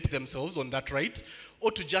activate themselves on that right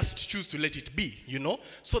or to just choose to let it be, you know?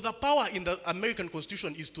 So the power in the American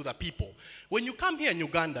Constitution is to the people. When you come here in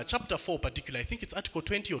Uganda, chapter 4 particularly, I think it's article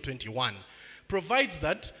 20 or 21, provides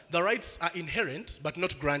that the rights are inherent but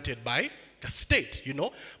not granted by the state, you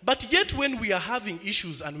know? But yet when we are having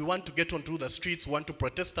issues and we want to get onto the streets, want to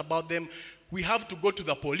protest about them, we have to go to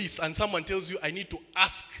the police and someone tells you, I need to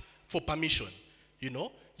ask for permission, you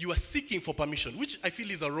know? You are seeking for permission, which I feel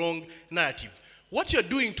is a wrong narrative. What you're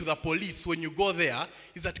doing to the police when you go there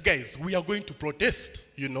is that, guys, we are going to protest,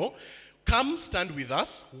 you know? Come stand with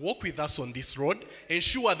us, walk with us on this road,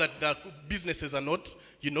 ensure that the businesses are not,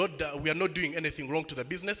 you know, we are not doing anything wrong to the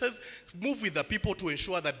businesses, move with the people to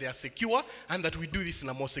ensure that they are secure and that we do this in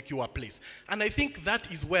a more secure place. And I think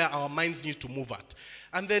that is where our minds need to move at.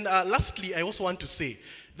 And then lastly, I also want to say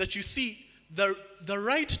that you see, the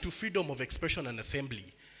right to freedom of expression and assembly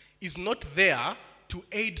is not there to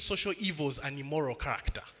aid social evils and immoral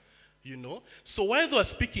character, you know? So while they are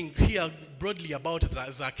speaking here broadly about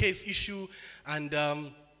the Zacchaeus issue and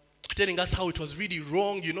telling us how it was really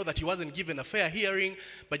wrong, you know, that he wasn't given a fair hearing,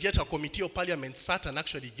 but yet a committee of parliament sat and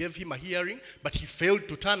actually gave him a hearing, but he failed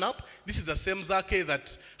to turn up. This is the same Zacchaeus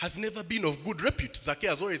that has never been of good repute.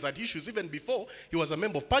 Zacchaeus has always had issues even before he was a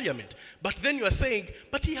member of parliament. But then you are saying,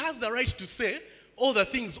 but he has the right to say all the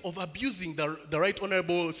things of abusing the right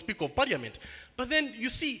honorable speaker of parliament. But then you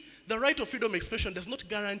see, the right of freedom of expression does not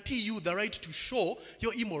guarantee you the right to show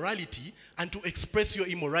your immorality and to express your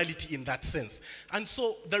immorality in that sense. And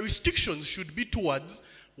so the restrictions should be towards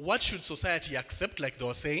what should society accept, like they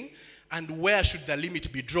were saying, and where should the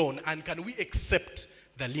limit be drawn, and can we accept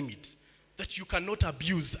the limit? That you cannot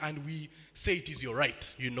abuse and we say it is your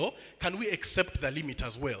right, you know? Can we accept the limit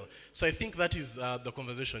as well? So I think that is the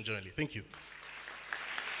conversation generally. Thank you.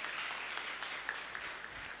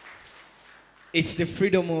 It's the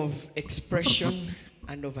freedom of expression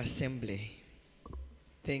and of assembly.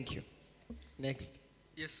 Thank you. Next.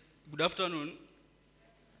 Yes, good afternoon.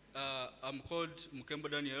 I'm called Mukemba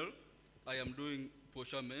Daniel. I am doing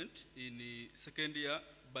postgraduate in the second year,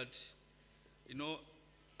 but you know,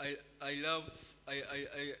 I love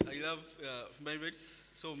human rights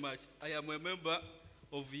so much. I am a member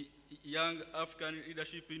of the Young African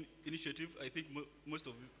Leadership Initiative. I think most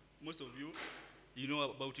of you know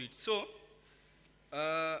about it. So.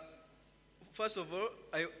 First of all,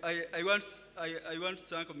 I want to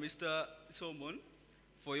thank Mr. Solomon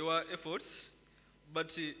for your efforts,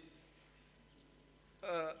 but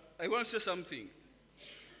I want to say something.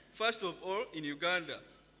 First of all, in Uganda,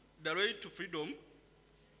 the right to freedom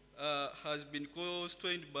has been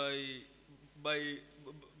constrained by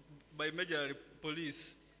major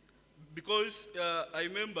police, because I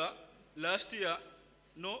remember last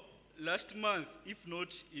month, if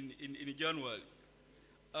not in January.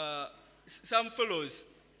 Some fellows,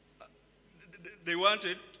 they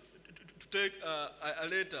wanted to take a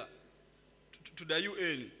letter to the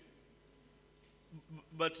UN,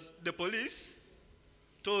 but the police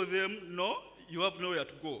told them, no, you have nowhere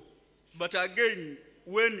to go. But again,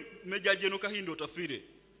 when Major General Kahindo Tafire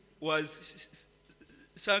was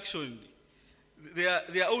sanctioned,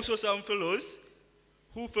 there are also some fellows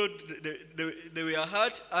who felt they were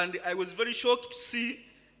hurt, and I was very shocked to see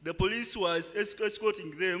the police was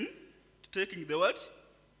escorting them, taking the what?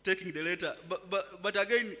 Taking the letter. But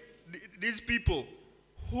again, these people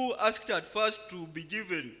who asked at first to be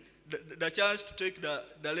given the chance to take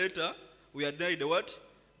the letter, we are denied the what?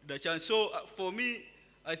 The chance. So for me,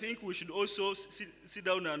 I think we should also sit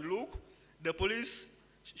down and look. The police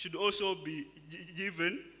should also be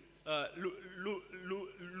given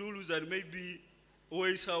rules and maybe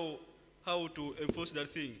ways how to enforce that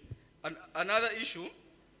thing. And another issue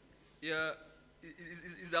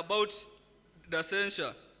is about the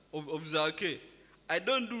censure of Zake. I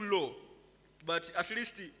don't do law, but at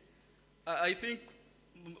least I think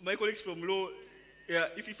my colleagues from law,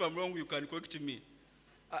 if I'm wrong, you can correct me.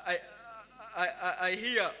 I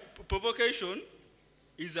hear provocation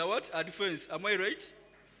is a what? A defense. Am I right?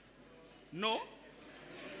 No?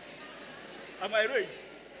 Am I right?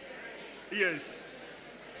 Yes.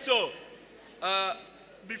 So,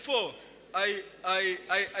 before I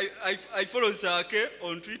follow Zake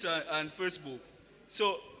on Twitter and Facebook.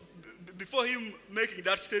 So, before him making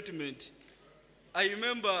that statement, I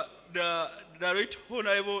remember the right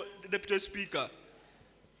honorable deputy speaker.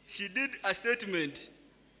 She did a statement,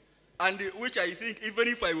 and which I think even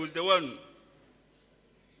if I was the one,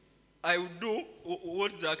 I would do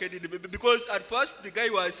what Zake did, because at first the guy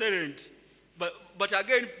was silent, but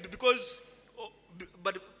again because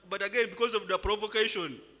of the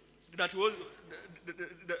provocation that was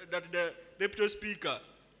that the deputy speaker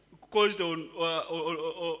caused on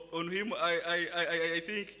him, I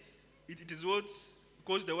think it is what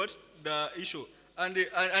caused the issue, and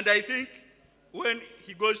I think when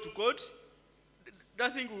he goes to court,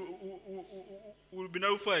 that thing will be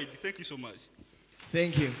nullified. Thank you so much.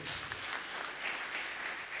 Thank you.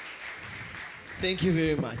 Thank you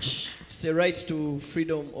very much. It's the right to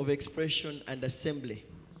freedom of expression and assembly.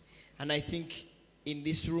 And I think in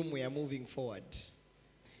this room we are moving forward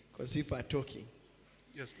because people are talking.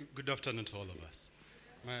 Yes, good afternoon to all of us.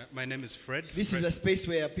 My name is Fred. This is a space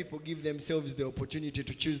where people give themselves the opportunity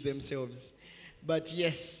to choose themselves. But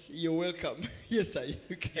yes, you're welcome. Yes, sir.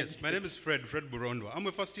 You can. Yes, my name is Fred Burondo. I'm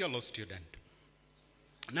a first-year law student.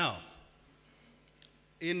 Now,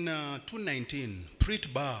 in 2019, Preet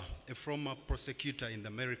Bharara, a former prosecutor in the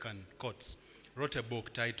American courts, wrote a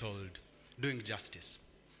book titled Doing Justice.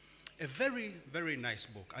 A very, very nice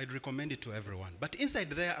book. I'd recommend it to everyone. But inside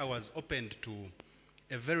there, I was opened to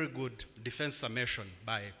a very good defense summation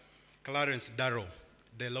by Clarence Darrow,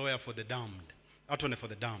 the lawyer for the damned, attorney for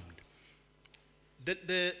the damned.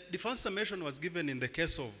 The defense summation was given in the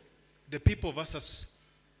case of the People versus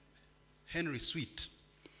Henry Sweet.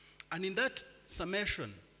 And in that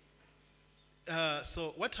summation,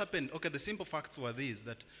 so what happened? Okay, the simple facts were these,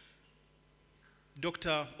 that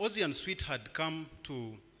Dr. Ozian Sweet had come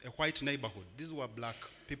to a white neighborhood. These were black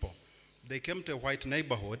people. They came to a white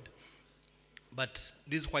neighborhood, but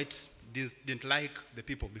these whites didn't like the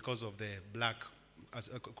people because of the black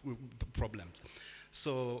problems.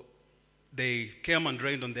 So they came and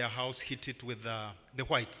rained on their house, hit it with the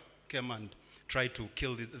whites, came and tried to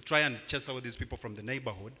try and chase away these people from the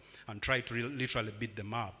neighborhood and try to literally beat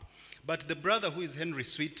them up. But the brother, who is Henry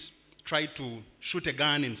Sweet, tried to shoot a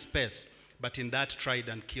gun in space, but in that tried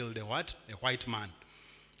and killed a what? A white man.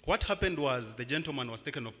 What happened was the gentleman was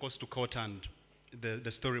taken, of course, to court, and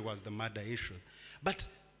the story was the murder issue. But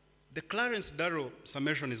the Clarence Darrow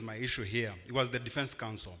summation is my issue here. It was the defense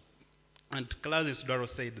counsel. And Clarence Darrow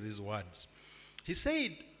said these words. He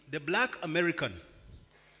said, the black American,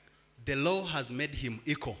 the law has made him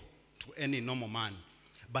equal to any normal man,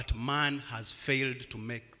 but man has failed to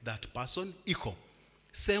make that person equal.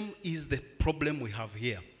 Same is the problem we have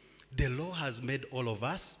here. The law has made all of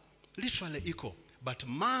us literally equal, but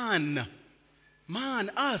man,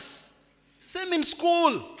 us, same in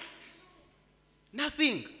school,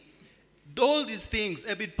 nothing. All these things,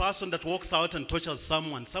 every person that walks out and tortures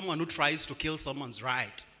someone who tries to kill someone's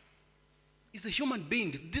right, is a human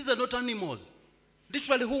being. These are not animals.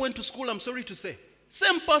 Literally, who went to school, I'm sorry to say.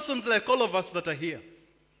 Same persons like all of us that are here.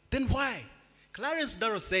 Then why? Clarence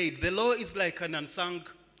Darrow said, the law is like an unsung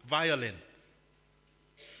violin.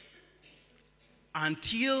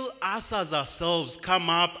 Until us as ourselves come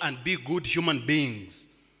up and be good human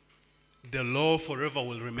beings, the law forever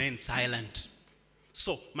will remain silent.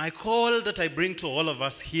 So my call that I bring to all of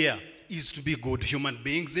us here is to be good human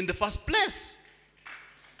beings in the first place.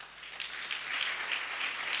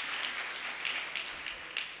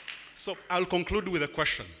 So I'll conclude with a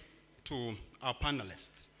question to our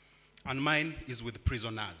panelists, and mine is with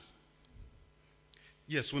prisoners.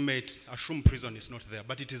 Yes, we may assume prison is not there,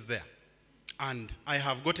 but it is there. And I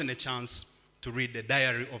have gotten a chance to read the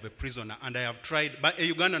diary of a prisoner, and I have tried, by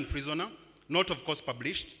a Ugandan prisoner, not of course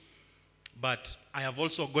published, but I have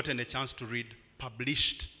also gotten a chance to read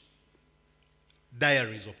published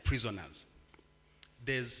diaries of prisoners.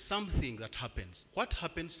 There's something that happens. What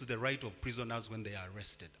happens to the right of prisoners when they are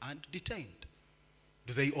arrested and detained?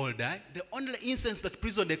 Do they all die? The only instance that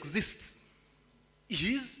prison exists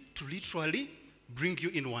is to literally bring you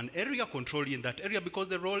in one area, control you in that area, because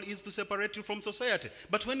the role is to separate you from society.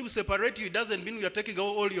 But when we separate you, it doesn't mean we are taking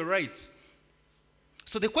all your rights.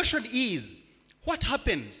 So the question is, what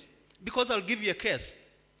happens? Because I'll give you a case.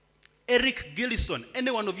 Eric Gillison,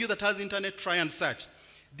 any one of you that has internet, try and search.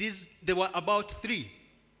 There were about 3.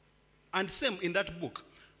 And same in that book.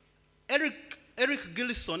 Eric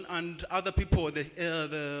Gillison and other people,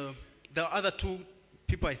 the other 2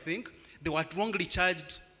 people, I think, they were wrongly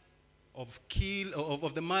charged of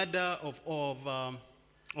the murder of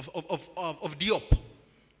Diop.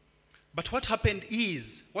 But what happened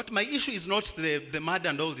is, my issue is not the murder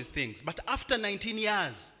and all these things, but after 19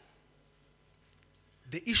 years,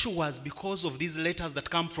 the issue was because of these letters that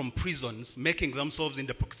come from prisons making themselves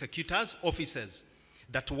into prosecutors' offices,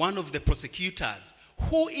 that one of the prosecutors,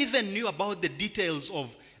 who even knew about the details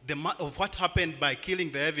of what happened by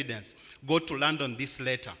killing the evidence, got to land on this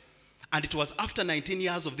letter. And it was after 19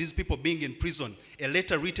 years of these people being in prison, a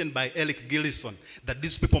letter written by Eric Gillison, that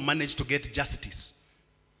these people managed to get justice.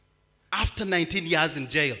 After 19 years in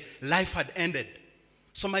jail, life had ended.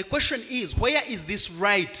 So my question is, where is this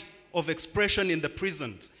right of expression in the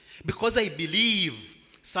prisons? Because I believe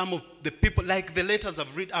some of the people, like the letters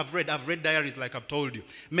I've read diaries like I've told you.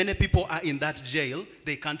 Many people are in that jail.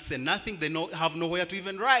 They can't say nothing. They have nowhere to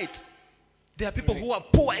even write. There are people who are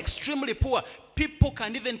poor, extremely poor. People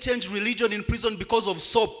can even change religion in prison because of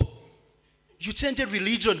soap. You change a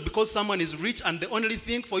religion because someone is rich, and the only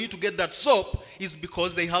thing for you to get that soap is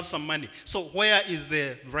because they have some money. So where is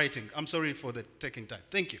the writing? I'm sorry for the taking time.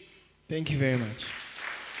 Thank you. Thank you very much.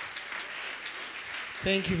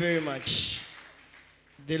 Thank you very much.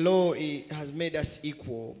 The law has made us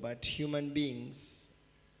equal, but human beings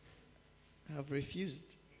have refused.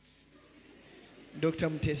 Dr.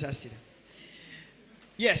 Mutesa Asira.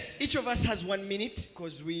 Yes, each of us has 1 minute,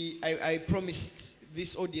 because I promised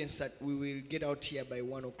this audience that we will get out here by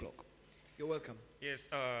 1 o'clock. You're welcome. Yes,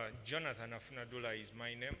 Jonathan Afunadula is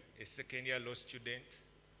my name, a second-year law student.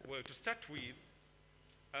 Well, to start with,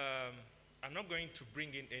 I'm not going to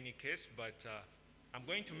bring in any case, but I'm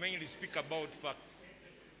going to mainly speak about facts.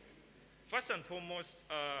 First and foremost,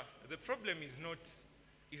 the problem is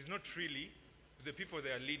not really the people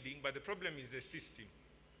they are leading, but the problem is the system.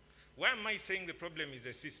 Why am I saying the problem is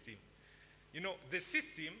the system? You know, the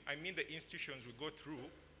system, I mean the institutions we go through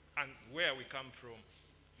and where we come from.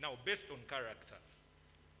 Now, based on character.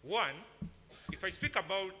 One, if I speak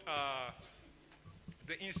about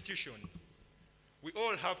the institutions, we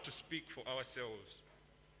all have to speak for ourselves.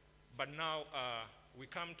 But now we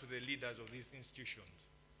come to the leaders of these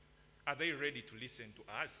institutions. Are they ready to listen to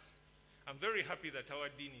us? I'm very happy that our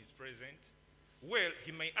dean is present. Well,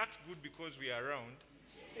 he may act good because we are around,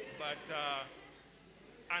 but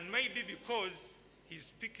and maybe because he's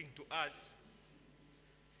speaking to us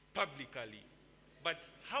publicly. But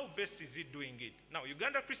how best is he doing it? Now,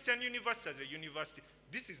 Uganda Christian University as a university,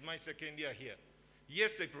 this is my second year here.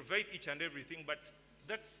 Yes, I provide each and everything, but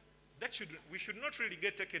we should not really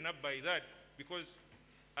get taken up by that, because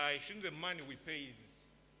I think the money we pay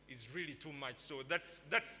is really too much. So that's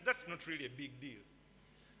not really a big deal.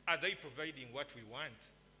 Are they providing what we want?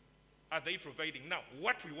 Are they providing? Now,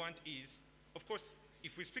 what we want is, of course,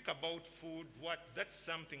 if we speak about food, that's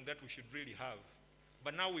something that we should really have.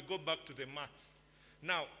 But now we go back to the marks.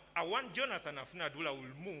 Now, I want Jonathan Afunadula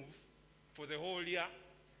will move for the whole year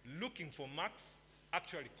looking for marks,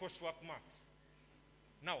 actually coursework marks.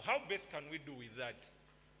 Now, how best can we do with that?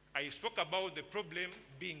 I spoke about the problem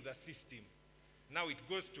being the system. Now it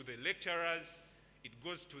goes to the lecturers, it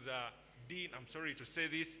goes to the dean, I'm sorry to say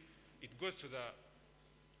this, it goes to the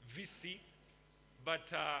VC,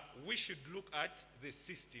 but we should look at the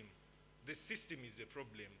system. The system is the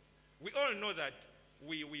problem. We all know that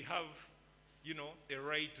we have, you know, a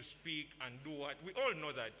right to speak and do what, we all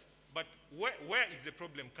know that, but where is the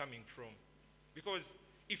problem coming from? Because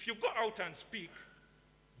if you go out and speak,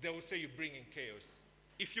 they will say you bring in chaos.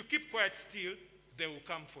 If you keep quiet still, they will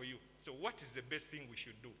come for you. So what is the best thing we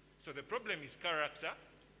should do? So the problem is character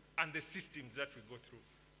and the systems that we go through.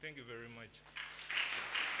 Thank you very much.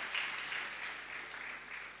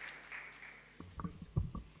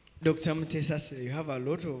 Dr. Mutesa, you have a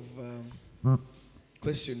lot of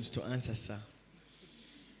questions to answer, sir.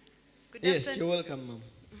 Yes, you're welcome, ma'am.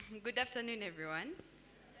 Good afternoon, everyone.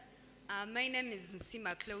 My name is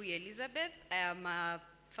Nsima Chloe Elizabeth. I am a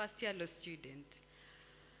first-year law student.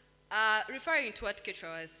 Referring to what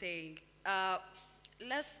Ketra was saying, I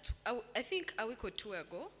think a week or two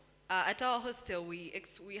ago, at our hostel, we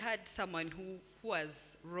had someone who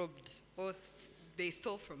was robbed, or they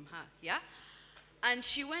stole from her, yeah? And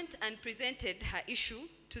she went and presented her issue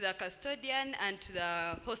to the custodian and to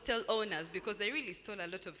the hostel owners because they really stole a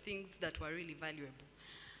lot of things that were really valuable.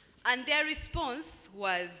 And their response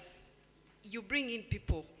was, you bring in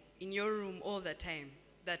people in your room all the time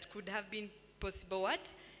that could have been possible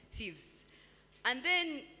what? Thieves. And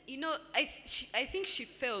then, you know, I think she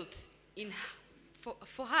felt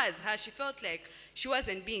for her, she felt like she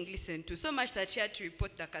wasn't being listened to, so much that she had to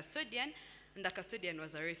report the custodian, and the custodian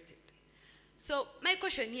was arrested. So my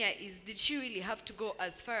question here is, did she really have to go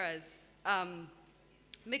as far as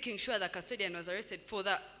making sure the custodian was arrested for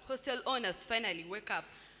the hostel owners to finally wake up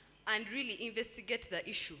and really investigate the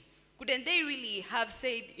issue? Couldn't they really have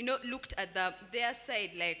said, you know, looked at their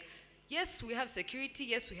side like, yes, we have security,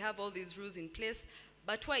 yes, we have all these rules in place,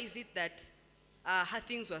 but why is it that her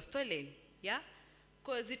things were stolen? Yeah?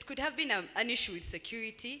 Because it could have been an issue with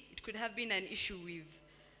security, it could have been an issue with,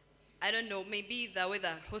 I don't know, maybe the way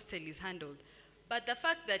the hostel is handled. But the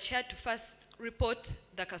fact that she had to first report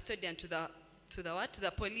the custodian to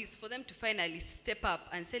the police for them to finally step up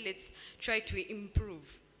and say, let's try to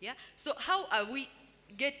improve. Yeah? So how are we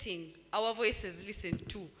getting our voices listened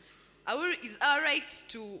to? Is our right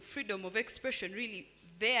to freedom of expression really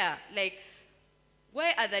there? Like,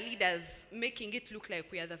 why are the leaders making it look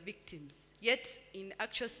like we are the victims? Yet, in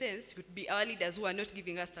actual sense, it would be our leaders who are not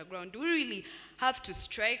giving us the ground. Do we really have to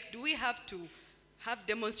strike? Do we have to have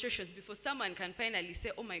demonstrations before someone can finally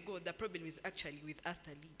say, oh my God, the problem is actually with us,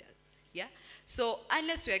 the leaders? Yeah? So,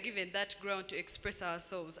 unless we are given that ground to express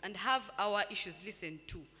ourselves and have our issues listened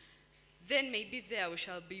to, then maybe there we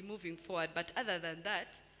shall be moving forward. But other than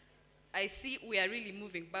that, I see we are really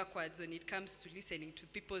moving backwards when it comes to listening to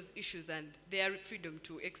people's issues and their freedom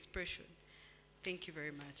to expression. Thank you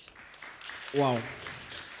very much. Wow.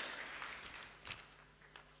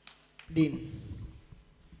 Dean,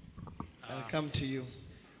 I'll come to you.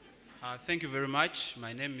 Thank you very much.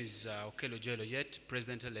 My name is Okelo Jeloyet,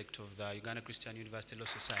 President-elect of the Uganda Christian University Law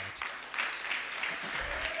Society.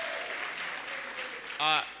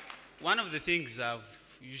 One of the things I've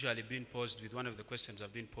usually been posed with, one of the questions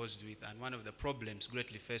I've been posed with, and one of the problems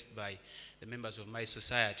greatly faced by the members of my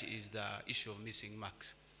society is the issue of missing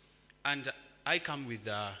marks. And I come with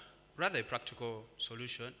rather a practical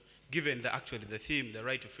solution, given actually the theme, the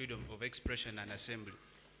right to freedom of expression and assembly.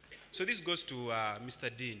 So this goes to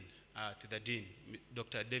Mr. Dean, to the Dean,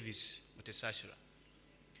 Dr. Davis Mutesashira.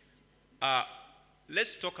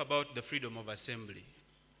 Let's talk about the freedom of assembly.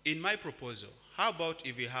 In my proposal, how about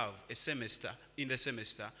if we have a semester, in the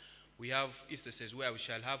semester, we have instances where we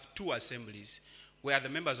shall have 2 assemblies where the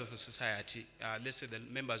members of the society, let's say the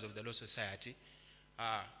members of the law society,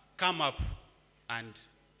 come up, and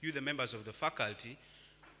you, the members of the faculty,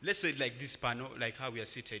 let's say like this panel, like how we are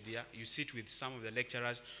seated here, you sit with some of the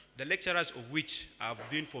lecturers of which have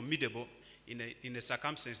been formidable in a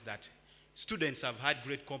circumstance that students have had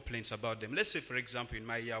great complaints about them. Let's say, for example, in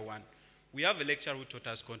my year 1, we have a lecturer who taught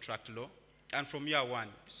us contract law, and from year 1,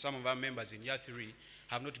 some of our members in year 3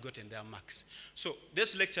 have not gotten their marks. So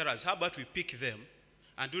these lecturers, how about we pick them,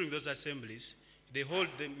 and during those assemblies, we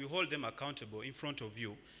hold them accountable in front of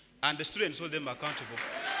you, and the students hold them accountable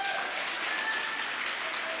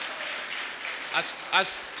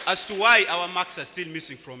as to why our marks are still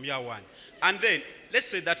missing from year 1. And then, let's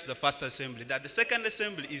say that's the first assembly. That the second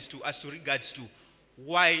assembly is as to regards to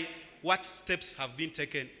what steps have been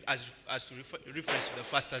taken as to reference to the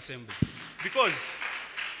first assembly. Because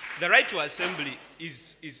the right to assembly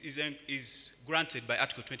is granted by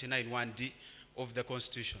Article 29(1)(d) of the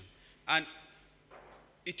Constitution. And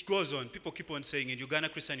it goes on. People keep on saying in Uganda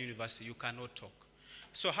Christian University, you cannot talk.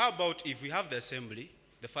 So how about if we have the assembly,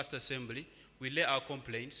 the first assembly, we lay our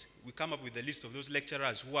complaints, we come up with a list of those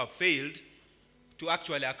lecturers who have failed to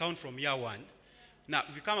actually account from year 1. Now,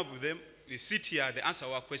 if we come up with them, they sit here, they answer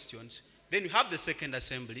our questions, then we have the second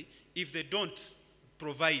assembly. If they don't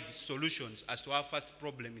provide solutions as to our first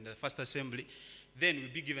problem in the first assembly, then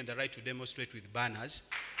we'll be given the right to demonstrate with banners,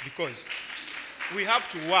 because we have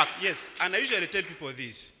to work. Yes, and I usually tell people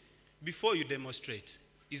this: before you demonstrate,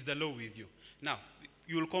 is the law with you? Now,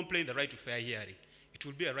 you will complain the right to fair hearing. It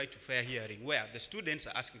will be a right to fair hearing where the students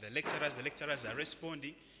are asking the lecturers are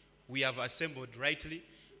responding. We have assembled rightly.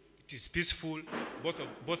 It is peaceful.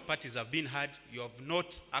 Both parties have been heard. You have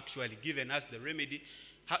not actually given us the remedy.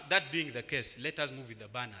 That being the case, let us move with the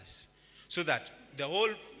banners, so that the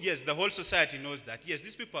whole society knows that, yes,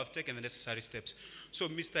 these people have taken the necessary steps. So,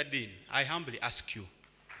 Mr. Dean, I humbly ask you,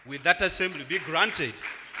 will that assembly be granted?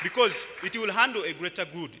 Because it will handle a greater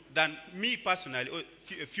good than me personally, or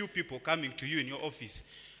a few people coming to you in your office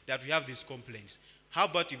that we have these complaints. How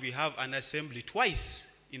about if we have an assembly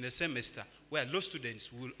twice in the semester where law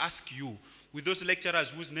students will ask you with those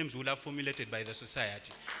lecturers whose names will have formulated by the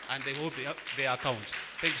society, and they hope they account.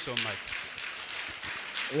 Thank you so much.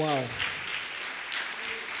 Wow.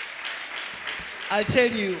 I'll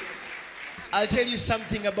tell you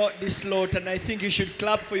something about this lot, and I think you should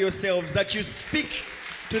clap for yourselves that you speak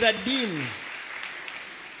to the dean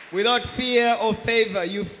without fear or favor.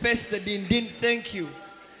 You face the dean. Dean, thank you.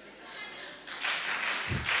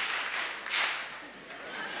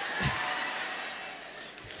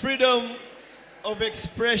 Freedom of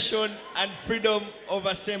expression and freedom of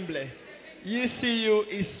assembly. UCU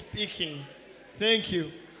is speaking. Thank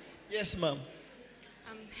you. Yes, ma'am.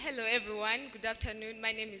 Hello, everyone. Good afternoon.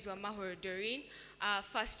 My name is Wamahoro Doreen,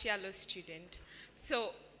 first year law student.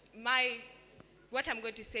 So what I'm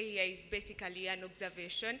going to say here is basically an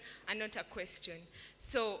observation and not a question.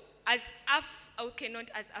 So not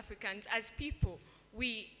as Africans, as people,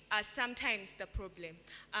 we are sometimes the problem.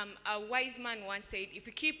 A wise man once said, if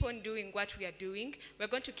we keep on doing what we are doing, we're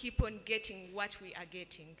going to keep on getting what we are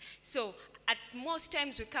getting. So at most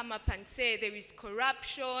times we come up and say there is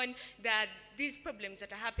corruption, that these problems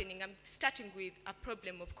that are happening, I'm starting with a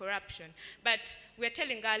problem of corruption. But we're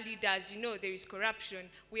telling our leaders, there is corruption.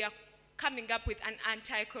 We are coming up with an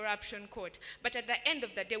anti-corruption court. But at the end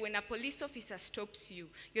of the day, when a police officer stops you,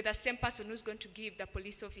 you're the same person who's going to give the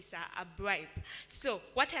police officer a bribe. So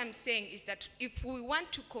what I'm saying is that if we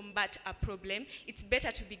want to combat a problem, it's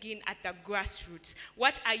better to begin at the grassroots.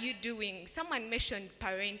 What are you doing? Someone mentioned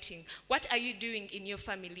parenting. What are you doing in your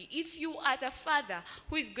family? If you are the father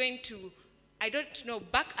who is going to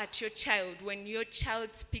back at your child when your child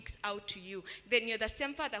speaks out to you, then you're the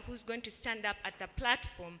same father who's going to stand up at the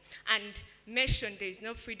platform and mention there is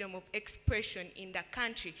no freedom of expression in the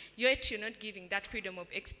country, yet you're not giving that freedom of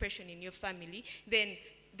expression in your family. Then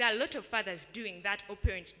there are a lot of fathers doing that or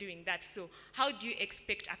parents doing that. So how do you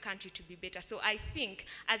expect a country to be better? So I think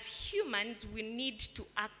as humans, we need to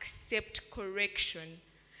accept correction.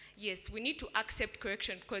 Yes, we need to accept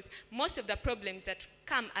correction because most of the problems that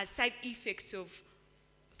come as side effects of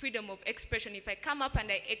freedom of expression, if I come up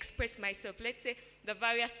and I express myself, let's say the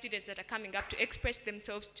various students that are coming up to express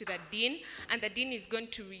themselves to the dean, and the dean is going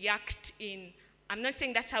to react I'm not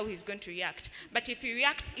saying that's how he's going to react, but if he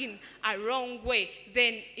reacts in a wrong way,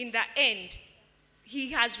 then in the end,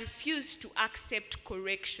 he has refused to accept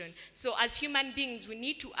correction. So as human beings, we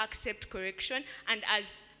need to accept correction, and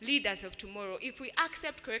as leaders of tomorrow, if we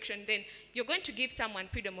accept correction, then you're going to give someone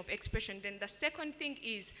freedom of expression. Then the second thing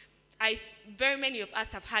is, very many of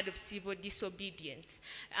us have heard of civil disobedience.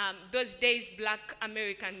 Those days, Black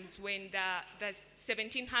Americans, when the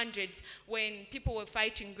 1700s, when people were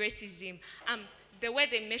fighting racism, the way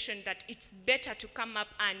they mentioned that it's better to come up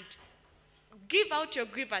and give out your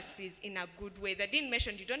grievances in a good way. The dean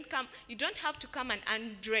mentioned you don't have to come and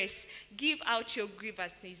undress. Give out your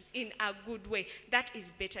grievances in a good way. That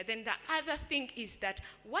is better. Then the other thing is that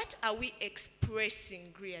what are we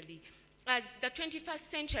expressing really? As the 21st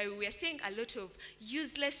century, we are saying a lot of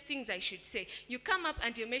useless things, I should say. You come up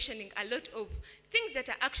and you're mentioning a lot of things that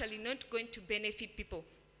are actually not going to benefit people.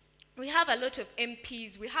 We have a lot of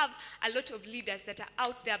MPs, we have a lot of leaders that are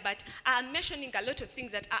out there, but are mentioning a lot of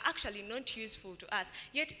things that are actually not useful to us.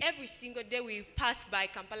 Yet every single day we pass by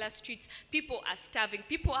Kampala streets, people are starving,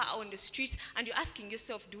 people are on the streets, and you're asking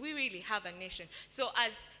yourself, do we really have a nation? So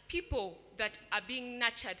as people that are being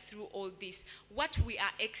nurtured through all this, what we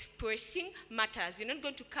are expressing matters. You're not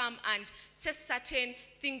going to come and say certain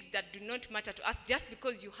things that do not matter to us just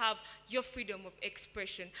because you have your freedom of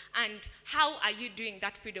expression. And how are you doing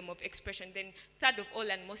that freedom of expression? Then third of all,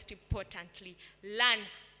 and most importantly, learn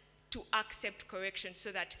to accept correction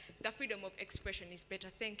so that the freedom of expression is better.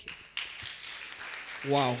 Thank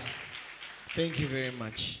you. Wow. Thank you very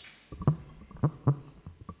much.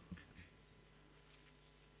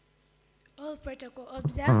 All protocol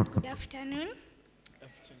observed. Good afternoon.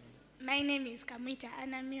 My name is Kamita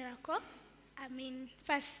Anna Miracle. I'm in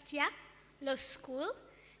first year law school.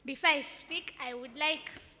 Before I speak, I would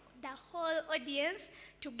like the whole audience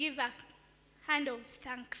to give a hand of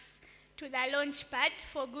thanks to the Launchpad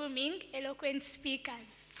for grooming eloquent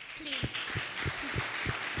speakers. Please.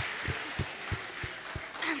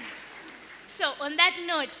 So on that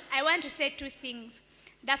note, I want to say two things.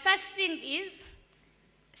 The first thing is,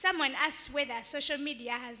 someone asked whether social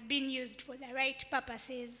media has been used for the right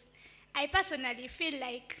purposes. I personally feel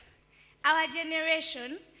like our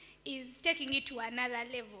generation is taking it to another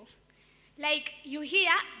level. Like, you hear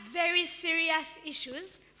very serious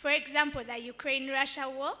issues, for example, the Ukraine-Russia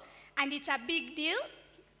war, and it's a big deal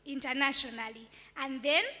internationally. And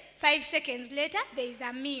then 5 seconds later, there is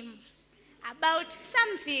a meme. about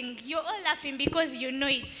something. You're all laughing because you know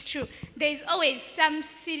it's true. There's always some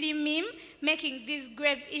silly meme making these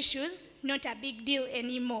grave issues not a big deal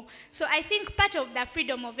anymore. So I think part of the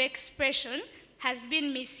freedom of expression has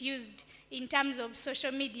been misused in terms of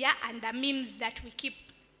social media and the memes that we keep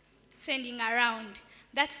sending around.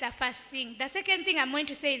 That's the first thing. The second thing I'm going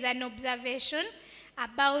to say is an observation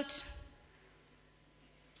about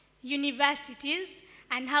universities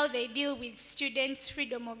and how they deal with students'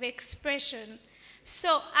 freedom of expression.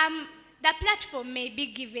 So the platform may be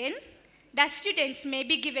given, the students may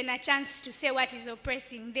be given a chance to say what is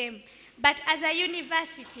oppressing them. But as a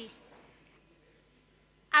university,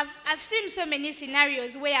 I've seen so many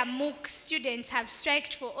scenarios where MOOC students have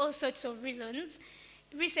striked for all sorts of reasons.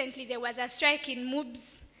 Recently, there was a strike in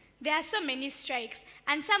MOOBS. There are so many strikes.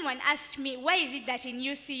 And someone asked me, why is it that in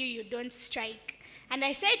UCU you don't strike? And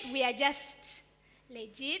I said, we are just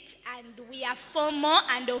legit and we are formal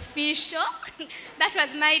and official. That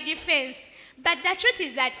was my defense. But the truth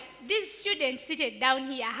is that these students seated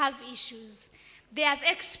down here have issues. They have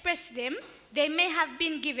expressed them. They may have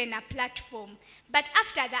been given a platform. But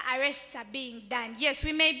after the arrests are being done, yes,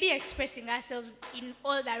 we may be expressing ourselves in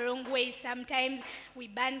all the wrong ways. Sometimes we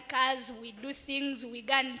ban cars, we do things, we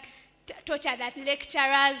gun torture that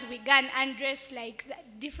lecturers, we gun undress, like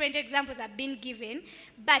different examples have been given.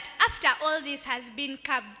 But after all this has been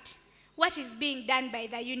curbed, what is being done by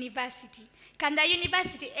the university? Can the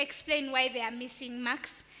university explain why they are missing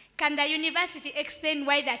marks? Can the university explain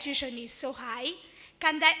why the tuition is so high?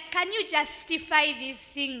 Can you justify these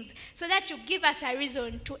things so that you give us a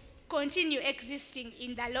reason to continue existing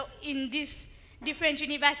in these different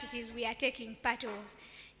universities we are taking part of?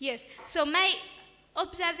 Yes, so my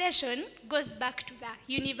observation goes back to the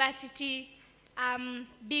university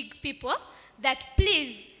big people that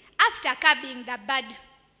please, after curbing the bad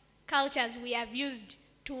cultures we have used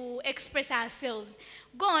to express ourselves,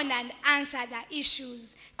 go on and answer the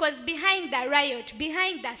issues. Because behind the riot,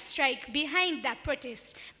 behind the strike, behind the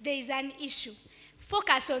protest, there is an issue.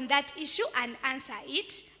 Focus on that issue and answer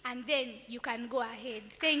it, and then you can go ahead.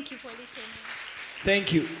 Thank you for listening.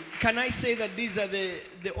 Thank you. Can I say that these are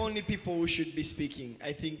the only people who should be speaking?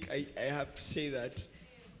 I think I have to say that.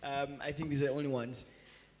 I think these are the only ones.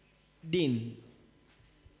 Dean,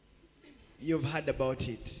 you've heard about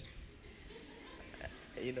it.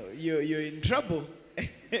 You know, you're in trouble,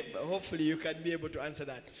 but hopefully you can be able to answer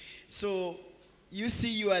that. So, you see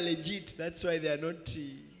you are legit, that's why they are not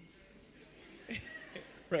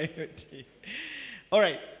right. All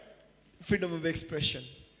right, freedom of expression.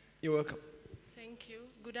 You're welcome. Thank you.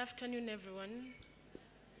 Good afternoon, everyone.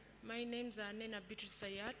 My name is Nena Beatrice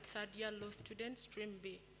Sayat, third year law student, stream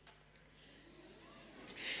B.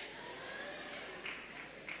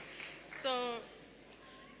 So,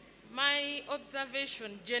 my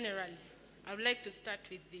observation generally, I would like to start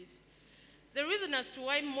with this. The reason as to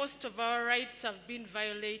why most of our rights have been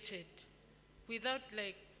violated without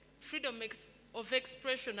freedom of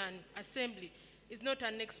expression and assembly is not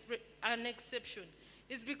an exception.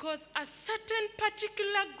 It's because a certain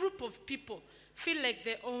particular group of people feel like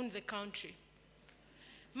they own the country.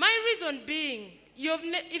 My reason being,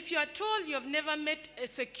 if you are told you have never met a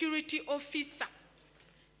security officer,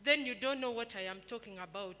 then you don't know what I am talking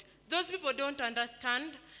about. Those people don't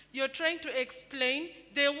understand. You're trying to explain.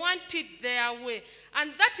 They want it their way.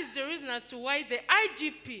 And that is the reason as to why the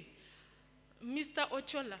IGP, Mr.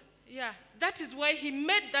 Ochola, that is why he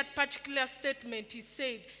made that particular statement. He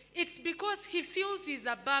said, it's because he feels he's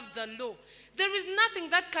above the law. There is nothing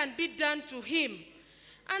that can be done to him.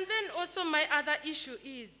 And then also my other issue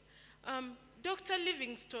is, Dr.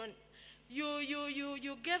 Livingstone,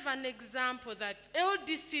 you gave an example that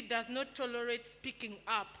LDC does not tolerate speaking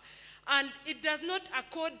up. And it does not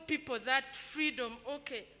accord people that freedom,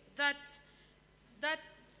 that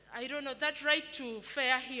right to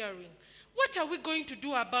fair hearing. What are we going to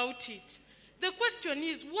do about it? The question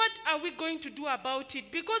is, what are we going to do about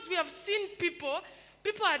it? Because we have seen people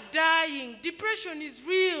are dying. Depression is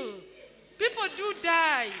real. People do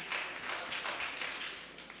die.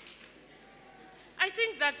 I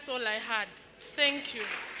think that's all I had. Thank you.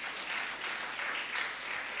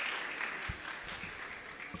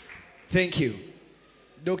 Thank you.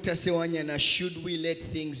 Dr. Sewanyana, should we let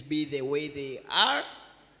things be the way they are?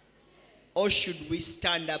 Or should we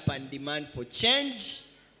stand up and demand for change,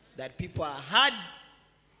 that people are heard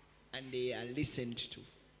and they are listened to?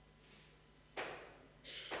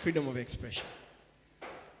 Freedom of expression.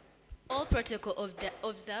 All protocol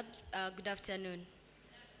observed. Good afternoon.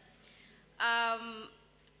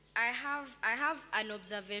 I have an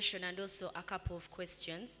observation and also a couple of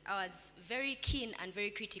questions. I was very keen and very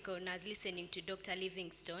critical when I was listening to Dr.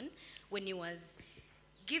 Livingstone when he was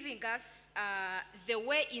giving us the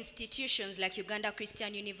way institutions like Uganda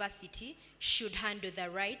Christian University should handle the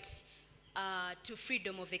right to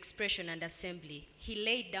freedom of expression and assembly. He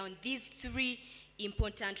laid down these 3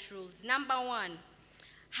 important rules. Number 1,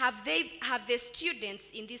 have the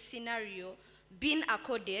students in this scenario been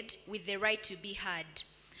accorded with the right to be heard?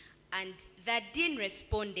 And the dean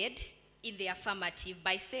responded in the affirmative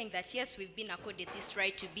by saying that yes, we've been accorded this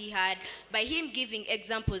right to be heard, by him giving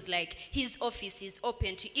examples like his office is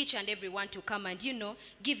open to each and everyone to come and,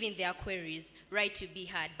 giving their queries right to be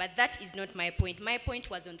heard. But that is not my point. My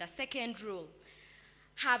point was on the second rule.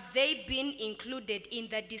 Have they been included in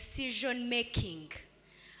the decision making?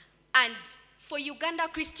 And for Uganda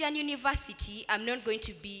Christian University, I'm not going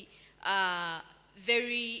to be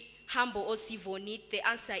very humble or civil on it. The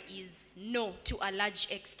answer is no, to a large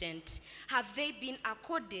extent. Have they been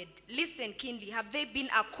accorded, listen keenly, have they been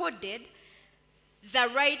accorded the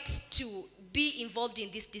right to be involved in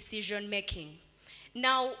this decision making?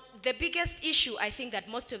 Now, the biggest issue I think that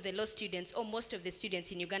most of the law students or most of the students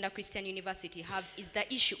in Uganda Christian University have is the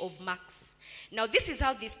issue of marks. Now, this is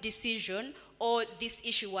how this decision or this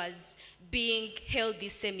issue was being held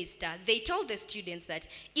this semester. They told the students that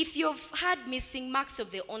if you've had missing marks of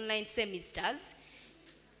the online semesters,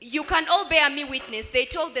 you can all bear me witness. They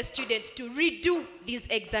told the students to redo these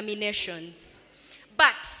examinations.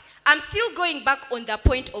 But I'm still going back on the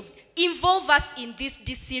point of involve us in this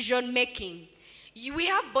decision making. We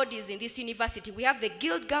have bodies in this university. We have the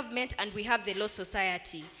guild government and we have the law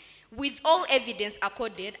society. With all evidence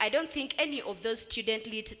accorded, I don't think any of those student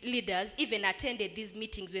leaders even attended these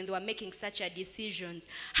meetings when they were making such a decisions.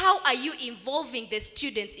 How are you involving the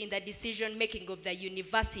students in the decision making of the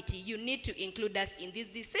university? You need to include us in these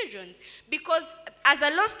decisions. Because as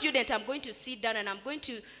a law student, I'm going to sit down and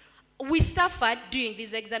we suffered doing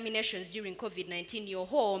these examinations during COVID-19. You're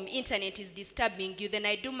home, internet is disturbing you, then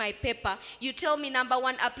I do my paper. You tell me, number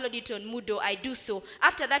 1, upload it on Moodle, I do so.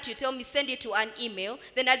 After that, you tell me, send it to an email.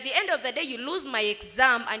 Then at the end of the day, you lose my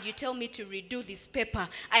exam and you tell me to redo this paper.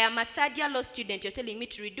 I am a 3rd-year law student. You're telling me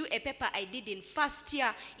to redo a paper I did in 1st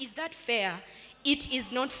year. Is that fair? It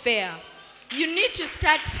is not fair. You need to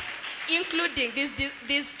start including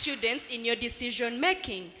these students in your decision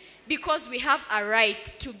making, because we have a right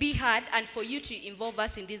to be heard and for you to involve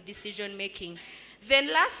us in this decision making.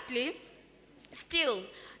 Then lastly, still,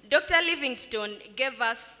 Dr. Livingstone gave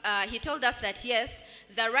us, he told us that yes,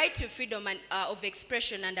 the right to freedom of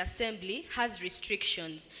expression and assembly has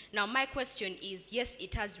restrictions. Now my question is, yes,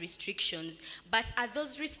 it has restrictions, but are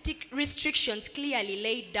those restrictions clearly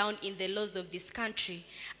laid down in the laws of this country?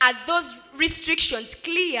 Are those restrictions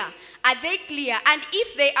clear? Are they clear? And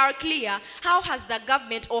if they are clear, how has the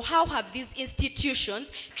government or how have these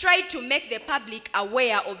institutions tried to make the public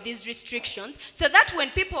aware of these restrictions so that when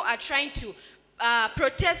people are trying to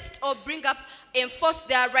protest or enforce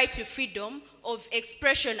their right to freedom of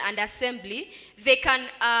expression and assembly, they can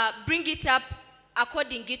bring it up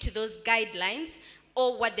according to those guidelines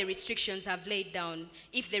or what the restrictions have laid down?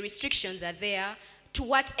 If the restrictions are there, to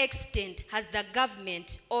what extent has the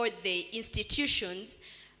government or the institutions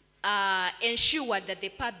ensured that the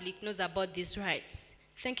public knows about these rights?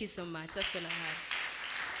 Thank you so much. That's all I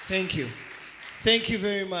have. Thank you. Thank you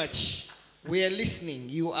very much. We are listening.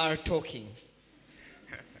 You are talking.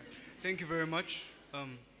 Thank you very much.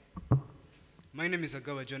 My name is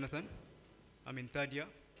Agawa Jonathan. I'm in 3rd year,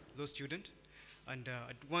 law student. And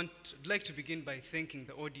I'd like to begin by thanking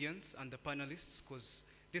the audience and the panelists, because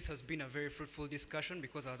this has been a very fruitful discussion,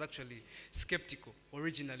 because I was actually skeptical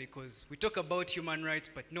originally, because we talk about human rights,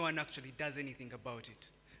 but no one actually does anything about it.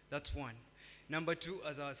 That's one. Number 2,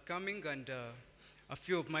 as I was coming and a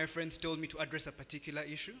few of my friends told me to address a particular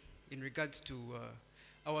issue in regards to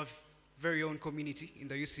our very own community in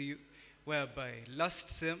the UCU, whereby last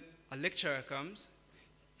sem, a lecturer comes,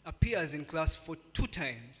 appears in class for 2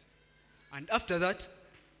 times, and after that,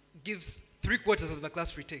 gives 3/4 of the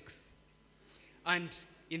class retakes. And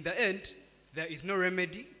in the end, there is no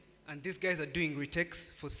remedy, and these guys are doing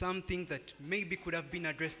retakes for something that maybe could have been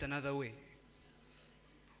addressed another way.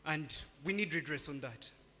 And we need redress on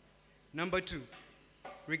that. Number 2,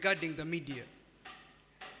 regarding the media,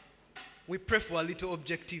 we pray for a little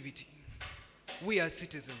objectivity. We as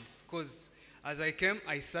citizens, because as I came,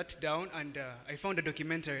 I sat down and I found a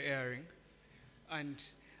documentary airing, and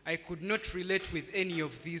I could not relate with any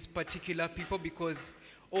of these particular people because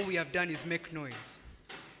all we have done is make noise.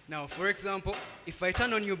 Now, for example, if I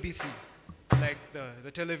turn on UBC, like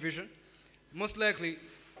the television, most likely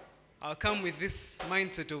I'll come with this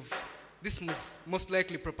mindset of this most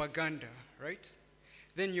likely propaganda, right?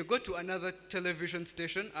 Then you go to another television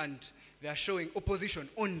station and they are showing opposition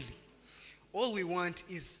only. all we want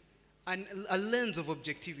is a lens of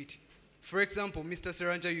objectivity. For example, Mr.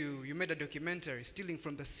 Seranja, you made a documentary, Stealing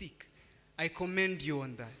from the Sick. I commend you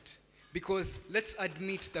on that. Because let's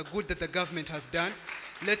admit the good that the government has done,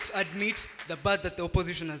 let's admit the bad that the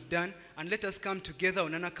opposition has done, and let us come together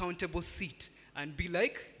on an accountable seat and be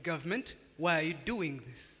like, government, why are you doing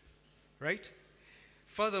this? Right?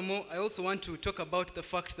 Furthermore, I also want to talk about the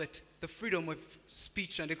fact that the freedom of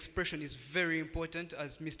speech and expression is very important,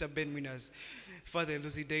 as Mr. Benwin has further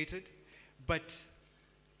elucidated. But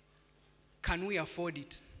can we afford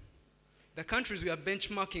it? The countries we are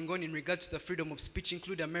benchmarking on in regards to the freedom of speech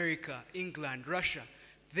include America, England, Russia.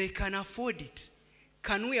 They can afford it.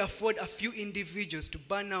 Can we afford a few individuals to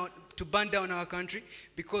burn down our country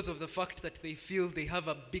because of the fact that they feel they have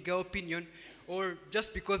a bigger opinion, or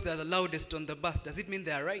just because they're the loudest on the bus? Does it mean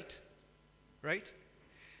they're right? Right?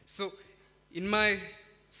 So, in my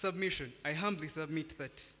submission, I humbly submit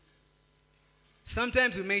that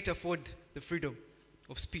sometimes we might afford the freedom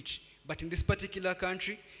of speech, but in this particular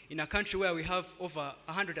country, in a country where we have over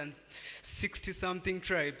 160-something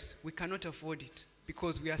tribes, we cannot afford it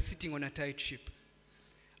because we are sitting on a tight ship.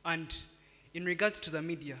 And in regards to the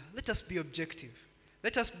media, let us be objective.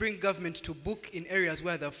 Let us bring government to book in areas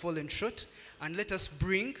where they've fallen short, and let us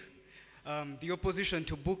bring the opposition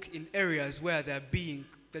to book in areas where they're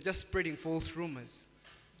just spreading false rumors.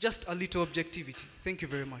 Just a little objectivity. Thank you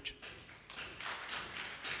very much.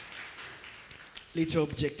 Little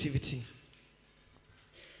objectivity.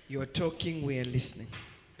 You are talking, we are listening.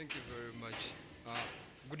 Thank you very much.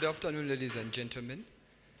 Good afternoon, ladies and gentlemen.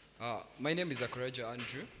 My name is Akaraja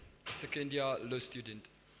Andrew, a second-year law student.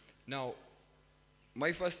 Now,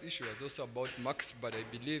 my first issue was also about Marx, but I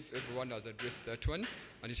believe everyone has addressed that one,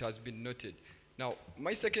 and it has been noted. Now,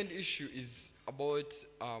 my second issue is about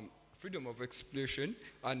freedom of expression,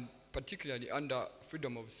 and particularly under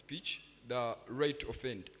freedom of speech, the right to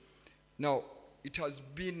offend. Now, it has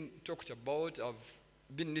been talked about. I've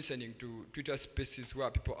been listening to Twitter spaces where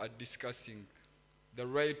people are discussing the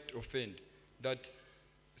right to offend, that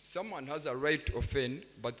someone has a right to offend,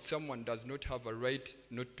 but someone does not have a right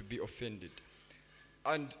not to be offended.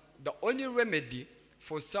 And the only remedy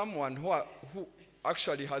for someone who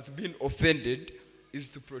actually has been offended is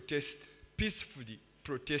to protest, peacefully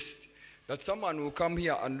protest. That someone will come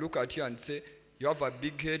here and look at you and say, you have a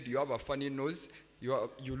big head, you have a funny nose, you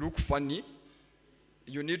look funny,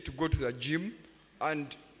 you need to go to the gym.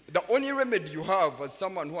 And the only remedy you have as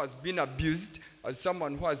someone who has been abused, as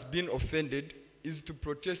someone who has been offended, is to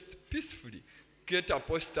protest peacefully. Get a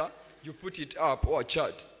poster, you put it up, or a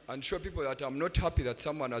chart, and show people that I'm not happy that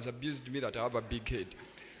someone has abused me, that I have a big head.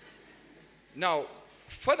 Now,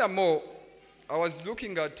 furthermore, I was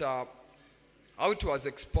looking at how it was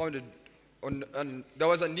expounded on, and there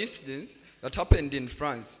was an incident that happened in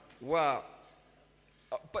France where,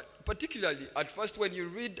 particularly at first when you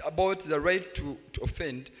read about the right to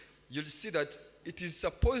offend, you'll see that it is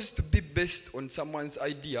supposed to be based on someone's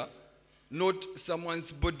idea, not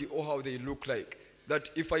someone's body or how they look like. That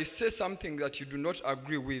if I say something that you do not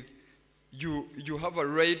agree with, you have a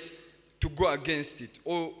right to go against it,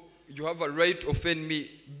 or you have a right to offend me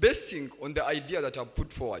basing on the idea that I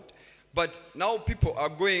put forward. But now people are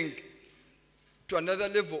going to another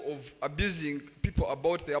level of abusing people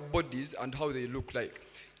about their bodies and how they look like.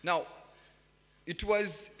 Now,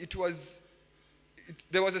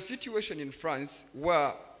 there was a situation in France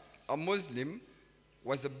where a Muslim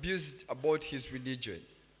was abused about his religion.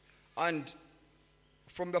 And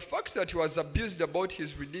from the fact that he was abused about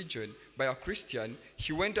his religion by a Christian,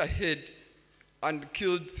 he went ahead and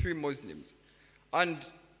killed 3 Muslims. And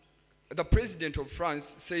the president of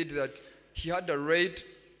France said that he had a right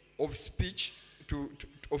of speech to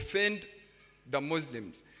offend the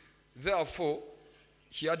Muslims. Therefore,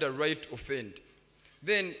 he had a right to offend.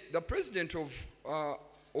 Then the president of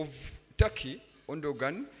Turkey,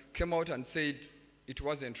 Erdogan, came out and said it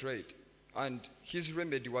wasn't right. And his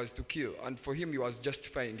remedy was to kill. And for him, he was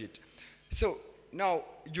justifying it. So now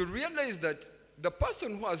you realize that the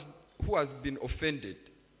person who has been offended,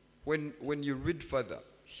 when you read further,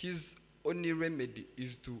 his only remedy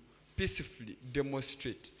is to peacefully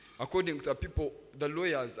demonstrate. According to the people, the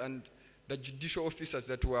lawyers and the judicial officers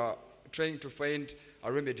that were trying to find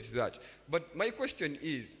a remedy to that. But my question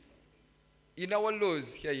is, in our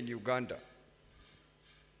laws here in Uganda,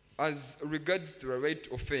 as regards to the right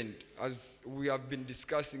to offend, as we have been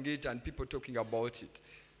discussing it and people talking about it,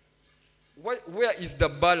 where is the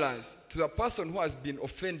balance to the person who has been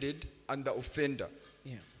offended and the offender?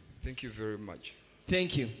 Yeah. Thank you very much.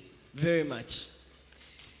 Thank you very much.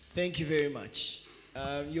 Thank you very much.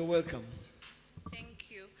 You're welcome.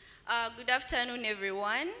 Thank you. Good afternoon,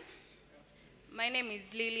 everyone. My name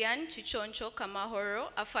is Lilian Chichoncho Kamahoro,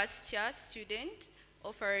 a first-year student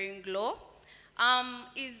offering law.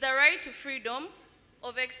 Is the right to freedom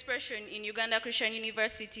of expression in Uganda Christian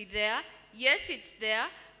University there? Yes, it's there.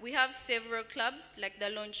 We have several clubs like the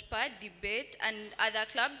Launchpad, Debate, and other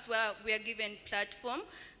clubs where we are given platform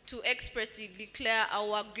to expressly declare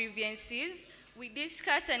our grievances. We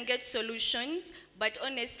discuss and get solutions, but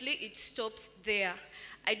honestly, it stops there.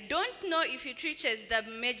 I don't know if it reaches the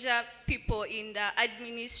major people in the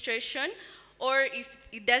administration or if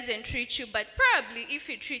it doesn't reach you, but probably if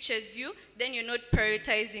it reaches you, then you're not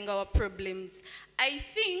prioritizing our problems. I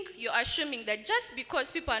think you're assuming that just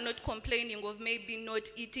because people are not complaining of maybe not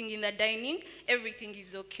eating in the dining, everything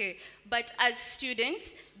is okay. But as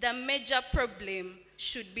students, the major problem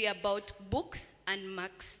should be about books and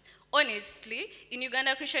marks. Honestly, in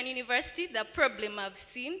Uganda Christian University, the problem I've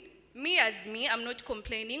seen, me as me, I'm not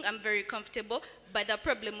complaining, I'm very comfortable, but the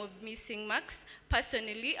problem of missing marks,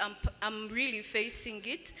 personally, I'm really facing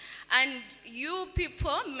it. And you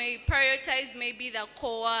people may prioritize maybe the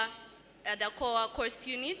core course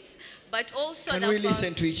units, but also Can we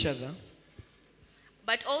listen to each other?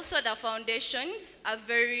 But also the foundations are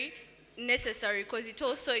very necessary because it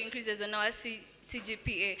also increases on our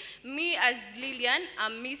CGPA. Me as Lilian,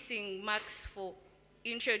 I'm missing marks for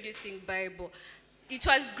introducing Bible. It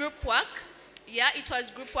was group work. Yeah, it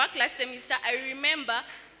was group work last semester. I remember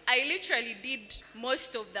I literally did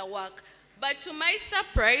most of the work. But to my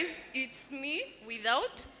surprise, it's me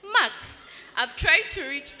without marks. I've tried to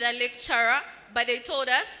reach the lecturer, but they told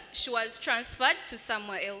us she was transferred to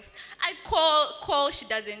somewhere else. I call, she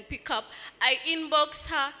doesn't pick up. I inbox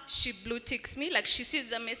her, she blue ticks me, like she sees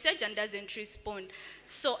the message and doesn't respond.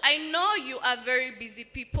 So I know you are very busy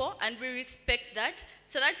people, and we respect that.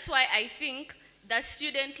 So that's why I think the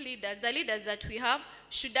student leaders, the leaders that we have,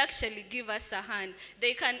 should actually give us a hand.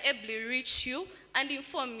 They can ably reach you and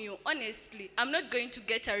inform you. Honestly, I'm not going to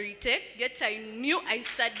get a retake, yet I knew I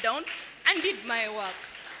sat down and did my work.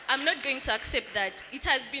 I'm not going to accept that. It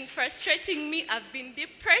has been frustrating me. I've been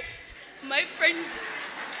depressed. My friends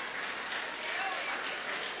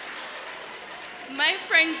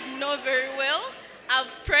know very well.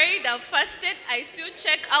 I've prayed, I've fasted, I still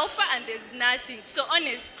check Alpha and there's nothing. So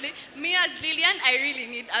honestly, me as Lilian, I really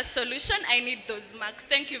need a solution. I need those marks.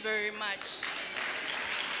 Thank you very much.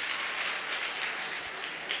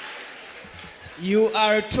 You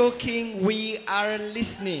are talking, we are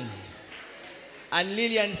listening. And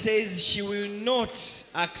Lilian says she will not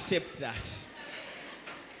accept that.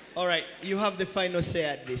 All right, you have the final say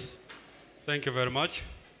at this. Thank you very much.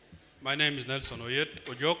 My name is Nelson Oyet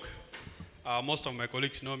Ojok. Most of my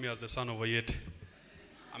colleagues know me as the son of Oyet.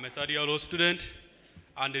 I'm a third-year law student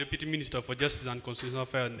and the Deputy Minister for Justice and Constitutional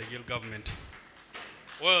Affairs in the Yale government.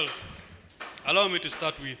 Well, allow me to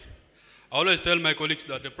start with, I always tell my colleagues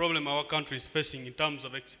that the problem our country is facing in terms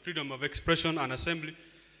of freedom of expression and assembly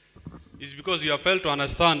is because we have failed to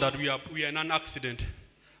understand that we are in an accident.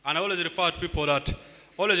 And I always refer to people that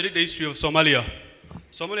always read the history of Somalia.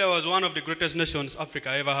 Somalia was one of the greatest nations Africa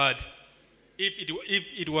ever had.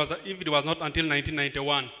 If it was not until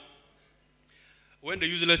 1991, when the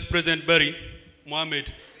useless President Barry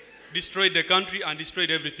Mohammed destroyed the country and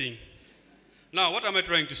destroyed everything. Now, what am I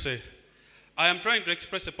trying to say? I am trying to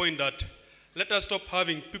express a point that let us stop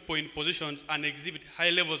having people in positions and exhibit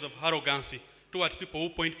high levels of arrogance towards people who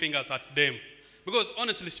point fingers at them. Because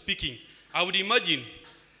honestly speaking, I would imagine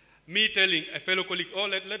me telling a fellow colleague, oh,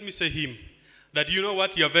 let me say him, that you know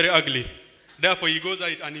what, you are very ugly. Therefore, he goes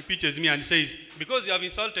out and impeaches me and says, because you have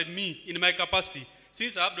insulted me in my capacity,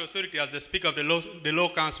 since I have the authority as the Speaker of the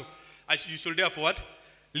Law Council, you should therefore what?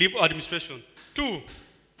 Leave administration. Two,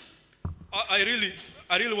 I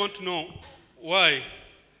really want to know why.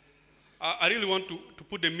 I really want to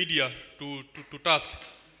put the media to task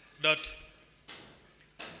that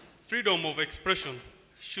freedom of expression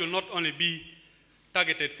should not only be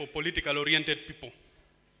targeted for politically oriented people.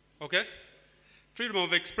 Okay? Freedom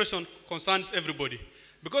of expression concerns everybody.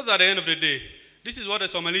 Because at the end of the day, this is what the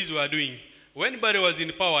Somalis were doing. When Barry was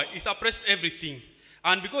in power, he suppressed everything.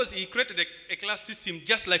 And because he created a class system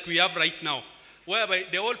just like we have right now, whereby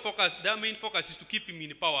their main focus is to keep him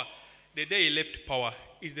in power. The day he left power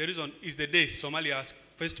is the day Somalia has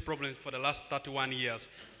faced problems for the last 31 years.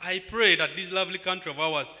 I pray that this lovely country of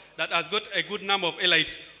ours that has got a good number of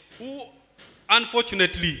elites who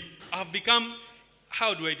unfortunately have become,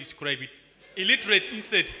 how do I describe it? Illiterate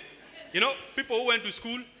instead. You know, people who went to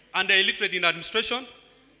school and they're illiterate in administration,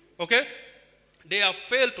 okay? They have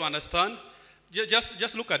failed to understand.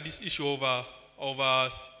 Just look at this issue of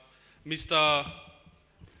Mr.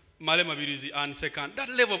 Malema Birizi and second. That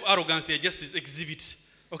level of arrogance he just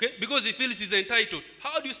exhibits. Okay? Because he feels he's entitled.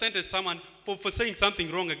 How do you sentence someone for saying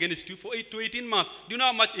something wrong against you for 8 to 18 months? Do you know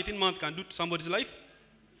how much 18 months can do to somebody's life?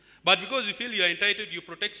 But because you feel you are entitled, you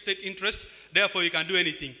protect state interest, therefore you can do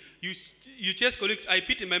anything. You chase colleagues. I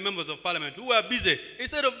pity my members of parliament who are busy.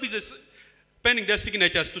 Instead of busy penning their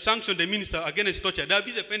signatures to sanction the minister against torture, they are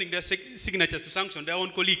busy penning their signatures to sanction their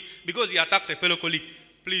own colleague because he attacked a fellow colleague.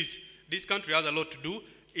 Please, this country has a lot to do.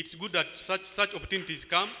 It's good that such opportunities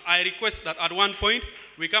come. I request that at one point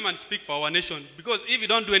we come and speak for our nation, because if we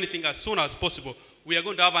don't do anything as soon as possible, we are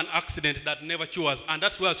going to have an accident that never cures, and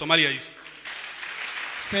that's where Somalia is.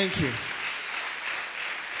 Thank you.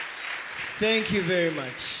 Thank you very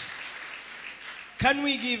much. Can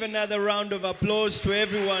we give another round of applause to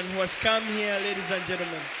everyone who has come here, ladies and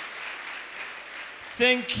gentlemen?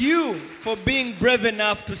 Thank you for being brave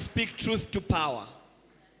enough to speak truth to power.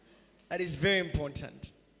 That is very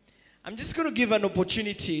important. I'm just going to give an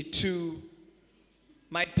opportunity to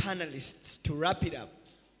my panelists to wrap it up.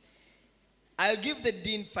 I'll give the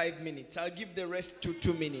dean 5 minutes. I'll give the rest to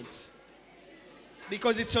 2 minutes.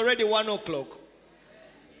 Because it's already 1 o'clock.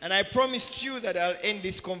 And I promised you that I'll end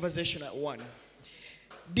this conversation at 1.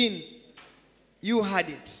 Dean, you had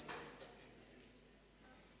it.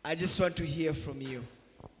 I just want to hear from you.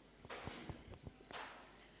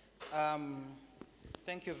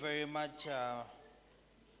 Thank you very much,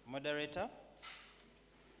 moderator.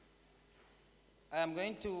 I am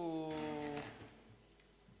going to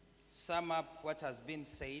sum up what has been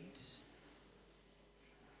said.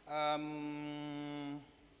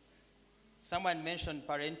 Someone mentioned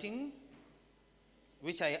parenting,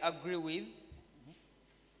 which I agree with.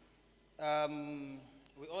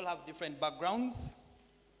 We all have different backgrounds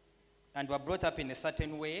and were brought up in a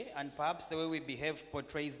certain way, and perhaps the way we behave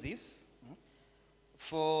portrays this.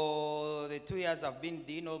 For the 2 years I've been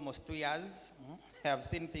dean, almost 2 years, I have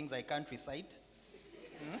seen things I can't recite.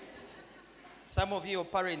 Some of your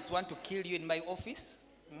parents want to kill you in my office,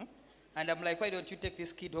 and I'm like, why don't you take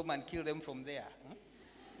this kid home and kill them from there?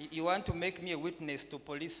 You want to make me a witness to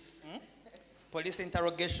police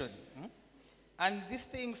interrogation. And this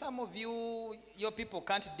thing, some of you, your people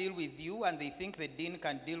can't deal with you, and they think the dean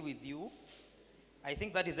can deal with you. I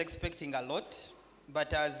think that is expecting a lot.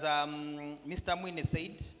 But as Mr. Mwine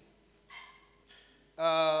said,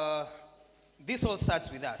 this all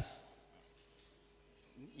starts with us.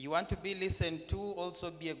 You want to be listened to, also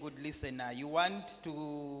be a good listener. You want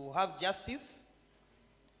to have justice,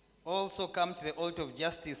 also come to the altar of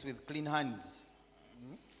justice with clean hands.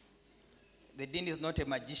 The dean is not a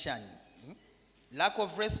magician. Lack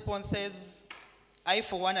of responses, I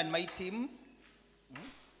for one and my team,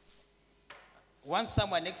 once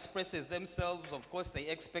someone expresses themselves, of course they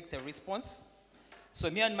expect a response. So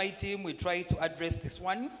me and my team, we try to address this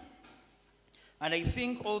one. And I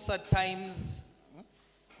think also at times,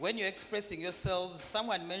 when you're expressing yourselves,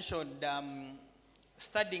 someone mentioned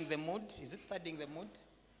studying the mood. Is it studying the mood?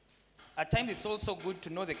 At times it's also good to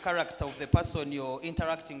know the character of the person you're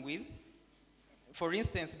interacting with. For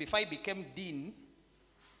instance, before I became dean,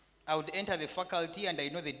 I would enter the faculty and I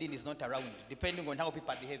know the dean is not around, depending on how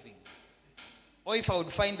people are behaving. Or if I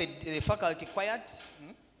would find the faculty quiet,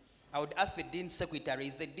 I would ask the dean's secretary,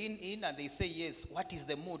 is the dean in? And they say, yes. What is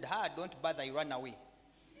the mood? Don't bother, I run away.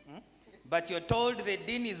 But you're told the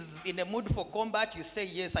dean is in a mood for combat, you say,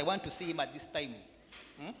 yes, I want to see him at this time.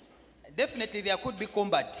 Definitely there could be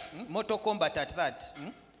combat, mortal combat at that.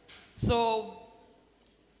 So,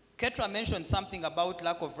 Ketra mentioned something about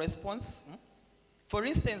lack of response. For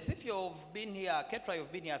instance, if you've been here, Ketra,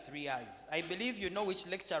 you've been here 3 years. I believe you know which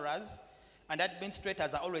lecturers and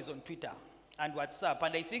administrators are always on Twitter and WhatsApp.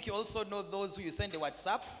 And I think you also know those who you send a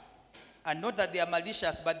WhatsApp, and not that they are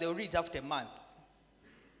malicious, but they'll read after a month.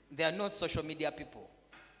 They are not social media people.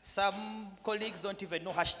 Some colleagues don't even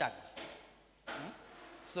know hashtags.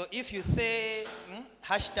 So if you say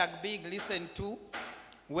hashtag being listened to,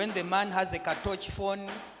 when the man has a cartouche phone,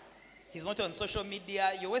 he's not on social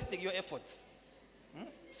media, you're wasting your efforts.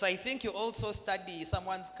 So I think you also study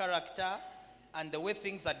someone's character and the way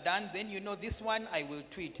things are done. Then you know, this one I will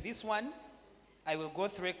tweet. This one I will go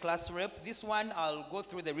through a class rep. This one I'll go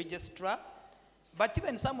through the registrar. But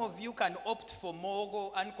even some of you can opt for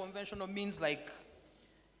more unconventional means, like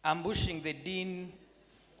ambushing the dean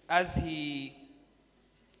as he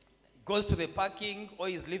goes to the parking or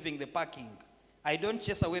is leaving the parking. I don't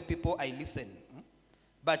chase away people, I listen.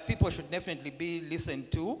 But people should definitely be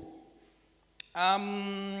listened to.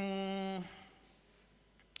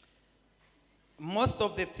 Most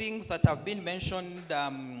of the things that have been mentioned,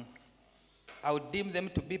 I would deem them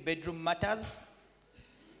to be bedroom matters,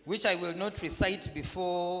 which I will not recite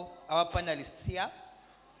before our panelists here.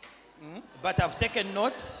 But I've taken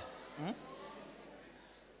note.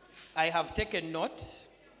 I have taken note.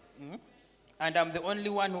 And I'm the only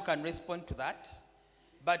one who can respond to that.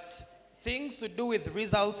 But things to do with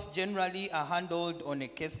results generally are handled on a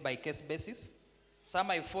case-by-case basis.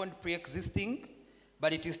 Some I found pre-existing,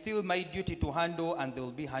 but it is still my duty to handle, and they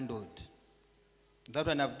will be handled. That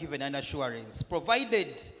one I've given an assurance,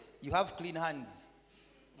 provided you have clean hands.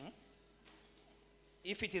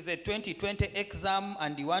 If it is a 2020 exam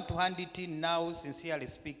and you want to hand it in now, sincerely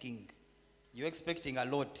speaking, you're expecting a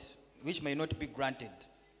lot, which may not be granted.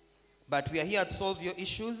 But we are here to solve your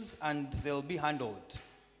issues, and they'll be handled.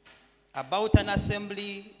 About an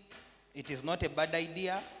assembly, it is not a bad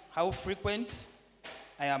idea. How frequent?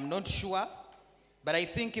 I am not sure. But I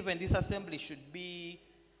think even this assembly should be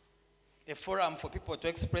a forum for people to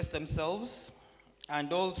express themselves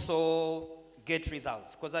and also get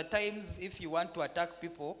results. Because at times, if you want to attack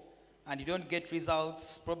people and you don't get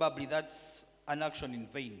results, probably that's an action in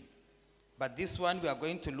vain. But this one we are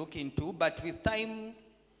going to look into. But with time,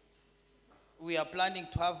 we are planning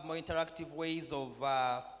to have more interactive ways of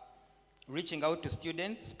reaching out to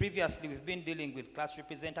students. Previously, we've been dealing with class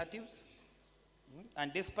representatives.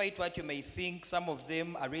 And despite what you may think, some of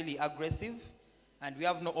them are really aggressive, and we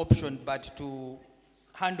have no option but to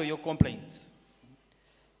handle your complaints.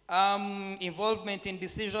 Involvement in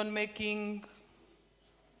decision making.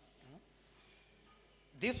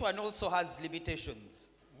 This one also has limitations.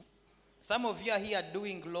 Some of you are here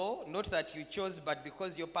doing law, not that you chose, but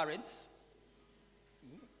because your parents.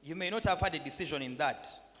 You may not have had a decision in that.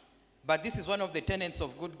 But this is one of the tenets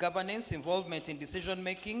of good governance, involvement in decision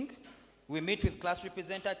making. We meet with class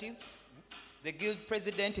representatives. The guild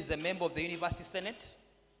president is a member of the University Senate.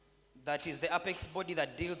 That is the apex body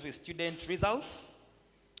that deals with student results.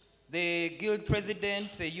 The guild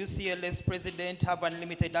president, the UCLS president have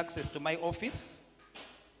unlimited access to my office.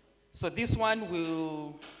 So this one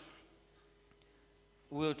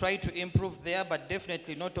will try to improve there, but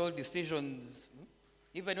definitely not all decisions.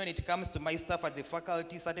 Even when it comes to my staff at the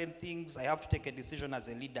faculty, certain things I have to take a decision as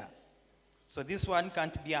a leader. So this one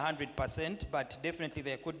can't be 100%, but definitely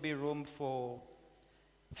there could be room for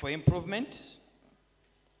improvement.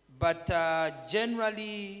 But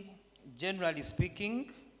generally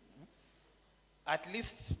speaking, at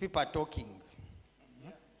least people are talking.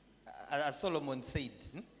 As Solomon said,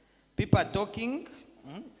 people are talking,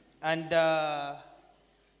 and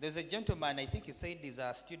there's a gentleman, I think he said he's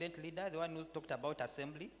a student leader, the one who talked about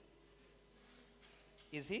assembly.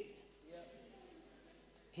 Is he? Yeah.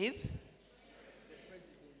 He's?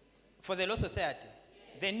 For the Law Society?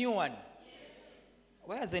 Yes. The new one? Yes.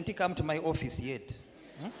 Why hasn't he come to my office yet?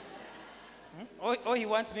 Or he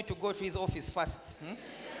wants me to go to his office first?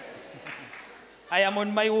 I am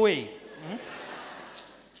on my way.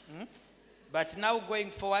 But now going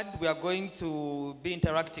forward, we are going to be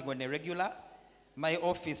interacting on a regular. My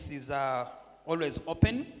office is always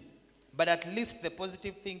open, but at least the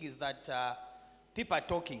positive thing is that people are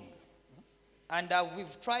talking. And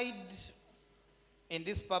we've tried in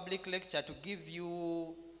this public lecture to give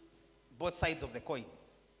you both sides of the coin.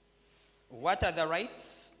 What are the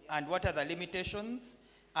rights and what are the limitations?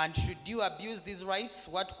 And should you abuse these rights,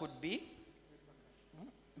 what could be?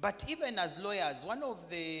 But even as lawyers, one of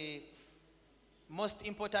the most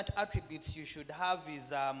important attributes you should have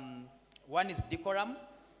is one is decorum.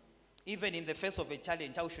 Even in the face of a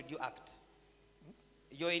challenge, how should you act?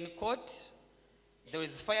 You're in court, there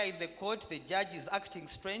is fire in the court, the judge is acting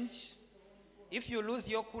strange. If you lose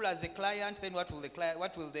your cool as a client, then what will the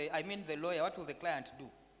lawyer, what will the client do?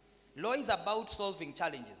 Law is about solving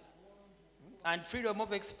challenges. And freedom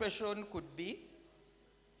of expression could be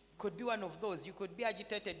one of those. You could be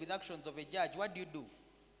agitated with actions of a judge. What do?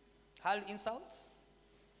 Hurl insults?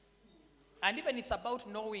 And even it's about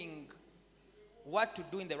knowing what to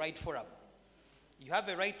do in the right forum. You have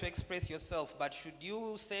a right to express yourself, but should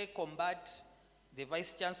you say combat the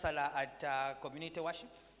vice chancellor at community worship?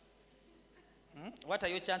 What are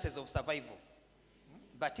your chances of survival?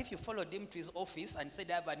 But if you followed him to his office and said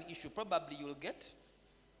I have an issue, probably you'll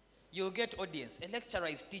get audience. A lecturer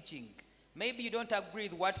is teaching. Maybe you don't agree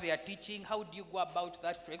with what they are teaching. How do you go about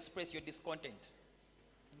that to express your discontent?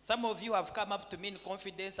 Some of you have come up to me in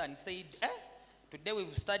confidence and said, today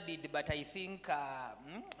we've studied, but I think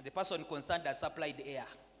the person concerned has supplied air.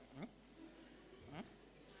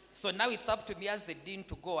 So now it's up to me as the dean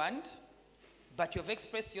to go but you've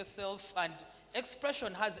expressed yourself, and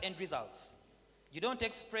expression has end results. You don't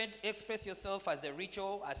express yourself as a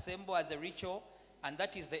ritual, assemble as a ritual, and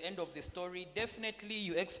that is the end of the story. Definitely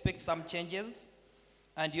you expect some changes,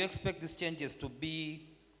 and you expect these changes to be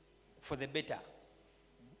for the better.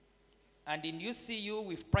 And in UCU,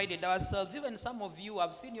 we've prided ourselves. Even some of you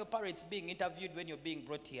have seen your parents being interviewed when you're being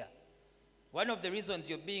brought here. One of the reasons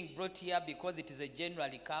you're being brought here because it is a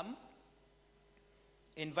generally calm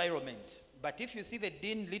environment. But if you see the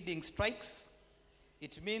dean leading strikes,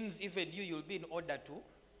 it means even you'll be in order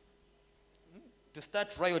to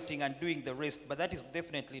start rioting and doing the rest. But that is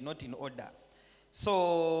definitely not in order.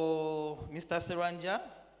 So, Mr. Seranja,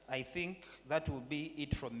 I think that will be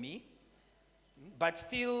it from me. But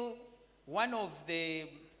still, one of the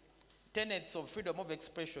tenets of freedom of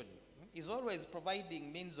expression is always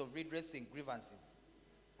providing means of redressing grievances.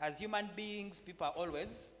 As human beings, people are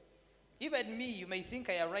always, even me, you may think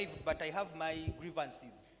I arrived, but I have my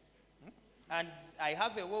grievances. And I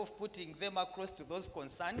have a way of putting them across to those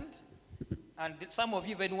concerned. And some of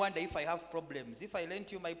you even wonder if I have problems. If I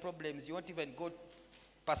lend you my problems, you won't even go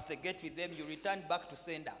past the gate with them. You return back to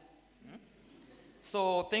sender.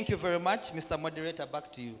 So thank you very much. Mr. Moderator,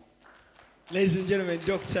 back to you. Ladies and gentlemen,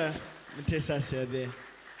 Dr. Mutesasi there.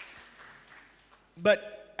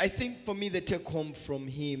 But I think for me, the take home from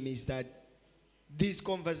him is that these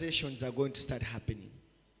conversations are going to start happening.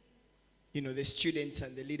 You know, the students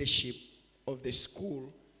and the leadership of the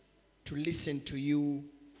school to listen to you,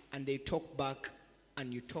 and they talk back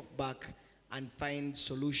and you talk back and find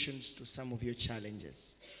solutions to some of your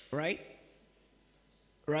challenges. Right?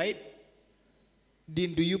 Right?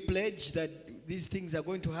 Dean, do you pledge that these things are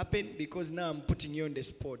going to happen? Because now I'm putting you on the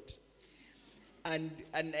spot. And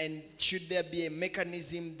should there be a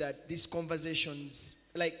mechanism that these conversations,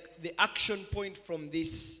 like the action point from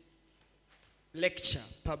this lecture,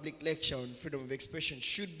 public lecture on freedom of expression,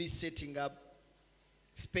 should be setting up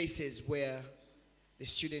spaces where the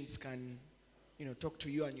students can, you know, talk to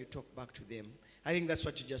you and you talk back to them. I think that's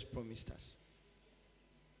what you just promised us.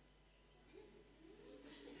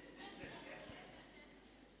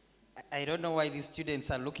 I don't know why these students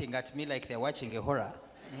are looking at me like they're watching a horror.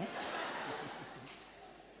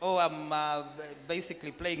 Oh, I'm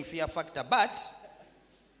basically playing fear factor. But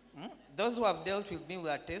those who have dealt with me will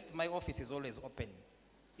attest my office is always open.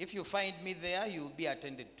 If you find me there, you'll be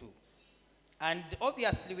attended to. And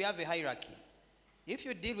obviously, we have a hierarchy. If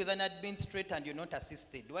you deal with an administrator and you're not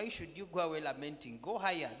assisted, why should you go away lamenting? Go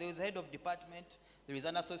higher. There is a head of department, there is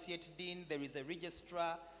an associate dean, there is a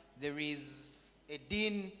registrar, there is a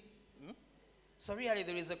dean. So really,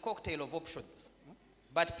 there is a cocktail of options.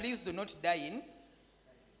 But please do not die in.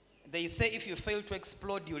 They say if you fail to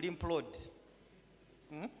explode, you'll implode.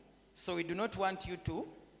 So we do not want you to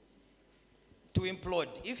implode.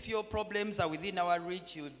 If your problems are within our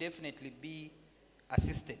reach, you'll definitely be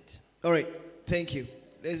assisted. All right. Thank you.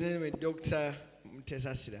 Ladies and gentlemen, Dr.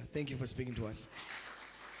 Mutesasi, thank you for speaking to us.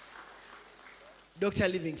 Dr.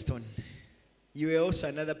 Livingstone, you were also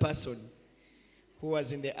another person who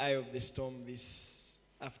was in the eye of the storm this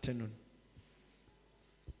afternoon.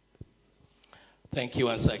 Thank you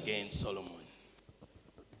once again, Solomon.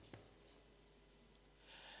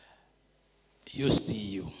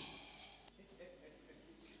 UCU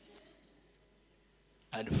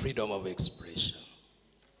and freedom of expression.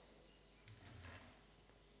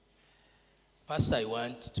 First, I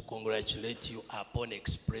want to congratulate you upon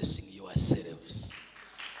expressing yourselves.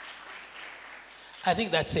 I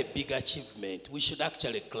think that's a big achievement. We should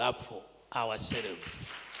actually clap for ourselves.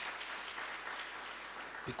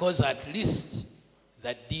 Because at least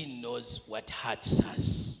the dean knows what hurts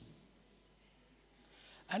us.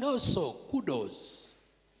 And also, kudos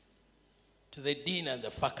to the dean and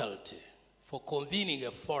the faculty for convening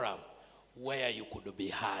a forum where you could be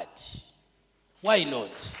heard. Why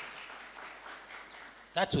not?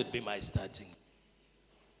 That would be my starting.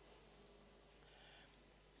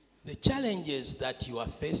 The challenges that you are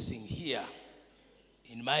facing here,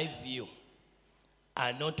 in my view,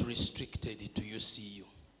 are not restricted to UCU.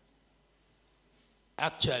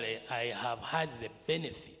 Actually, I have had the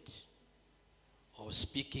benefit of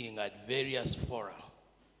speaking at various fora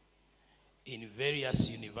in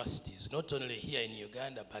various universities, not only here in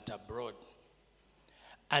Uganda, but abroad.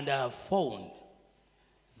 And I have found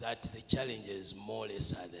that the challenges more or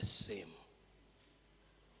less are the same.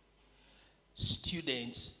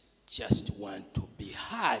 Students just want to be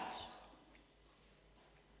heard.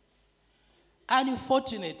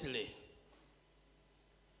 Unfortunately,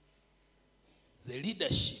 the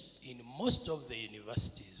leadership in most of the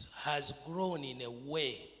universities has grown in a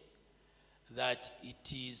way that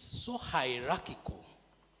it is so hierarchical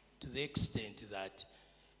to the extent that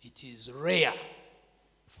it is rare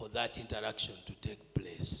for that interaction to take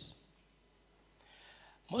place.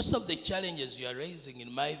 Most of the challenges you are raising,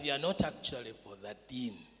 in my view, are not actually for the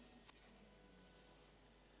dean.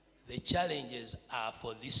 The challenges are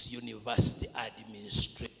for this university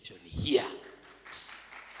administration here.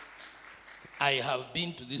 I have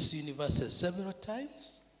been to this university several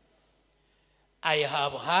times. I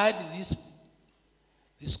have heard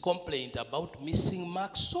this complaint about missing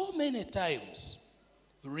marks so many times,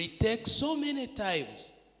 retake so many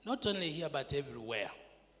times, not only here but everywhere.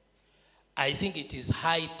 I think it is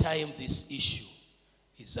high time this issue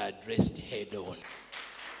is addressed head on.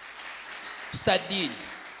 Mr. Dean,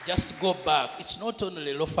 just go back. It's not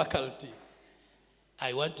only law faculty.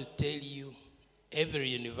 I want to tell you, every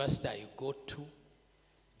university I go to,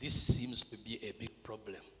 this seems to be a big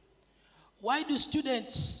problem. Why do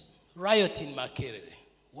students riot in Makerere?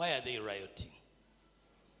 Why are they rioting?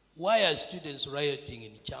 Why are students rioting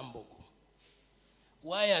in Chambogo?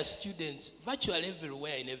 Why are students virtually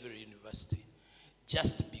everywhere in every university?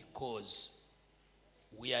 Just because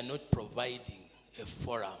we are not providing a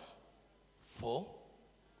forum for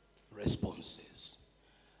responses.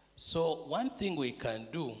 So one thing we can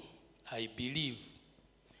do, I believe,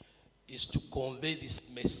 is to convey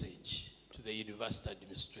this message to the university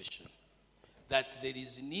administration that there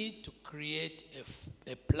is need to create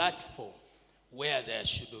a platform where there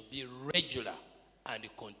should be regular and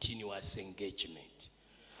continuous engagement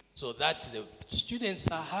so that the students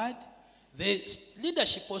are heard. The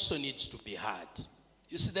leadership also needs to be heard.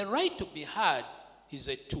 You see, the right to be heard is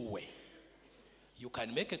a two-way. You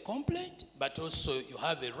can make a complaint, but also you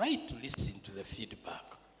have a right to listen to the feedback.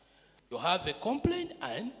 You have a complaint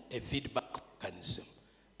and a feedback mechanism,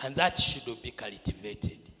 and that should be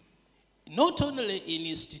cultivated. Not only in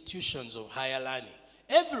institutions of higher learning,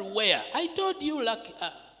 everywhere. I told you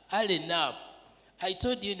early enough, I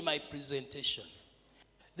told you in my presentation,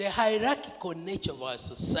 the hierarchical nature of our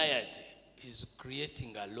society is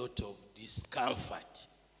creating a lot of discomfort,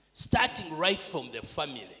 starting right from the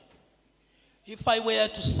family. If I were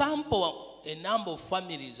to sample a number of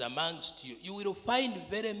families amongst you, you will find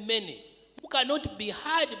very many who cannot be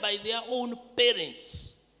heard by their own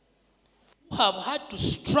parents, who have had to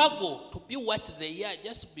struggle to be what they are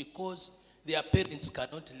just because their parents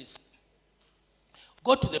cannot listen.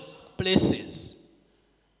 Go to the places.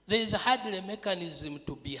 There is hardly a mechanism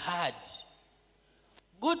to be heard.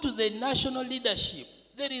 Go to the national leadership.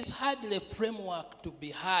 There is hardly a framework to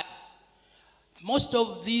be heard. Most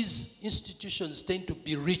of these institutions tend to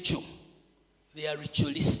be ritual. They are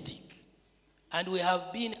ritualistic. And we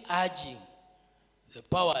have been urging the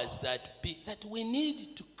powers that we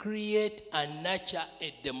need to create and nurture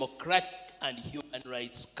a democratic and human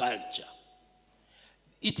rights culture.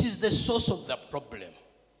 It is the source of the problem.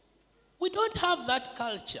 We don't have that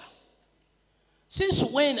culture.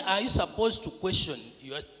 Since when are you supposed to question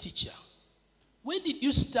your teacher? When did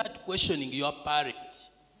you start questioning your parent?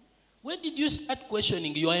 When did you start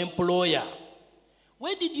questioning your employer?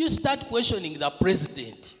 When did you start questioning the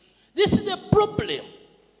president? This is the problem.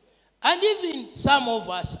 And even some of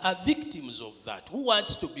us are victims of that. Who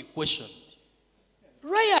wants to be questioned?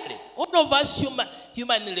 Rarely. All of us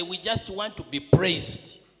humanly, we just want to be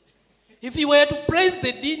praised. If you were to praise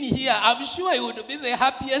the dean here, I'm sure he would be the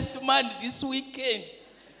happiest man this weekend.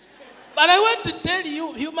 But I want to tell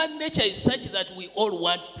you, human nature is such that we all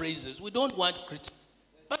want praises. We don't want criticism.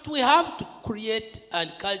 But we have to create and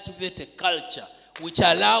cultivate a culture which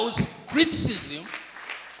allows criticism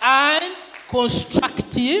and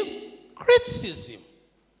constructive criticism.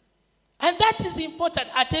 And that is important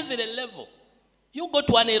at every level. You go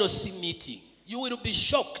to an LC meeting, you will be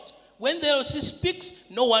shocked. When the LC speaks,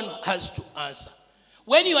 no one has to answer.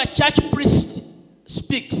 When your church priest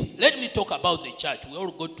speaks, let me talk about the church. We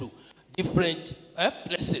all go to different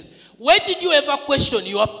places. When did you ever question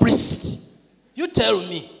your priest? You tell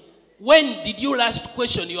me. When did you last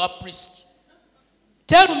question your priest?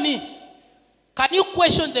 Tell me. Can you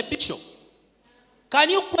question the bishop? Can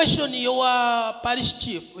you question your parish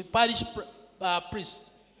chief, parish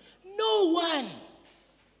priest? No one.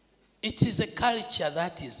 It is a culture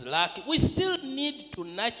that is lacking. We still need to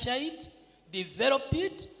nurture it, develop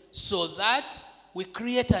it, so that we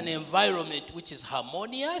create an environment which is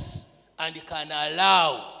harmonious and can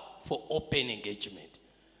allow for open engagement.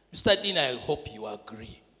 Mr. Dean, I hope you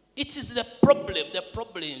agree. It is the problem. The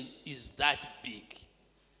problem is that big.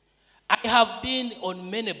 I have been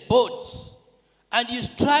on many boards, and you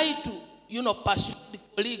try to, persuade the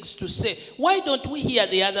colleagues to say, why don't we hear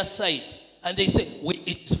the other side? And they say,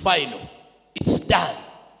 it's final. It's done.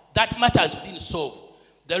 That matter has been solved.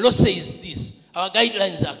 The law says this. Our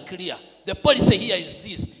guidelines are clear. The policy here is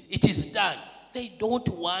this. It is done. They don't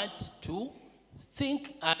want to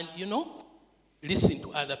think and, listen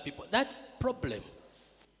to other people. That's a problem.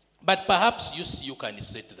 But perhaps you can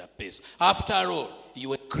set the pace. After all,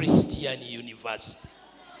 you're a Christian university.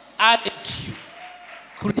 Aren't you?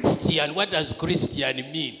 Christian, what does Christian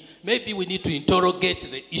mean? Maybe we need to interrogate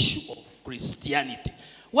the issue of Christianity.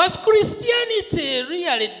 Was Christianity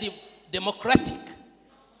really democratic?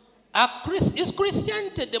 Is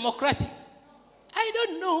Christianity democratic? I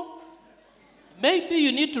don't know. Maybe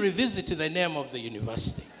you need to revisit the name of the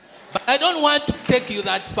university. But I don't want to take you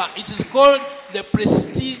that far. It is called the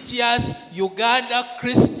prestigious Uganda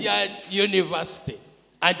Christian University.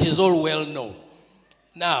 And it is all well known.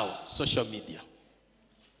 Now, social media.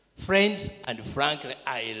 Friends, and frankly,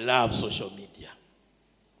 I love social media.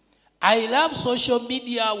 I love social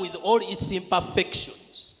media with all its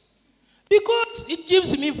imperfections. Because it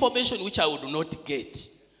gives me information which I would not get.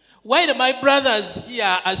 While my brothers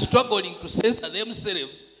here are struggling to censor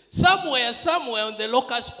themselves, somewhere on the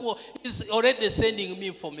local school is already sending me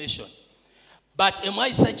information. But am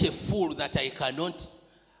I such a fool that I cannot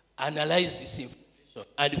analyze this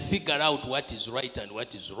information and figure out what is right and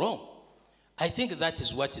what is wrong? I think that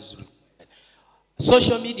is what is required.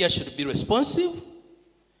 Social media should be responsive.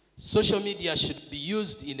 Social media should be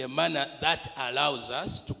used in a manner that allows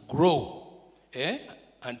us to grow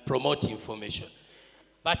and promote information.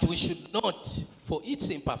 But we should not, for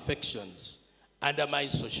its imperfections,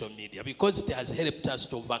 undermine social media because it has helped us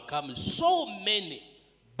to overcome so many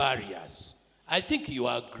barriers. I think you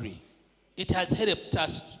agree. It has helped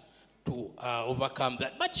us to overcome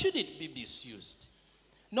that. But should it be misused?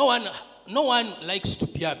 No one likes to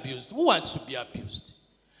be abused. Who wants to be abused?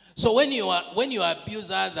 So when you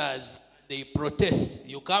abuse others, they protest.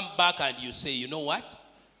 You come back and you say, you know what?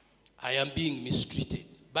 I am being mistreated.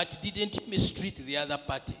 But didn't you mistreat the other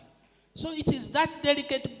party? So it is that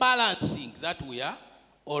delicate balancing that we are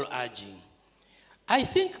all urging. I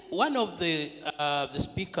think one of the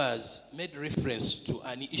speakers made reference to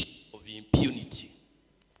an issue of impunity,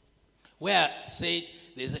 where said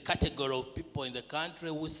there's a category of people in the country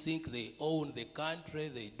who think they own the country,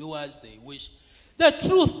 they do as they wish. The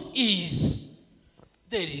truth is,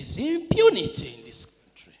 there is impunity in this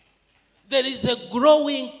country. There is a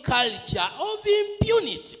growing culture of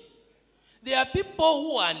impunity. There are people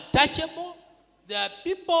who are untouchable. There are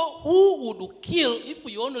people who would kill if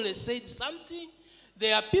you only said something.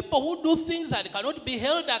 There are people who do things that cannot be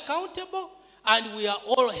held accountable, and we are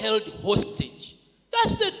all held hostage.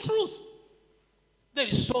 That's the truth. There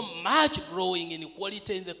is so much growing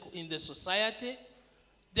inequality in the society.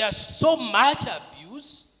 There's so much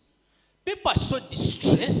abuse. People are so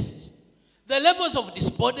distressed. The levels of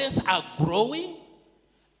despondence are growing.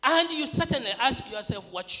 And you certainly ask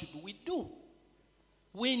yourself, what should we do?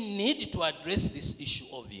 We need to address this issue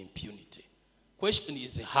of impunity. Question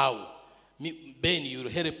is how? Ben, you'll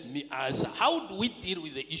help me answer. How do we deal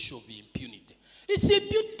with the issue of impunity? It's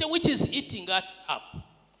impunity which is eating us up.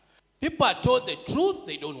 People are told the truth.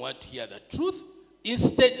 They don't want to hear the truth.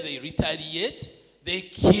 Instead, they retaliate. They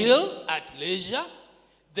kill at leisure.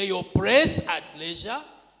 They oppress at leisure.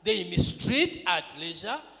 They mistreat at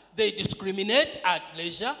leisure. They discriminate at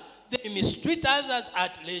leisure. They mistreat others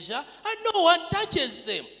at leisure. And no one touches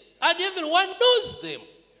them. And everyone knows them.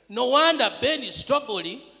 No wonder Ben is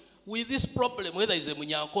struggling with this problem, whether he's a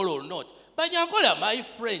Munyankole or not. But Nyankole are my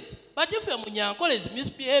friends. But if a Munyankole is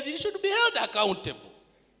misbehaving, he should be held accountable.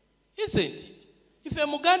 Isn't it? If a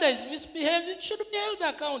Muganda is misbehaving, he should be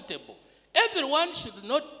held accountable. Everyone should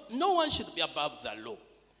not, no one should be above the law.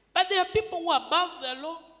 But there are people who are above the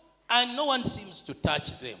law, and no one seems to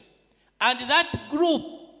touch them. And that group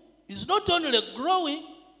is not only growing,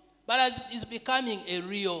 but is becoming a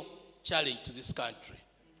real challenge to this country.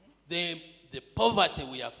 The poverty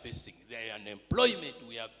we are facing, the unemployment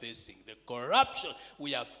we are facing, the corruption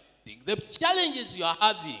we are facing, the challenges you are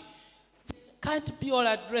having can't be all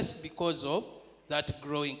addressed because of that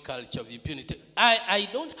growing culture of impunity. I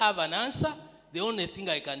don't have an answer. The only thing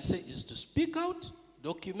I can say is to speak out,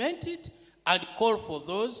 document it, and call for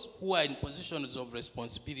those who are in positions of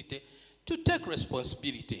responsibility to take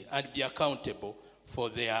responsibility and be accountable for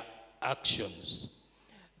their actions.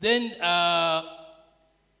 Then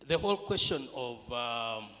the whole question of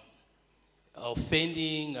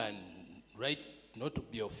offending and right not to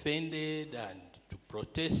be offended and to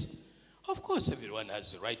protest. Of course, everyone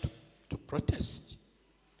has the right to protest.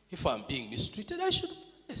 If I'm being mistreated, I should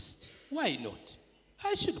protest. Why not?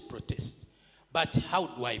 I should protest. But how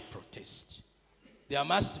do I protest? There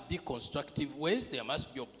must be constructive ways. There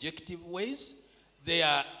must be objective ways.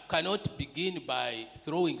 There cannot begin by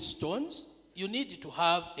throwing stones. You need to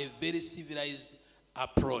have a very civilized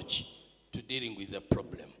approach to dealing with the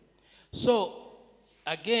problem. So,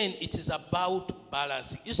 again, it is about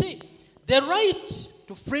balancing. You see, the right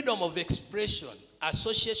to freedom of expression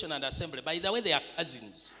association, and assembly. By the way, they are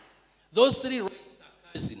cousins. Those three rights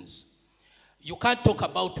are cousins. You can't talk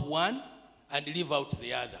about one and leave out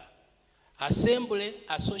the other. Assembly,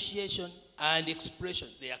 association, and expression,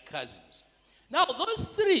 they are cousins. Now, those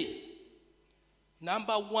three,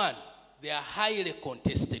 number one, they are highly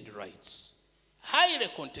contested rights. Highly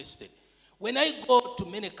contested. When I go to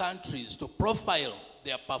many countries to profile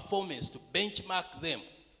their performance, to benchmark them,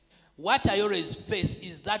 what I always face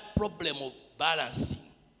is that problem of balancing.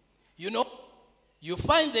 You know, you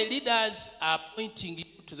find the leaders are pointing you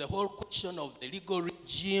to the whole question of the legal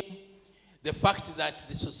regime, the fact that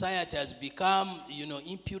the society has become,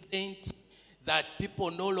 impudent, that people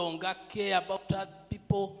no longer care about other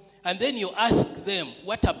people. And then you ask them,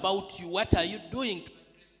 what about you? What are you doing to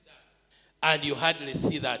address that? And you hardly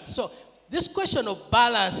see that. So this question of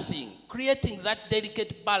balancing, creating that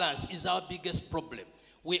delicate balance is our biggest problem.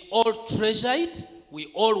 We all treasure it.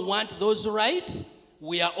 We all want those rights.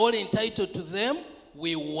 We are all entitled to them.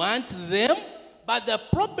 We want them. But the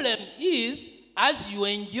problem is, as you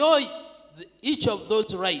enjoy each of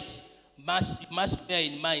those rights, you must bear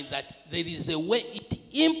in mind that there is a way it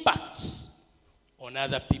impacts on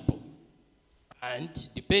other people. And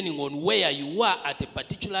depending on where you are at a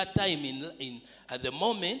particular time at the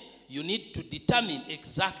moment, you need to determine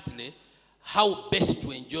exactly how best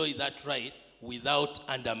to enjoy that right without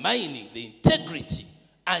undermining the integrity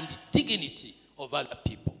and dignity of other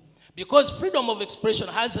people. Because freedom of expression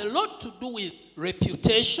has a lot to do with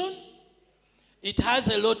reputation. It has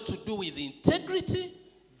a lot to do with integrity,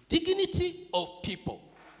 dignity of people.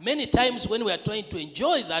 Many times when we are trying to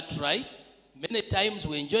enjoy that right, many times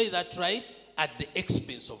we enjoy that right at the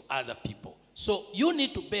expense of other people. So you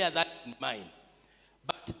need to bear that in mind.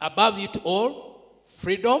 But above it all,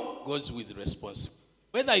 freedom goes with responsibility,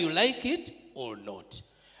 whether you like it or not.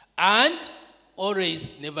 And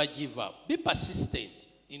always never give up. Be persistent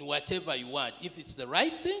in whatever you want. If it's the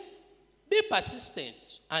right thing, be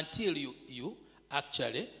persistent until you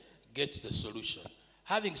actually get the solution.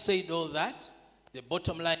 Having said all that, the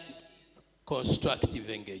bottom line, constructive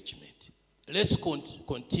engagement. Let's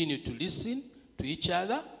continue to listen to each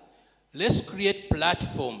other. Let's create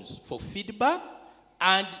platforms for feedback,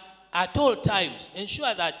 and at all times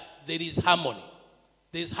ensure that there is harmony.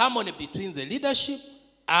 There is harmony between the leadership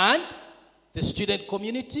and the student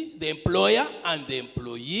community, the employer and the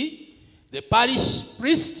employee, the parish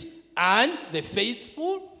priest and the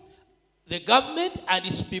faithful, the government and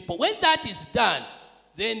its people. When that is done,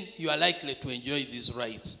 then you are likely to enjoy these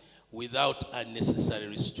rights without unnecessary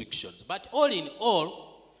restrictions. But all in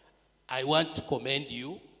all, I want to commend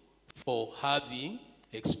you for having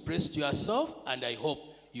expressed yourself, and I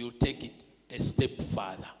hope you'll take it a step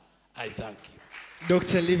further. I thank you.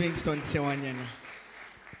 Dr. Livingstone Sewanyana,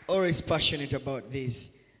 always passionate about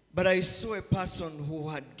this, but I saw a person who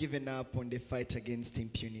had given up on the fight against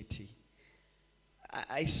impunity.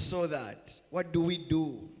 I saw that. What do we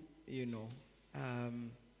do,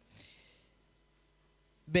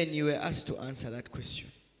 Ben, you were asked to answer that question.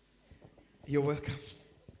 You're welcome.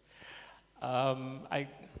 I'm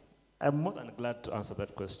more than glad to answer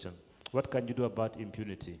that question. What can you do about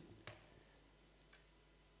impunity?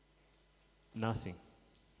 Nothing.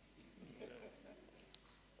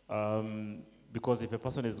 Because if a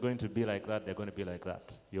person is going to be like that, they're going to be like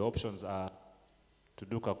that. Your options are to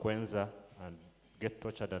do kakwenza and get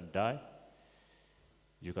tortured and die.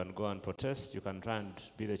 You can go and protest. You can try and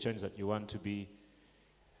be the change that you want to be.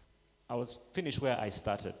 I was finished where I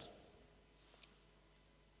started.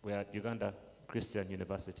 We're at Uganda Christian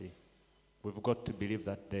University. We've got to believe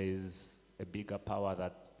that there is a bigger power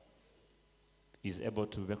that is able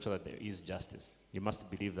to make sure that there is justice. You must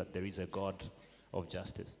believe that there is a God of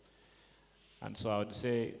justice. And so I would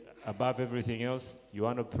say, above everything else, you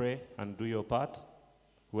want to pray and do your part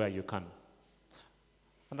where you can.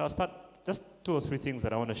 And I'll start just 2 or 3 things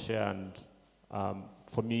that I want to share, and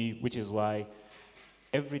for me, which is why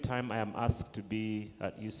every time I am asked to be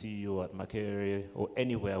at UCU, at Makerere, or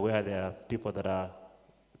anywhere where there are people that are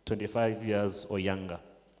 25 years or younger,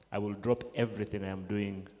 I will drop everything I am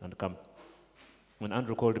doing and come. When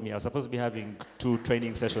Andrew called me, I was supposed to be having 2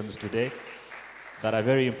 training sessions today that are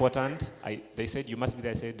very important. They said, you must be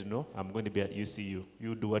there. I said, no, I'm going to be at UCU.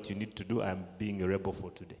 You do what you need to do. I'm being a rebel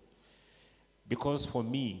for today. Because for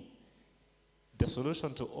me, the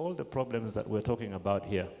solution to all the problems that we're talking about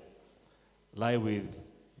here lie with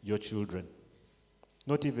your children.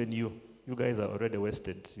 Not even you. You guys are already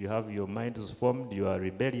wasted. You have your minds formed. You are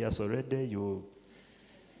rebellious already. You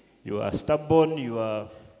are stubborn. You are...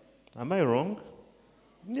 Am I wrong?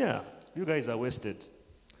 Yeah. You guys are wasted.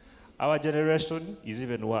 Our generation is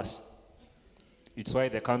even worse. It's why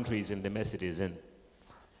the country is in the mess it is in.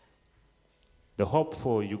 The hope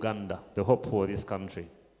for Uganda, the hope for this country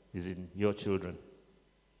is in your children.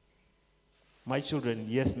 My children,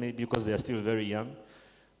 yes, maybe because they are still very young,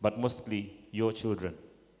 but mostly your children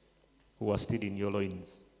who are still in your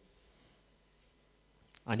loins.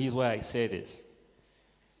 And here's why I say this.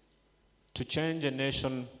 To change a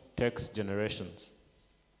nation takes generations.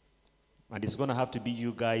 And it's going to have to be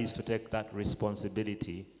you guys to take that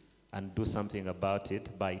responsibility and do something about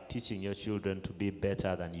it by teaching your children to be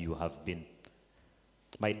better than you have been.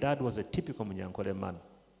 My dad was a typical Munyankole man.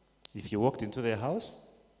 If he walked into the house,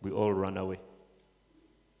 we all ran away.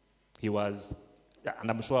 He was,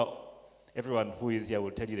 and I'm sure everyone who is here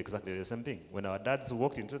will tell you exactly the same thing. When our dads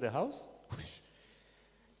walked into the house,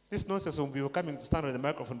 this nonsense when we were coming to stand on the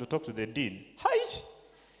microphone to talk to the dean. Hi!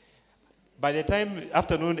 By the time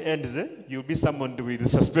afternoon ends, you'll be summoned with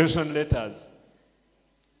suspension letters.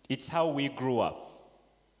 It's how we grew up.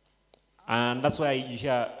 And that's why you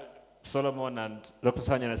hear Solomon and Dr.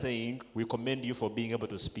 Sanyana saying, we commend you for being able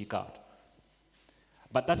to speak out.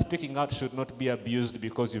 But that speaking out should not be abused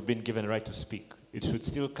because you've been given a right to speak. It should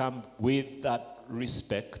still come with that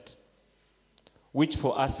respect, which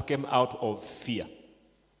for us came out of fear.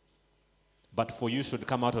 But for you should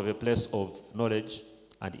come out of a place of knowledge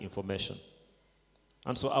and information.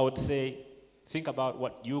 And so I would say, think about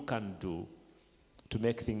what you can do to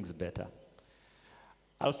make things better.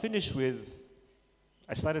 I'll finish with,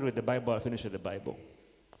 I started with the Bible, I'll finish with the Bible.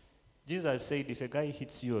 Jesus said, if a guy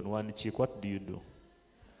hits you on one cheek, what do you do?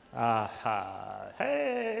 Aha,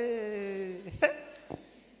 hey.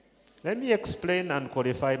 Let me explain and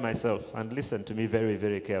qualify myself and listen to me very,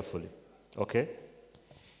 very carefully, okay?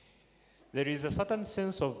 There is a certain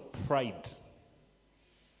sense of pride,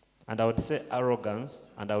 and I would say arrogance,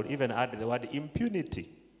 and I would even add the word impunity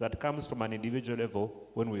that comes from an individual level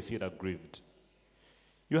when we feel aggrieved.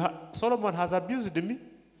 Solomon has abused me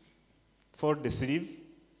for the sleeve,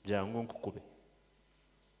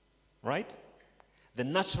 right? The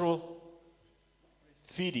natural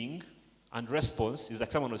feeling and response is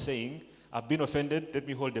like someone was saying, I've been offended, let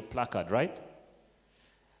me hold the placard, right?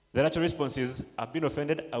 The natural response is, I've been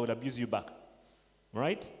offended, I will abuse you back,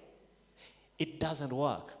 right? It doesn't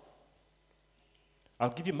work.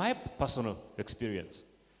 I'll give you my personal experience.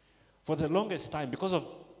 For the longest time, because of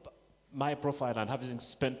my profile and having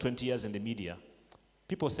spent 20 years in the media,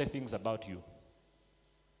 people say things about you.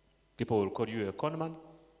 People will call you a conman.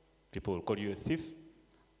 People will call you a thief.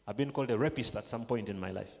 I've been called a rapist at some point in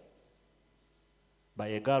my life by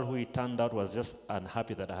a girl who it turned out was just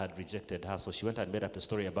unhappy that I had rejected her. So she went and made up a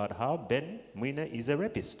story about how Ben Mwine is a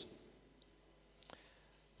rapist.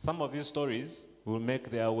 Some of these stories will make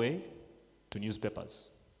their way to newspapers,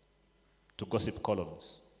 to gossip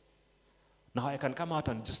columns. Now I can come out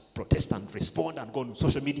and just protest and respond and go on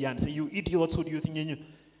social media and say, you idiots, who do you think you?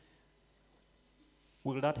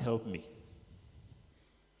 Will that help me?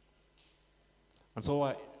 And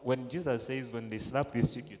so when Jesus says, when they slap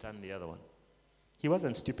this cheek, you turn the other one, he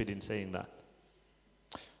wasn't stupid in saying that.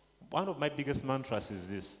 One of my biggest mantras is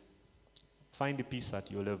this: find peace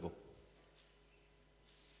at your level.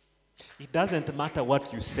 It doesn't matter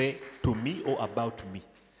what you say to me or about me.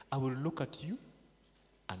 I will look at you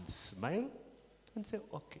and smile and say,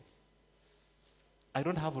 okay. I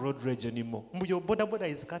don't have road rage anymore. Your boda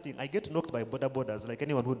is cutting. I get knocked by bodas like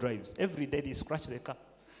anyone who drives. Every day they scratch the car.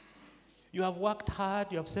 You have worked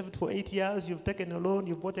hard, you have saved for 8 years, you've taken a loan,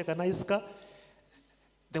 you've bought a nice car.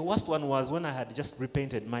 The worst one was when I had just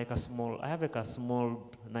repainted my car small. I have a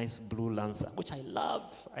small, nice blue Lancer, which I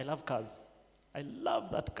love. I love cars. I love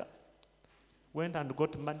that car. Went and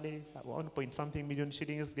got money, 1.something million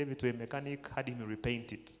shillings, gave it to a mechanic, had him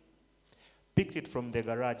repaint it. Picked it from the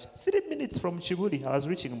garage. 3 minutes from Chibuli, I was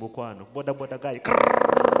reaching Bukwano. Boda guy.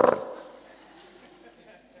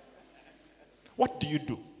 What do you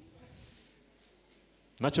do?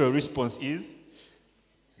 Natural response is,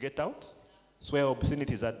 get out, swear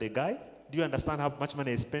obscenities at the guy. Do you understand how much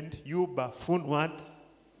money I spent? You buffoon, what?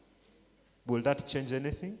 Will that change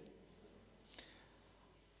anything?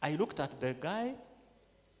 I looked at the guy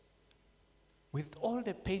with all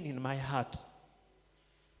the pain in my heart.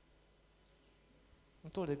 I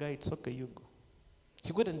told the guy, it's okay, you go.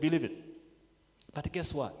 He couldn't believe it. But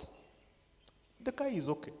guess what? The guy is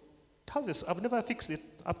okay. I've never fixed it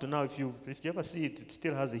up to now. If you ever see it, it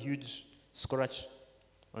still has a huge scratch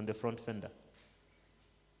on the front fender.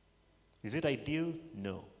 Is it ideal?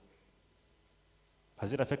 No.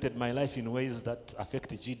 Has it affected my life in ways that affect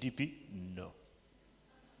the GDP? No.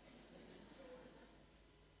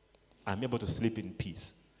 I'm able to sleep in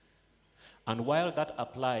peace. And while that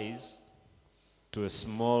applies to a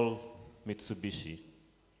small Mitsubishi,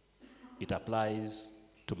 it applies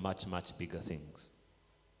to much, much bigger things.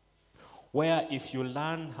 Where if you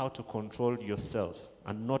learn how to control yourself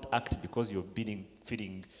and not act because you're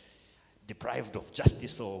feeling deprived of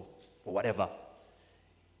justice or whatever,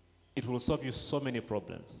 it will solve you so many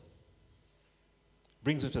problems.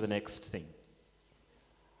 Brings me to the next thing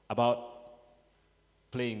about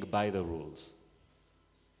playing by the rules.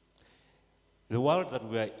 The world that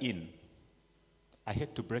we are in, I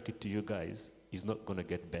hate to break it to you guys, is not going to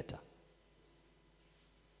get better.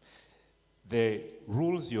 The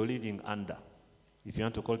rules you're living under, if you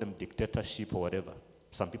want to call them dictatorship or whatever,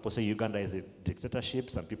 some people say Uganda is a dictatorship,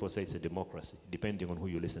 some people say it's a democracy, depending on who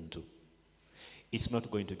you listen to. It's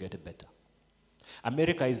not going to get better.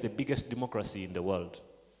 America is the biggest democracy in the world.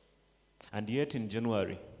 And yet in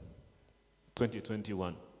January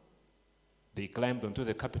 2021, they climbed onto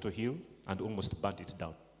the Capitol Hill and almost burnt it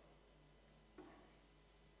down.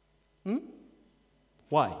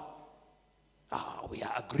 Why? We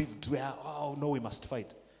are aggrieved. We must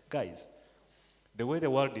fight. Guys, the way the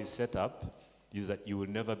world is set up is that you will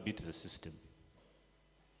never beat the system.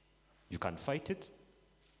 You can fight it,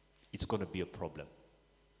 it's going to be a problem.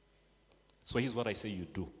 So here's what I say you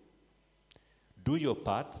do. Do your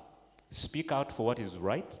part, speak out for what is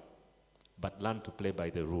right, but learn to play by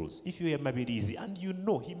the rules. If you are maybe easy, and you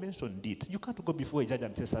know, he mentioned it, you can't go before a judge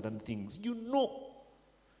and say certain things. You know.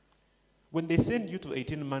 When they send you to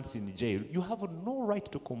 18 months in jail, you have no right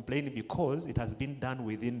to complain because it has been done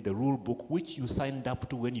within the rule book which you signed up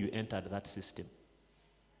to when you entered that system.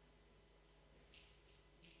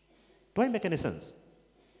 Do I make any sense?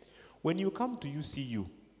 When you come to UCU,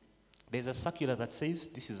 there's a circular that says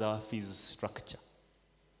this is our fees structure.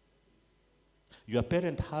 Your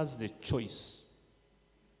parent has the choice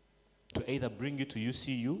to either bring you to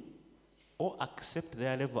UCU or accept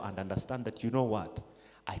their level and understand that, you know what,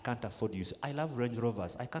 I can't afford UCU. I love Range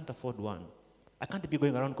Rovers. I can't afford one. I can't be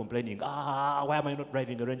going around complaining, why am I not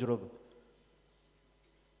driving a Range Rover?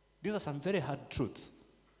 These are some very hard truths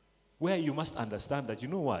where you must understand that, you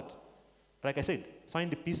know what, like I said,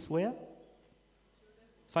 find the peace where?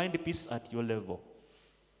 Find the peace at your level.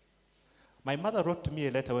 My mother wrote to me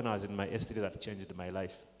a letter when I was in my S3 that changed my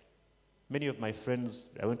life. Many of my friends,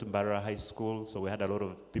 I went to Mbarara High School, so we had a lot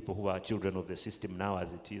of people who are children of the system now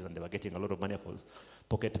as it is, and they were getting a lot of money for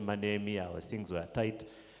pocket money, things were tight.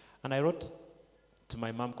 And I wrote to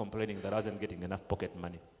my mom complaining that I wasn't getting enough pocket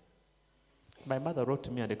money. My mother wrote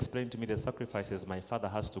to me and explained to me the sacrifices my father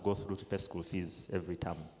has to go through to pay school fees every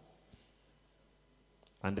term.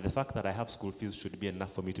 And the fact that I have school fees should be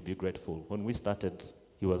enough for me to be grateful. When we started,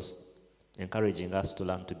 he was encouraging us to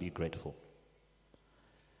learn to be grateful.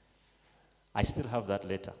 I still have that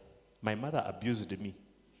letter. My mother abused me.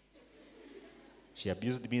 She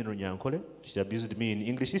abused me in Runyankole. She abused me in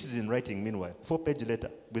English. This is in writing, meanwhile. 4-page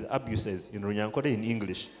letter with abuses in Runyankole in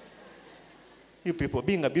English. You people,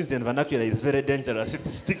 being abused in vernacular is very dangerous. It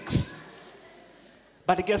sticks.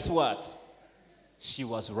 But guess what? She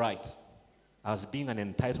was right. I was being an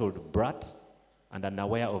entitled brat and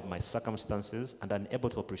unaware of my circumstances and unable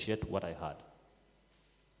to appreciate what I had.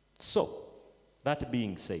 So, that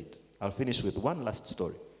being said, I'll finish with one last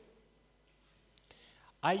story.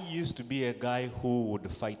 I used to be a guy who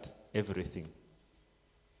would fight everything.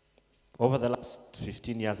 Over the last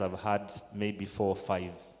 15 years, I've had maybe 4 or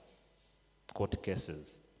 5 court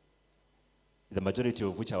cases, the majority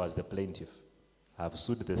of which I was the plaintiff. I've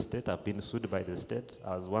sued the state, I've been sued by the state.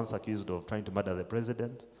 I was once accused of trying to murder the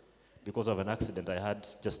president because of an accident I had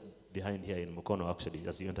just behind here in Mukono, actually,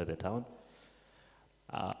 as you enter the town.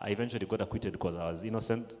 I eventually got acquitted because I was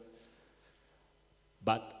innocent.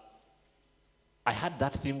 But I had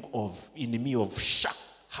that thing in me of,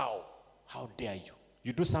 how dare you?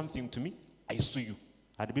 You do something to me, I sue you.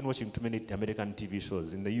 I'd been watching too many American TV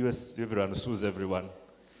shows. In the US, everyone sues everyone.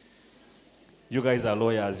 You guys are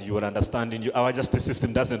lawyers, you will understand. Our justice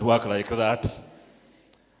system doesn't work like that.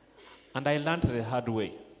 And I learned the hard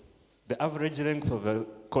way. The average length of a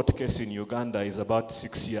court case in Uganda is about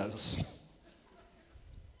 6 years.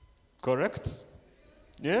 Correct?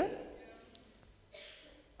 Yeah?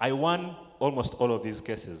 I won almost all of these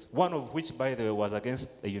cases, one of which, by the way, was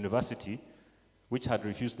against a university which had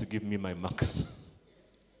refused to give me my marks.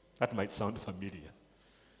 That might sound familiar.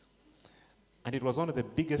 And it was one of the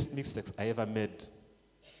biggest mistakes I ever made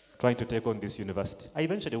trying to take on this university. I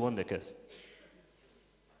eventually won the case.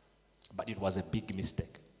 But it was a big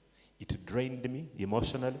mistake. It drained me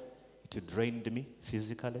emotionally. It drained me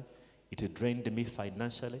physically. It drained me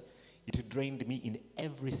financially. It drained me in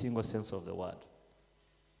every single sense of the word.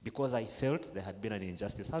 Because I felt there had been an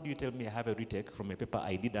injustice. How do you tell me I have a retake from a paper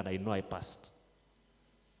I did and I know I passed?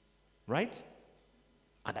 Right?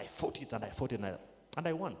 And I fought it and I fought it. And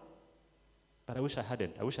I won. But I wish I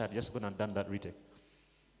hadn't. I wish I had just gone and done that retake.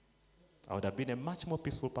 I would have been a much more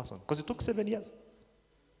peaceful person. Because it took 7 years.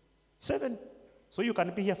 7. So you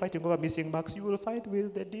can be here fighting over missing marks. You will fight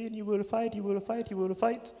with the dean. You will fight, you will fight, you will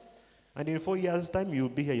fight. And in 4 years' time, you'll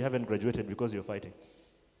be here. You haven't graduated because you're fighting.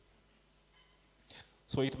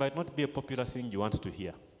 So it might not be a popular thing you want to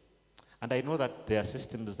hear. And I know that there are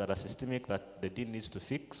systems that are systemic that the dean needs to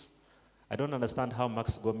fix. I don't understand how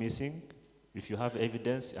marks go missing. If you have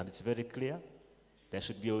evidence and it's very clear, they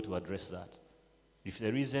should be able to address that. If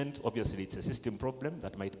there isn't, obviously it's a system problem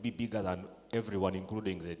that might be bigger than everyone,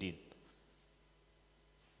 including the dean.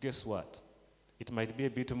 Guess what? It might be a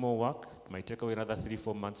bit more work. It might take away another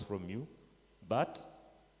 3-4 months from you. But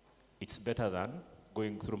it's better than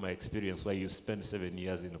going through my experience where you spend 7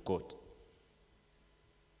 years in court.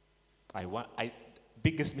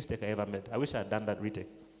 Biggest mistake I ever made. I wish I had done that retake.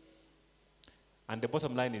 And the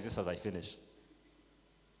bottom line is this as I finish.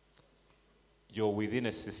 You're within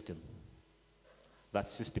a system. That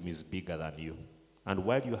system is bigger than you. And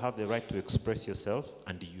while you have the right to express yourself,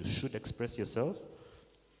 and you should express yourself,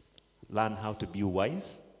 learn how to be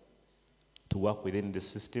wise, to work within the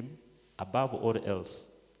system. Above all else,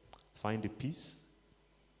 find a peace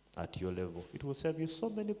at your level. It will save you so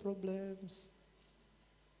many problems.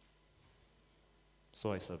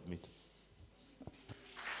 So I submit.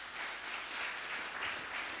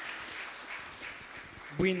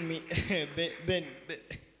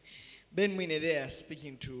 Ben Mwine there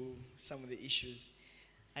speaking to some of the issues.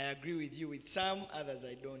 I agree with you with some, others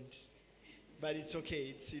I don't. But it's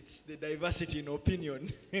okay, it's the diversity in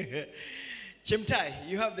opinion. Chemtai,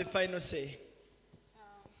 you have the final say.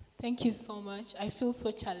 Thank you so much. I feel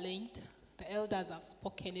so challenged. The elders have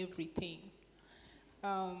spoken everything.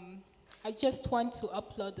 I just want to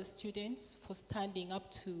applaud the students for standing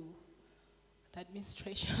up to the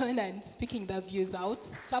administration and speaking their views out.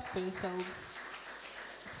 Clap for yourselves.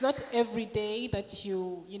 It's not every day that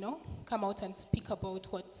you come out and speak about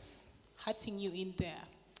what's hurting you in there.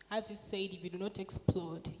 As you said, if you do not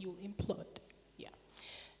explode, you'll implode. Yeah.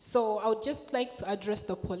 So I would just like to address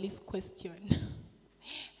the police question.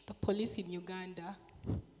 The police in Uganda,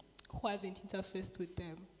 who hasn't interfaced with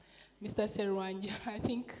them? Mr. Serwanja, I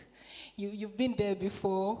think you've been there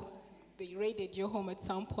before. They raided your home at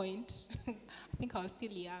some point. I think I was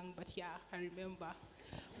still young, but yeah, I remember.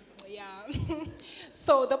 Yeah.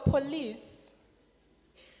 So the police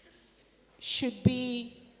should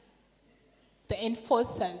be the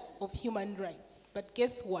enforcers of human rights. But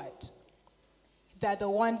guess what? They're the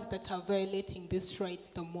ones that are violating these rights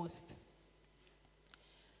the most.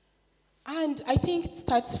 And I think it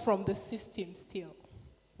starts from the system still.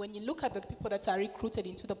 When you look at the people that are recruited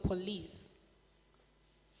into the police,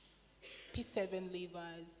 P7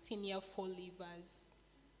 leavers, senior 4 leavers,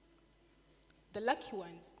 the lucky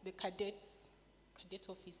ones, the cadets, cadet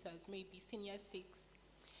officers, maybe senior 6.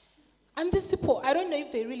 And these people, I don't know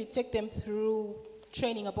if they really take them through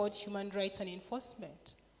training about human rights and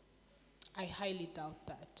enforcement. I highly doubt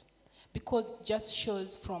that. Because it just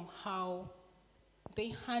shows from how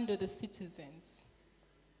they handle the citizens.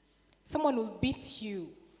 Someone will beat you.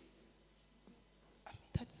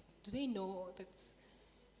 Do they know that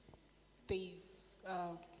there is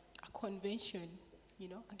a convention,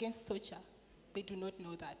 against torture? They do not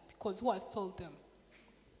know that, because who has told them?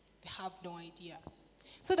 They have no idea.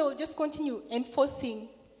 So they will just continue enforcing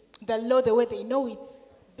the law the way they know it.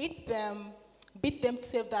 Beat them to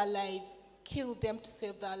save their lives, kill them to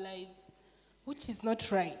save their lives, which is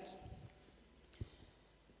not right.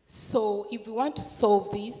 So if we want to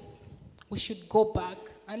solve this, we should go back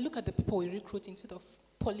and look at the people we recruit into the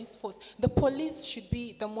police force. The police should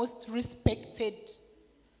be the most respected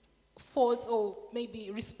force, or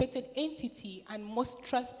maybe respected entity, and most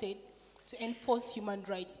trusted to enforce human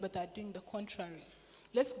rights, but they're doing the contrary.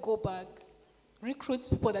 Let's go back, recruit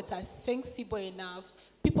people that are sensible enough,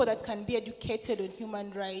 people that can be educated on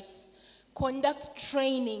human rights, conduct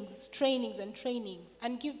trainings,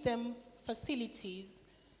 and give them facilities.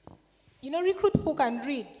 Recruit people who can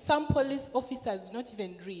read. Some police officers do not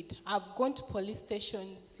even read. I've gone to police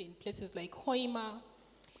stations in places like Hoima.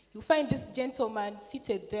 You'll find this gentleman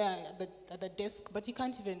seated there at the desk, but he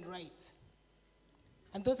can't even write.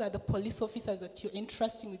 And those are the police officers that you're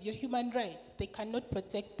entrusting with your human rights. They cannot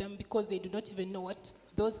protect them because they do not even know what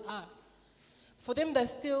those are. For them,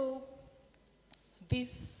 there's still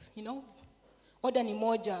this, order ni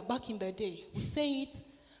moja back in the day. We say it,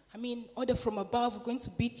 order from above, we're going to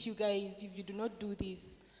beat you guys if you do not do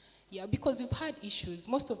this. Yeah, because we've had issues.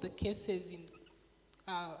 Most of the cases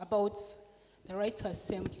about the right to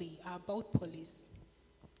assembly are about police.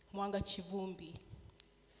 Mwanga Chivumbi,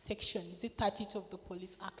 section, is it 32 of the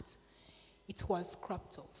Police Act, it was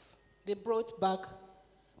scrapped off. They brought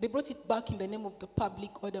it back in the name of the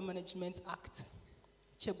Public Order Management Act.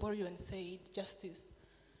 Cheborian said, Justice,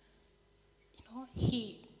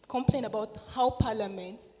 he complained about how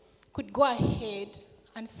Parliament could go ahead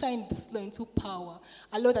and sign this law into power,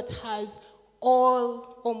 a law that has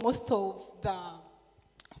all or most of the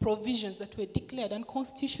provisions that were declared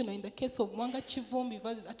unconstitutional in the case of Mwanga Chivumbi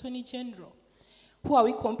versus Attorney General. Who are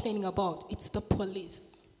we complaining about? It's the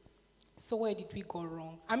police. So where did we go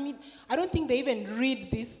wrong? I mean, I don't think they even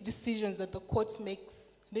read these decisions that the court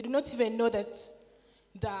makes. They do not even know that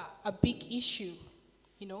they're a big issue,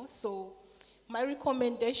 So my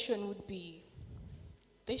recommendation would be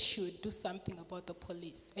they should do something about the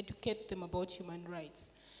police, educate them about human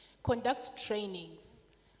rights, conduct trainings.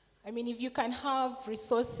 I mean, if you can have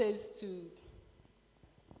resources to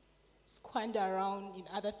squander around in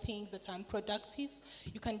other things that are unproductive,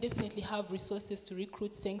 you can definitely have resources to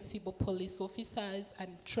recruit sensible police officers and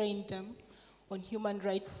train them on human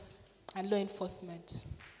rights and law enforcement.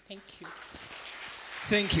 Thank you.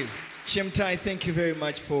 Thank you. Chemtai, thank you very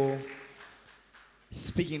much for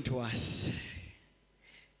speaking to us.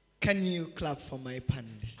 Can you clap for my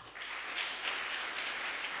panelists?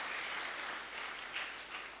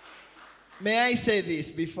 May I say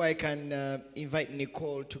this before I can invite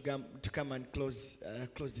Nicole to come and close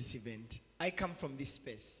this event? I come from this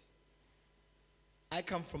space. I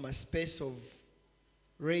come from a space of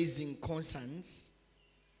raising concerns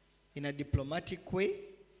in a diplomatic way.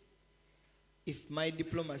 If my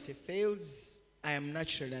diplomacy fails, I am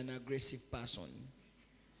naturally an aggressive person.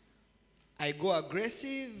 I go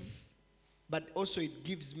aggressive, but also it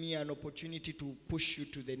gives me an opportunity to push you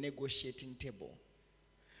to the negotiating table.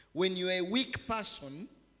 When you're a weak person,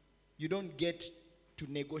 you don't get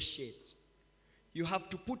to negotiate. You have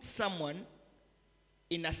to put someone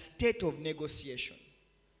in a state of negotiation.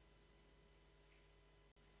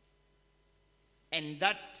 And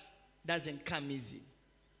that doesn't come easy.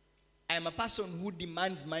 I am a person who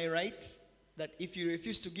demands my right, that if you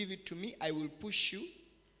refuse to give it to me, I will push you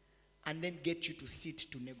and then get you to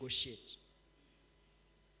sit to negotiate.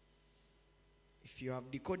 If you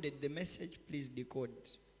have decoded the message, please decode.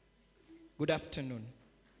 Good afternoon.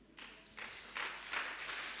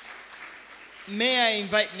 May I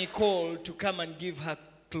invite Nicole to come and give her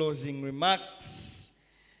closing remarks.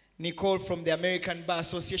 Nicole from the American Bar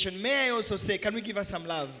Association. May I also say, can we give her some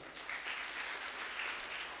love?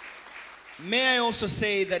 May I also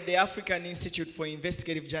say that the African Institute for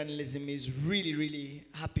Investigative Journalism is really, really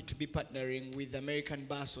happy to be partnering with the American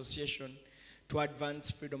Bar Association to advance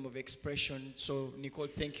freedom of expression. So, Nicole,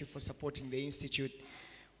 thank you for supporting the Institute.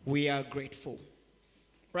 We are grateful.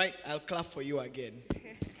 Right, I'll clap for you again.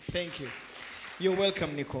 Thank you. You're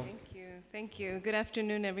welcome, Nicole. Thank you. Thank you. Good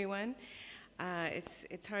afternoon, everyone.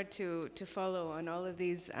 It's hard to follow on all of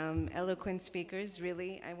these eloquent speakers,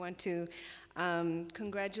 really. I want to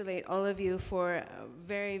congratulate all of you for a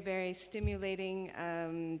very, very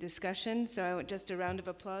stimulating discussion. So just a round of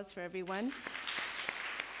applause for everyone.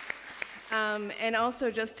 And also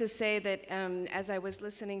just to say that as I was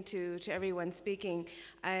listening to everyone speaking,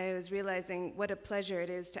 I was realizing what a pleasure it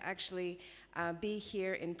is to actually be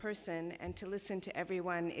here in person and to listen to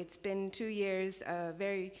everyone. It's been 2 years,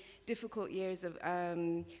 very difficult years of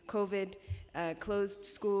COVID, closed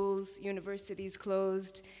schools, universities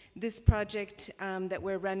closed. This project that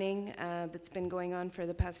we're running that's been going on for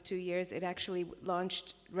the past 2 years, it actually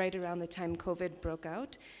launched right around the time COVID broke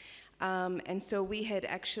out. And so we had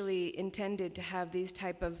actually intended to have these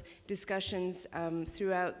type of discussions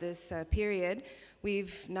throughout this period.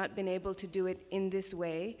 We've not been able to do it in this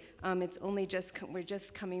way. It's only we're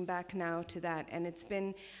just coming back now to that. And it's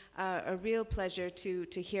been a real pleasure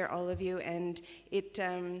to hear all of you. And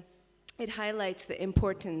it highlights the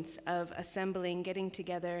importance of assembling, getting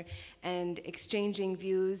together, and exchanging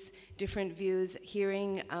views, different views,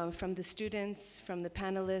 hearing from the students, from the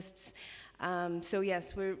panelists. So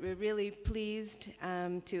yes, we're really pleased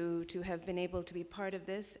to have been able to be part of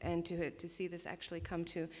this and to see this actually come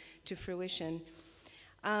to fruition.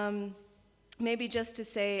 Maybe just to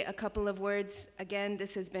say a couple of words. Again,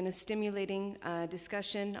 this has been a stimulating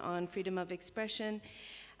discussion on freedom of expression.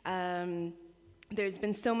 There's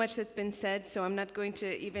been so much that's been said, so I'm not going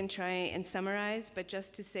to even try and summarize, but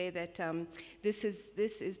just to say that this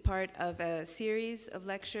is part of a series of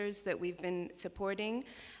lectures that we've been supporting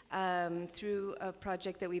through a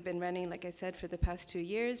project that we've been running, like I said, for the past 2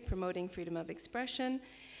 years, promoting freedom of expression.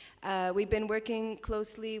 We've been working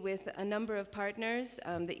closely with a number of partners,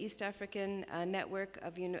 the East African Network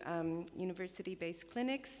of University-Based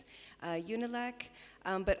Clinics, UNILAC,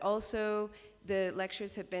 but also The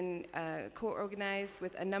lectures have been co-organized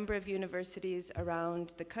with a number of universities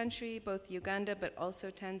around the country, both Uganda but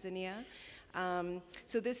also Tanzania.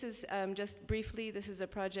 So this is, just briefly, this is a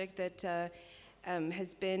project that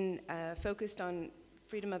has been focused on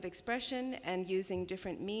freedom of expression and using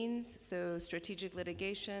different means, so strategic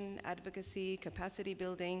litigation, advocacy, capacity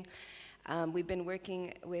building. We've been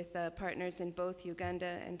working with partners in both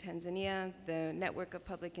Uganda and Tanzania, the Network of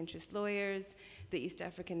Public Interest Lawyers, the East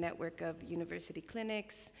African Network of University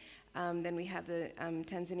Clinics. Then we have the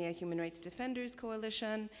Tanzania Human Rights Defenders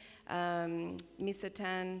Coalition.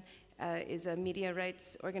 MISATAN is a media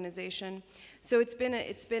rights organization. So it's been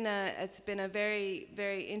a very,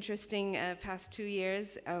 very interesting past 2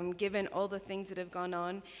 years, given all the things that have gone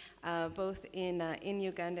on, both in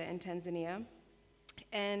Uganda and Tanzania.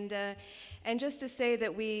 And just to say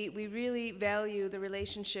that we really value the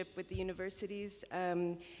relationship with the universities,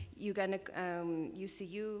 Uganda,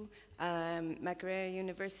 UCU, Makerere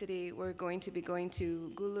University. We're going to be going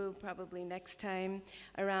to Gulu probably next time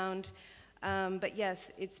around. But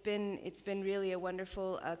yes, it's been really a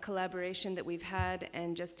wonderful collaboration that we've had,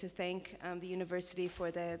 and just to thank the university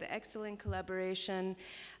for the excellent collaboration,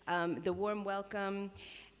 the warm welcome.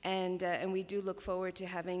 And we do look forward to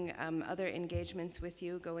having other engagements with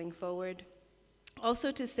you going forward.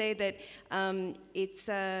 Also to say that I'm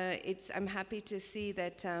happy to see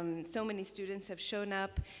that so many students have shown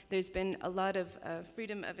up. There's been a lot of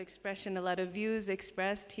freedom of expression, a lot of views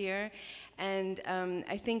expressed here. And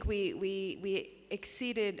I think we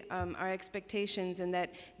exceeded our expectations, and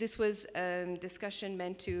that this was a discussion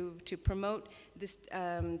meant to promote this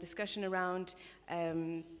discussion around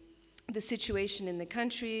the situation in the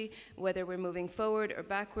country, whether we're moving forward or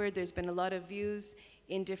backward. There's been a lot of views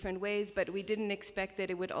in different ways, but we didn't expect that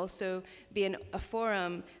it would also be a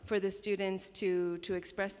forum for the students to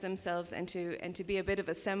express themselves and to be a bit of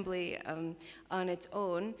assembly on its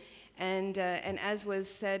own. And as was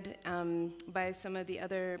said by some of the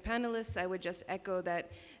other panelists, I would just echo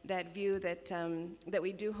that view that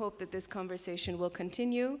we do hope that this conversation will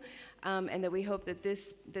continue, and that we hope that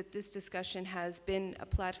this discussion has been a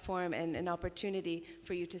platform and an opportunity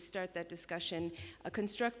for you to start that discussion, a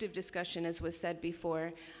constructive discussion, as was said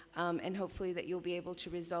before, and hopefully that you'll be able to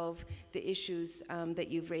resolve the issues that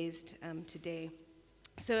you've raised today.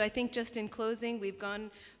 So I think just in closing, we've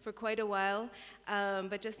gone for quite a while,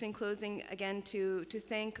 but just in closing, again, to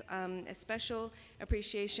thank a special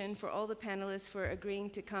appreciation for all the panelists for agreeing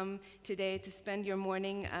to come today to spend your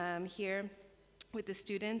morning here with the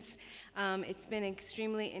students. It's been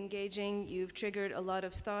extremely engaging. You've triggered a lot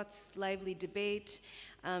of thoughts, lively debate,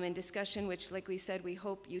 and discussion, which, like we said, we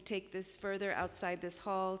hope you take this further outside this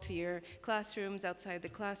hall to your classrooms, outside the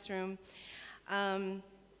classroom.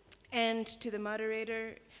 And to the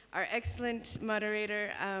moderator, our excellent moderator,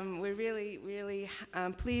 we're really, really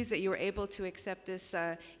pleased that you were able to accept this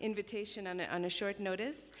invitation on a short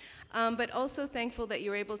notice, but also thankful that you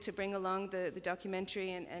were able to bring along the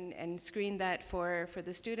documentary and screen that for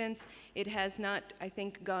the students. It has not, I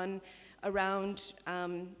think, gone around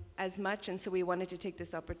as much, and so we wanted to take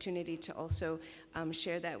this opportunity to also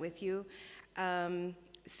share that with you.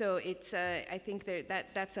 So it's, I think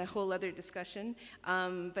that's a whole other discussion,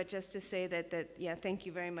 but just to say that yeah, thank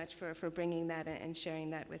you very much for bringing that and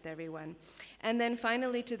sharing that with everyone. And then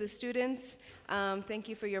finally to the students, thank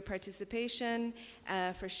you for your participation,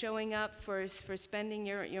 for showing up, for spending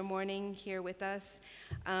your morning here with us.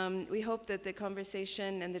 We hope that the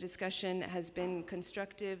conversation and the discussion has been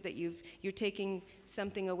constructive, that you're taking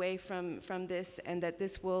something away from this, and that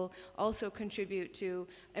this will also contribute to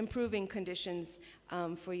improving conditions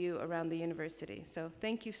for you around the university. So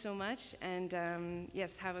thank you so much, and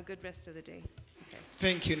yes, have a good rest of the day. Okay.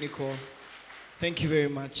 Thank you, Nicole. Thank you very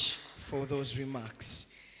much for those remarks.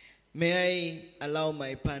 May I allow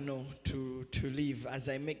my panel to leave as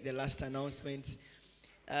I make the last announcement.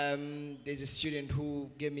 There's a student who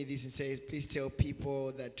gave me this and says, please tell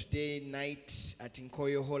people that today night at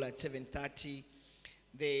Nkoyo Hall at 7:30,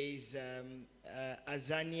 there's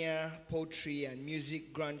Azania Poetry and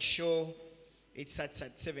Music Grand Show. It starts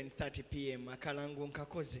at 7:30 p.m. Akalangu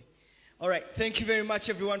Nkakoze. All right, thank you very much,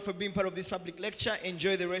 everyone, for being part of this public lecture.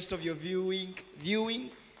 Enjoy the rest of your viewing.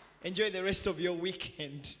 Enjoy the rest of your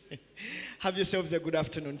weekend. Have yourselves a good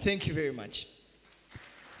afternoon. Thank you very much.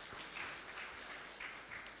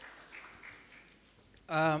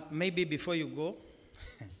 Maybe before you go,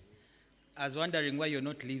 I was wondering why you're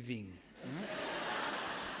not leaving.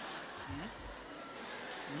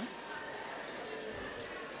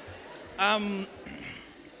 Can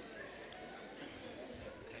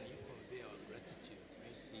you convey our gratitude?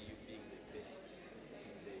 We see you being the best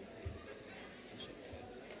in the entire university competition.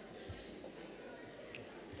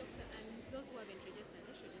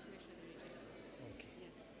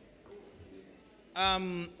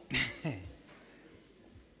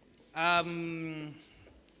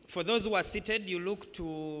 For those who are seated, you look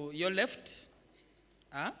to your left.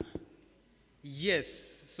 Huh? Yes.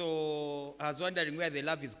 So I was wondering where the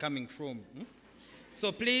love is coming from.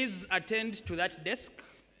 So please attend to that desk.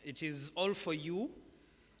 It is all for you.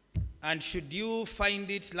 And should you find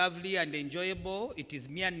it lovely and enjoyable, it is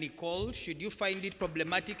me and Nicole. Should you find it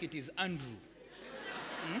problematic, it is Andrew.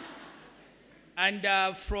 And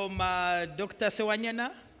from Dr.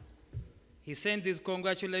 Sewanyana, he sends his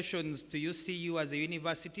congratulations to UCU as a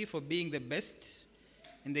university for being the best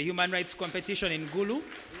in the human rights competition in Gulu.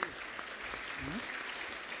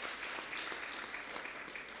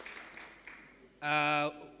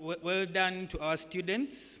 Well done to our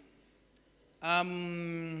students.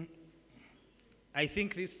 I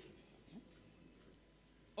think this.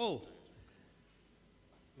 Oh.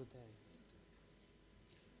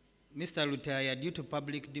 Mr. Lutaya, due to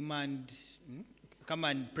public demand, come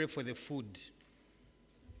and pray for the food.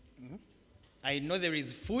 I know there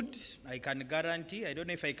is food, I can guarantee. I don't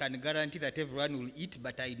know if I can guarantee that everyone will eat,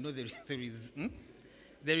 but I know there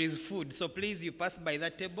is food. So please, you pass by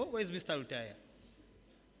that table. Where's Mr. Lutaya?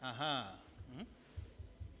 Aha.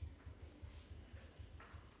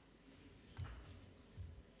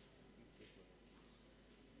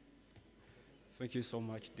 Thank you so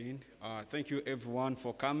much, Dean. Thank you, everyone,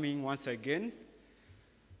 for coming once again.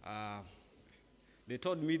 They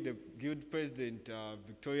told me the guild president,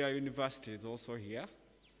 Victoria University, is also here.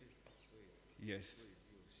 Yes.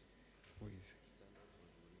 Who is?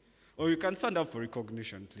 Oh, you can stand up for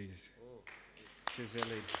recognition, please. She's a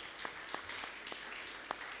lady.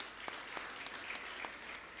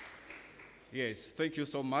 Yes, thank you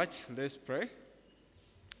so much. Let's pray.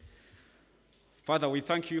 Father, we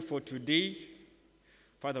thank you for today.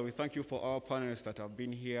 Father, we thank you for our panelists that have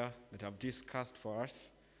been here, that have discussed for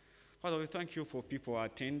us. Father, we thank you for people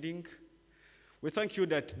attending. We thank you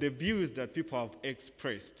that the views that people have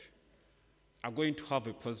expressed are going to have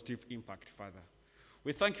a positive impact, Father.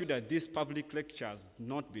 We thank you that this public lecture has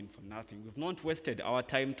not been for nothing. We've not wasted our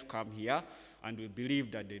time to come here, and we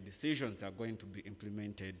believe that the decisions are going to be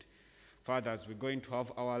implemented. Father, as we're going to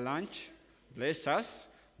have our lunch, bless us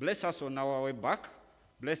on our way back.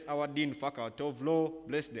 Bless our dean, faculty of law,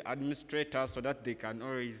 bless the administrators so that they can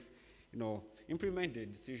always, implement the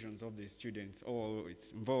decisions of the students, or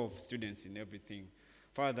involve students in everything.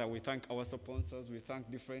 Father, we thank our sponsors, we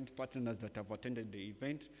thank different partners that have attended the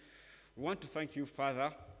event. We want to thank you,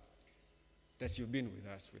 Father, that you've been with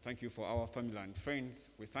us. We thank you for our family and friends.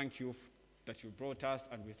 We thank you that you brought us,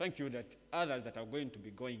 and we thank you that others that are going to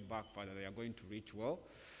be going back, Father, they are going to reach well.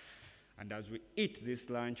 And as we eat this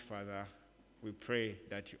lunch, Father, we pray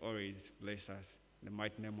that you always bless us. In the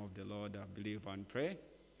mighty name of the Lord, I believe and pray.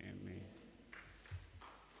 Amen.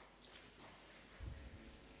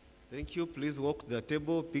 Thank you. Please walk to the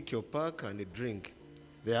table, pick your pack, and a drink.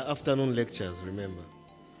 They are afternoon lectures, remember.